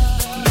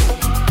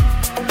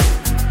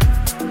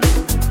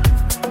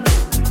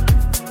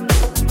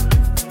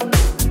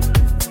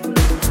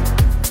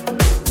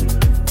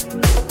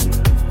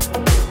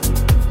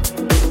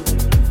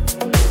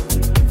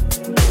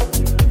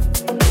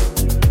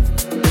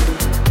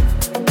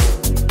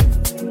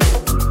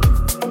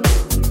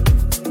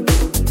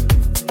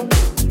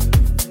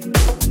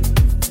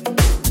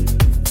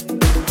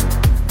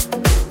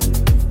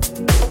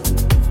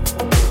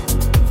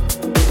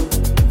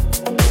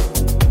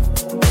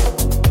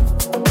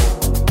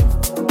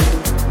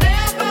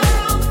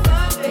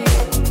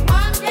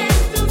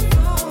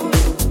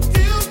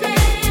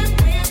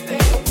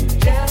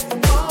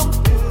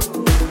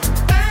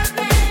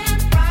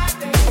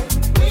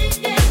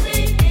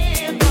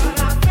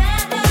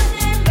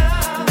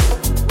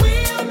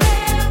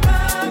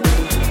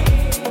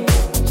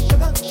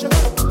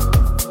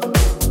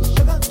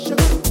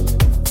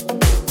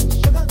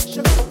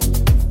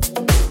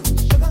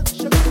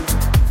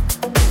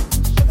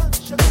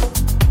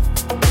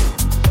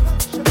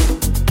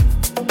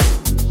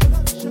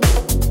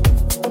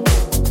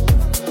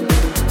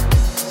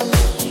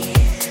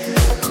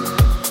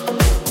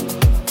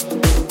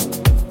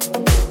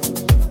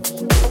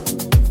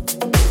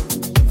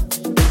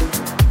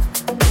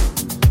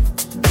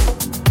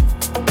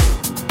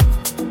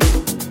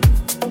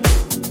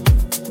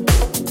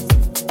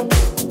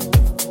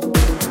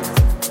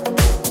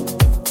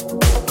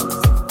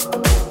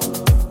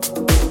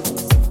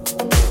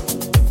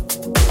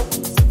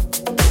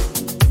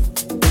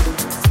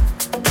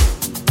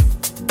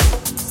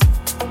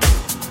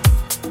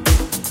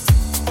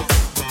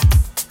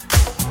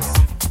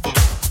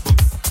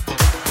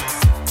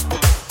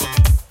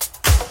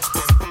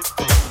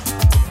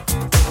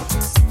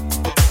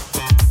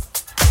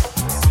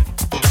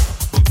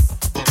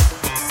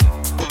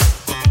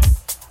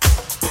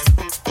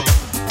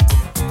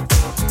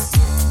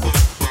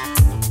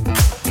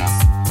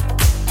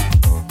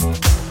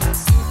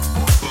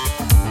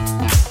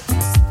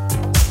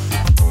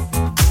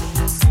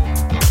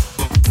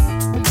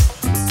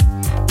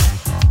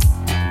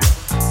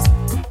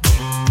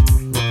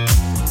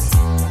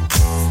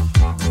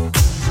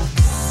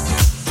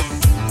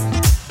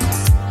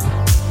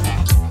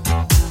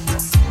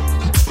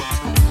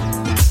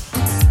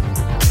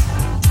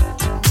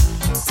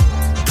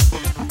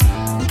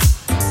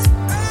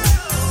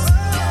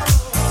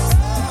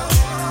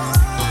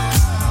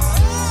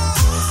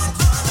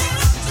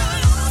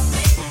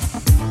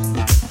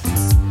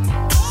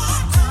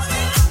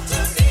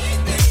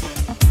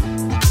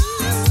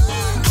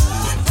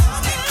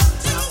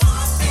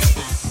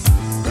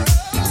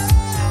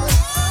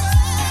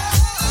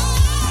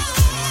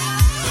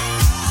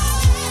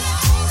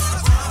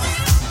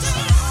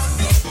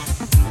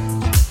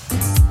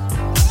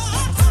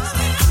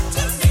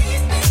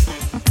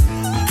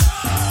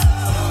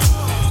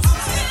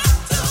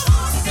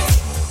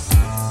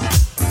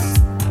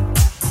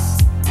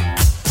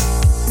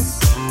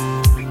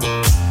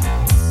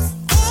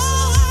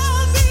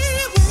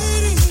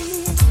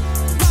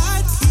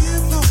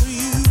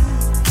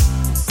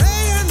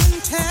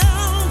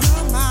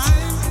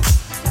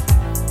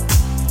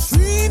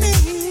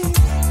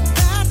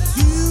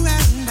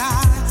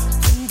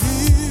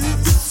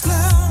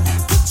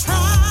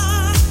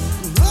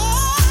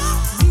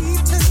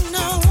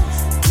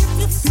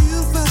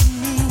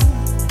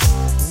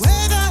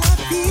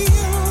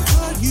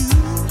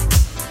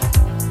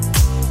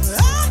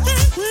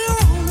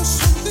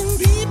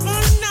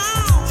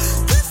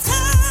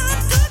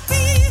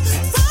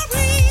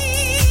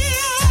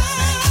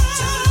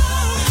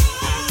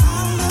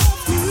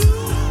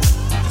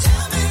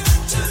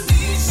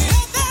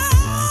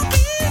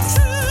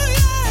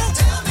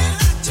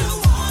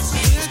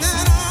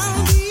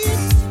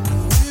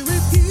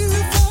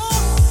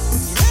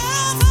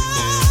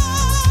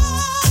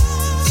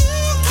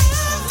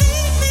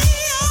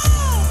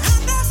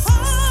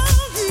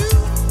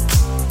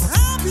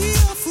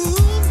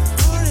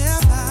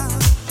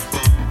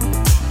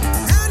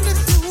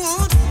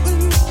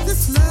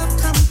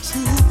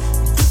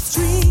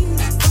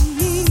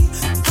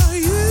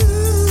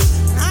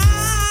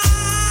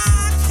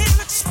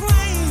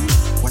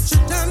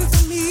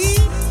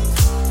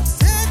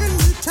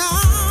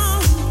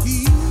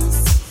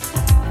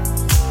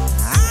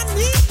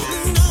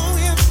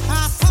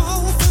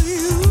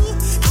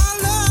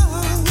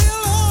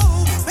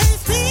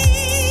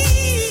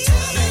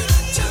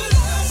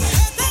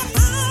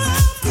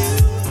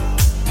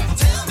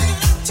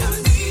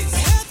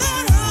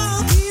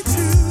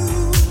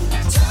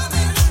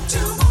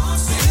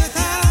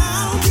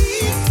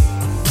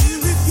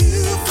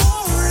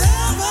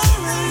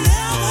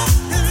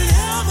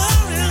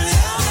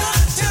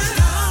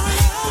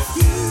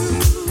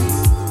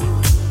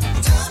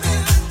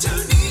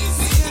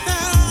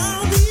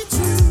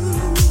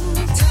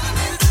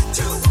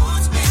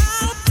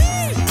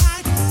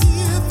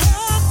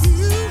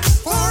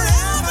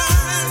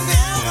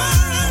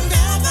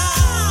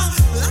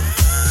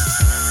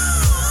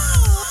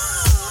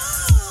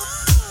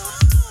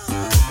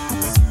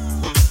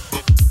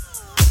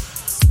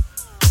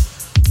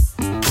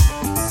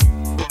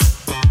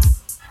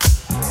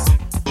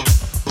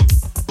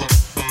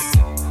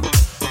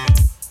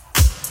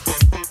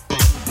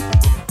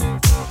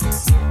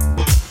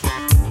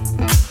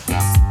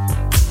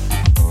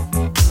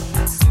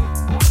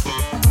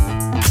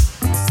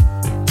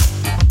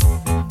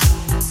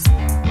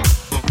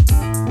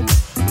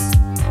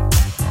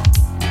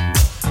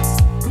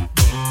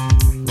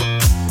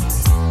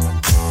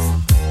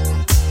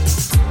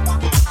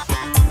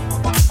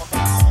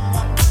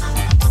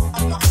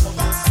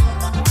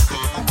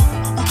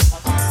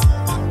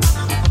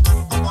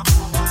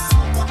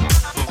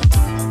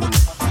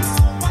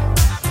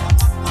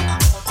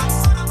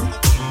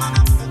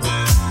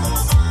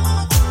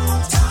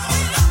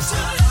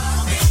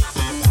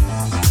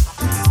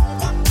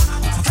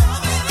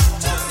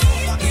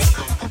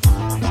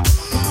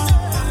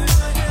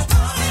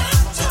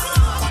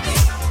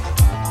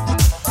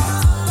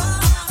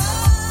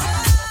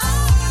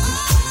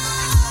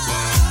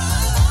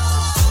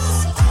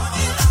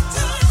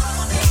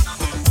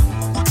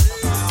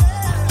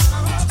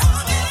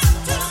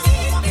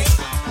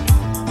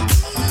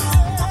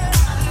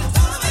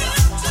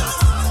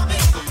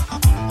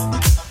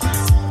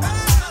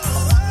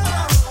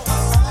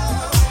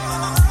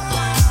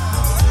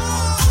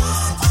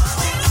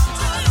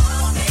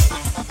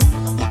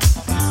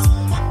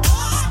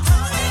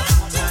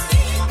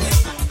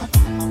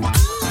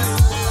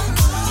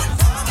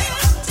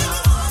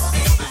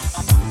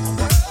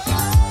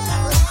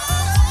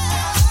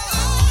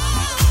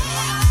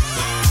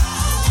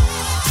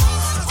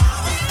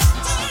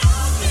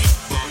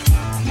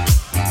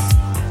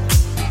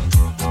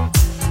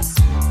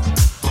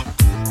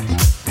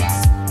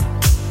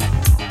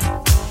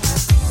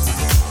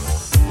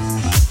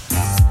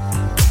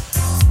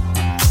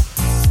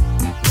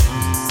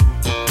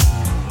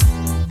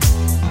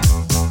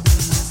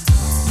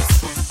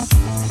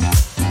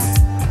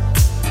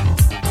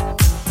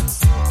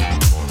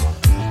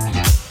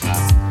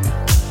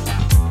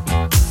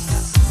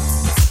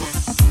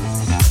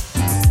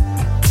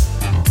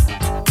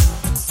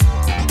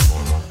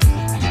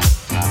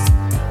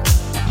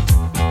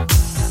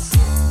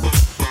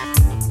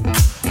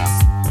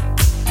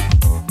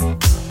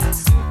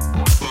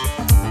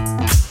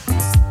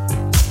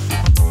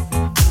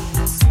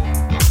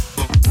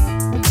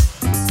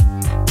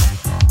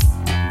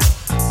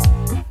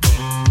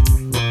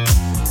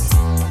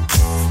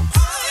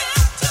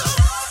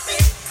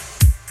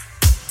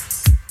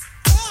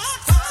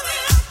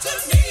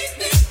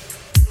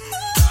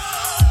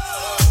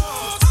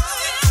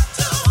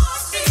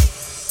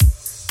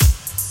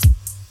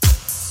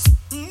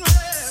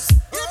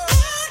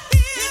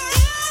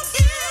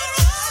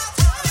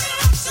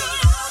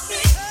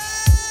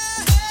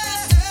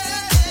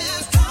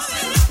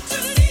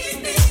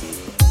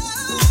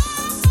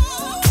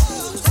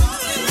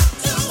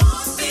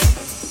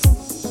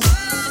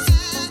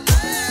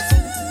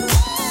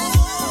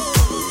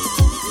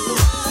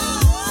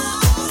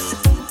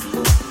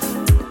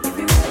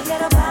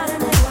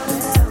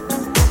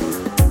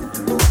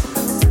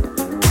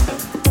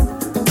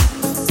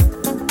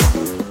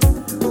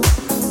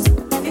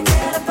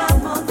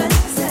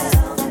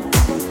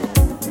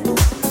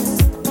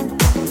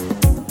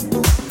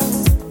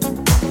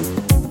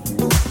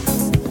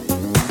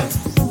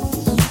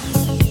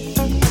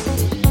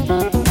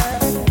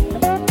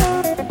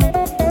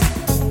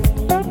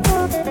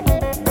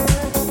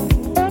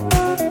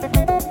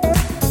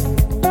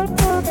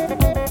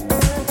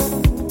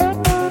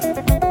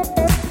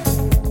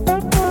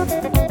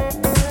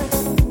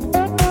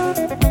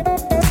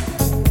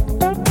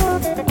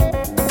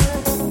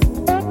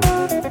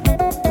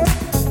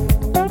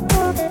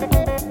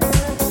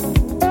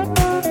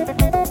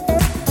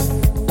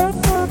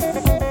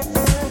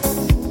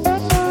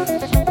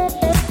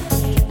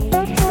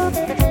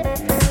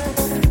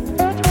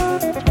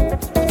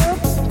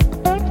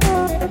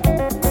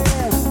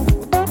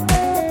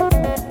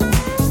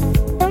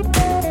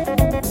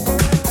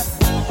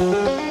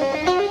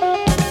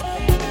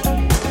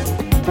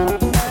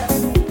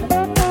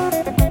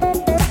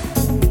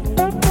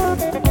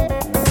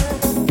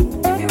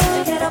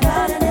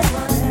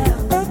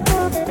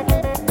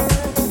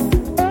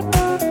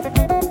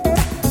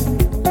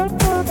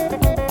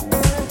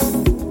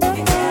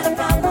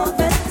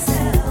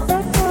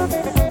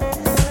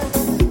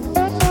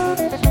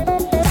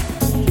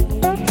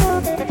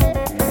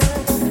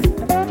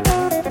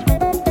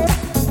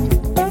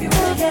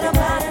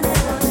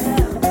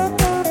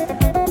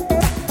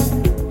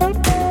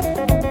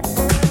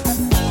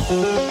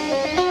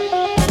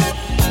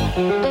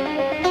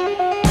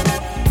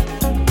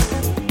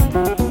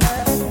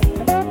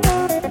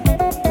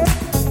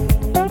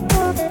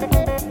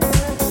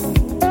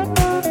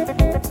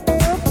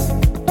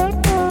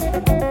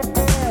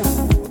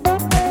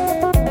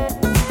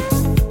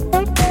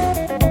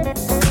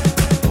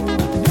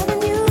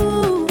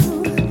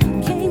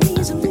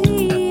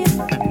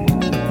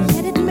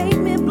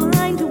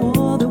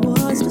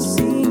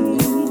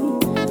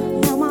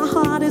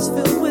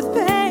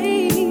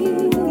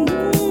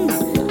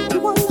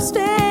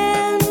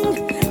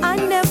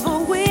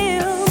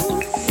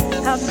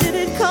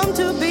 come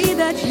to be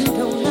that you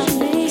don't love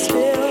me still.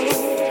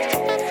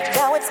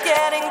 Now it's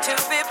getting to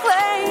be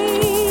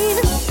plain.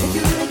 If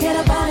you really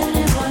cared about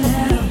anyone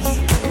else,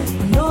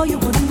 I know you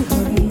wouldn't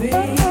hurt me.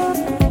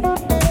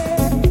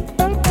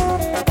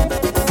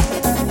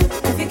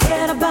 If you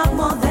cared about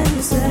more than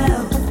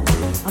yourself,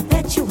 I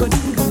bet you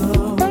wouldn't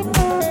go.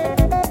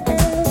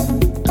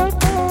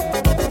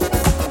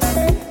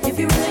 If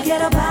you really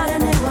cared about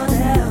anyone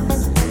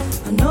else,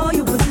 I know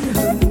you wouldn't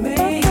hurt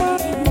me.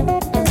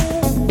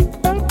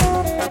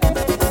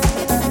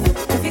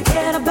 If you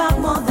cared about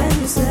more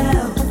than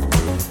yourself,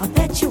 I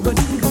bet you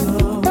wouldn't go.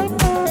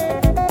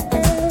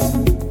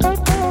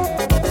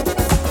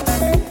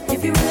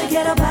 If you really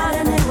cared about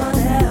anyone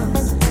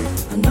else,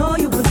 I know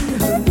you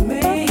wouldn't hurt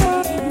me.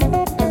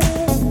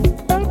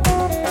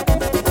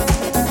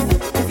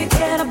 If you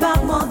cared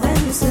about more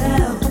than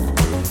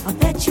yourself, I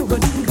bet you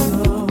wouldn't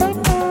go.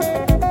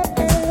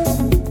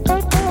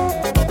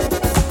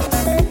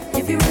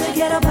 If you really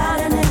cared about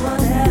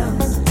anyone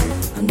else,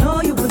 I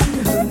know you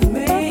wouldn't hurt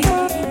me.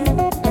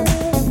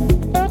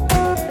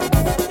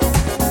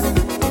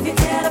 If you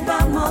cared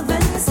about more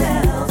than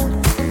yourself,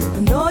 I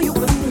know you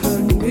wouldn't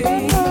hurt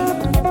me.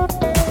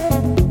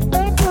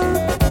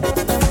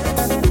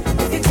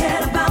 If you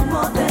cared about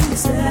more than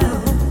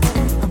yourself,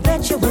 I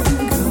bet you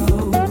wouldn't go.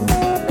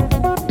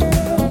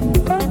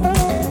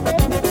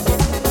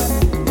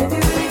 If you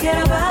really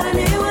cared about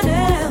anyone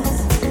else,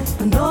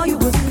 I know you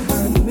wouldn't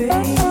hurt me.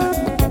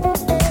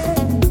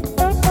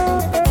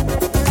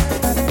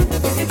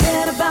 If you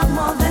cared about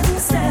more than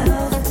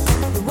yourself,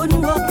 you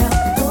wouldn't walk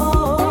out the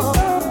door.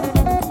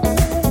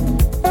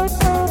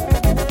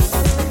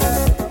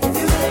 If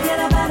you really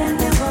cared about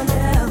anyone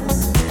else,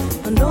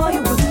 I know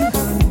you wouldn't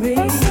hurt me.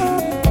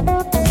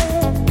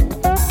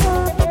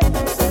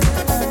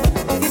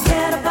 If you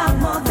cared about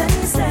more than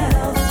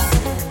yourself,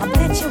 I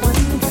bet you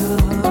wouldn't go.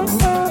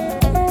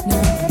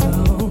 No.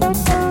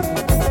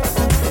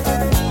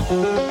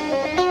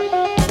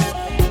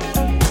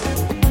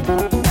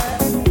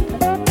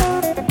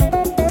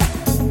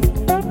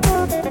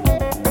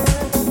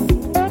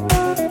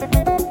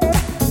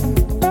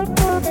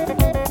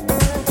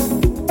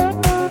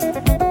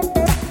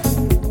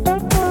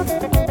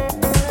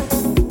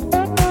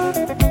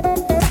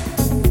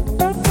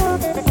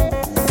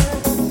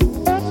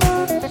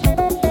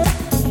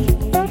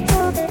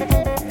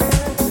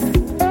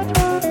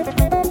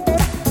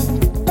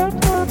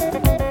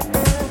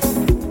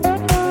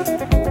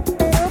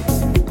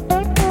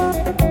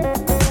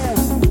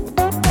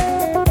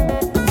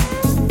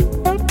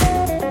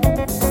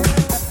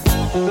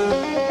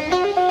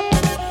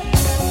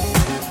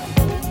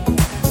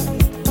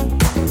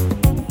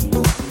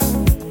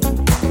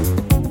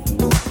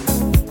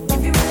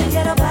 If you really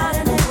cared about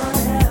anyone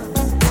else,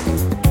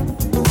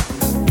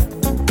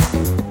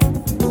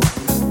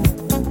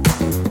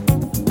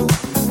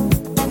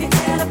 if you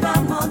cared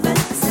about more than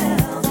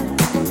yourself.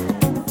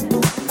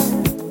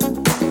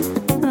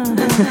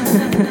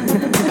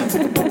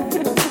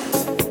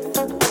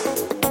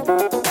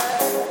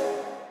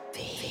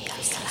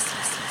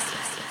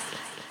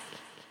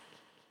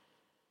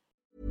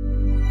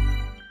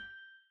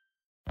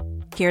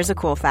 Here's a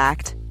cool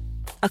fact: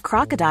 a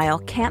crocodile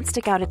can't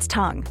stick out its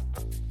tongue.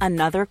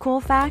 Another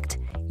cool fact: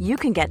 you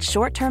can get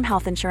short-term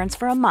health insurance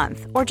for a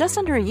month or just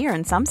under a year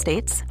in some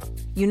states.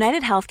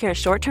 United Healthcare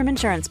short-term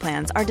insurance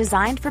plans are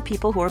designed for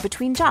people who are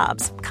between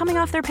jobs, coming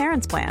off their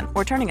parents' plan,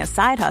 or turning a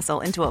side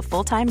hustle into a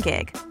full-time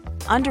gig.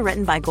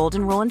 Underwritten by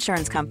Golden Rule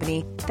Insurance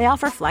Company, they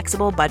offer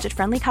flexible,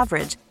 budget-friendly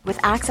coverage with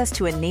access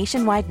to a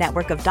nationwide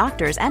network of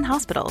doctors and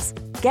hospitals.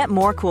 Get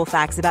more cool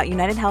facts about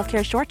United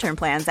Healthcare short-term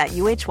plans at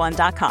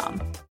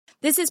uh1.com.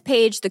 This is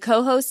Paige, the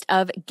co-host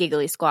of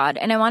Giggly Squad,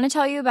 and I want to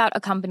tell you about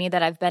a company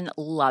that I've been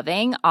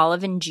loving,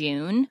 Olive &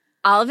 June.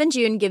 Olive &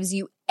 June gives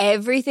you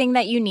everything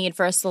that you need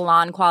for a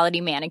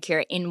salon-quality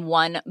manicure in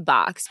one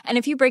box. And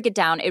if you break it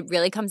down, it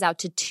really comes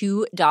out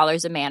to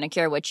 $2 a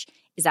manicure, which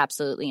is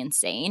absolutely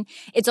insane.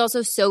 It's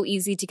also so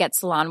easy to get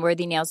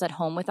salon-worthy nails at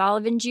home with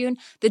Olive & June.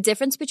 The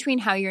difference between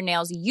how your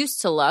nails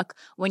used to look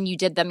when you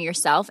did them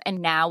yourself and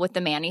now with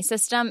the Mani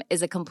system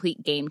is a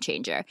complete game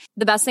changer.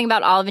 The best thing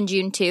about Olive &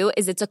 June, too,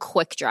 is it's a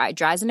quick dry.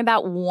 Dries in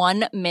about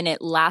 1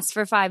 minute, lasts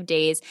for 5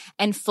 days,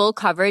 and full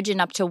coverage in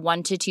up to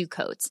 1 to 2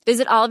 coats.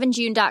 Visit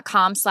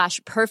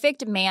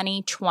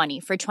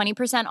oliveandjune.com/perfectmani20 for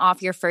 20%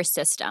 off your first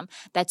system.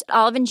 That's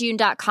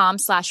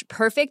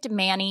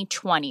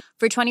oliveandjune.com/perfectmani20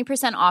 for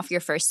 20% off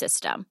your first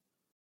system.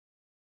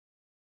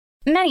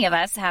 Many of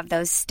us have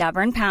those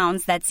stubborn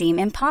pounds that seem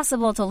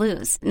impossible to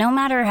lose, no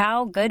matter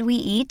how good we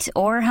eat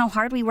or how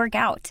hard we work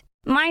out.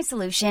 My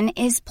solution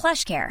is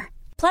PlushCare.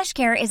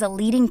 PlushCare is a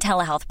leading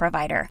telehealth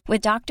provider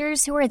with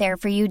doctors who are there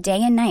for you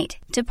day and night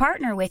to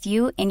partner with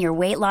you in your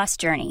weight loss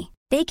journey.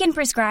 They can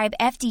prescribe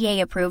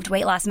FDA-approved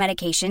weight loss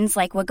medications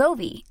like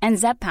Wegovy and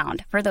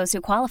Zepbound for those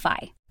who qualify.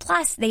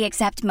 Plus, they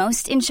accept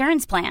most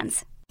insurance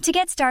plans. To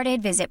get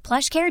started, visit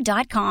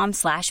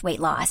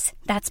plushcare.com/weightloss.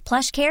 That's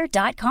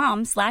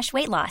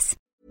plushcare.com/weightloss.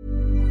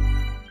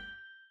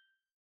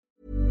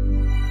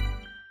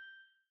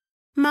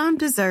 Mom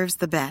deserves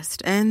the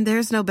best, and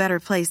there's no better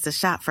place to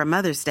shop for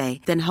Mother's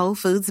Day than Whole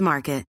Foods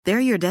Market. They're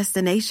your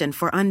destination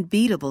for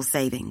unbeatable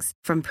savings,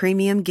 from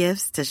premium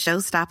gifts to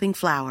show-stopping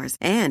flowers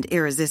and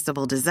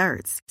irresistible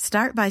desserts.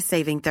 Start by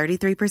saving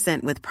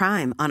 33% with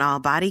Prime on all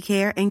body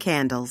care and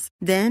candles.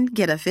 Then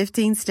get a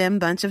 15-stem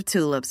bunch of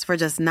tulips for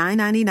just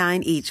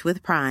 $9.99 each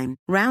with Prime.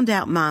 Round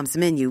out Mom's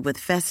menu with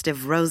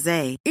festive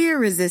rosé,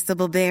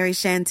 irresistible berry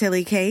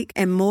chantilly cake,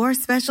 and more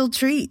special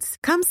treats.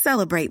 Come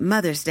celebrate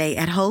Mother's Day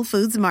at Whole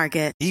Foods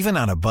Market. Even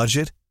on a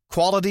budget,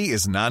 quality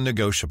is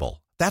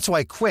non-negotiable. That's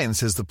why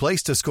Quince is the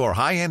place to score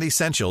high-end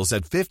essentials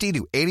at 50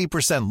 to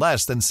 80%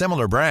 less than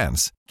similar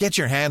brands. Get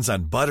your hands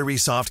on buttery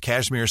soft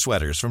cashmere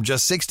sweaters from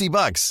just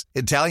 $60,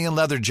 Italian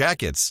leather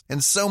jackets,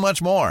 and so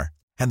much more.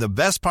 And the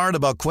best part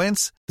about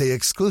Quince, they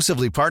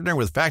exclusively partner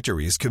with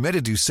factories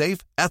committed to safe,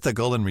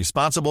 ethical, and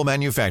responsible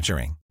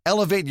manufacturing.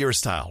 Elevate your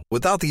style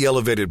without the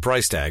elevated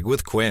price tag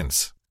with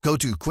Quince. Go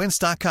to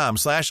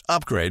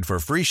quince.com/upgrade for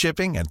free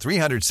shipping and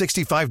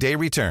 365-day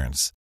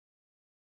returns.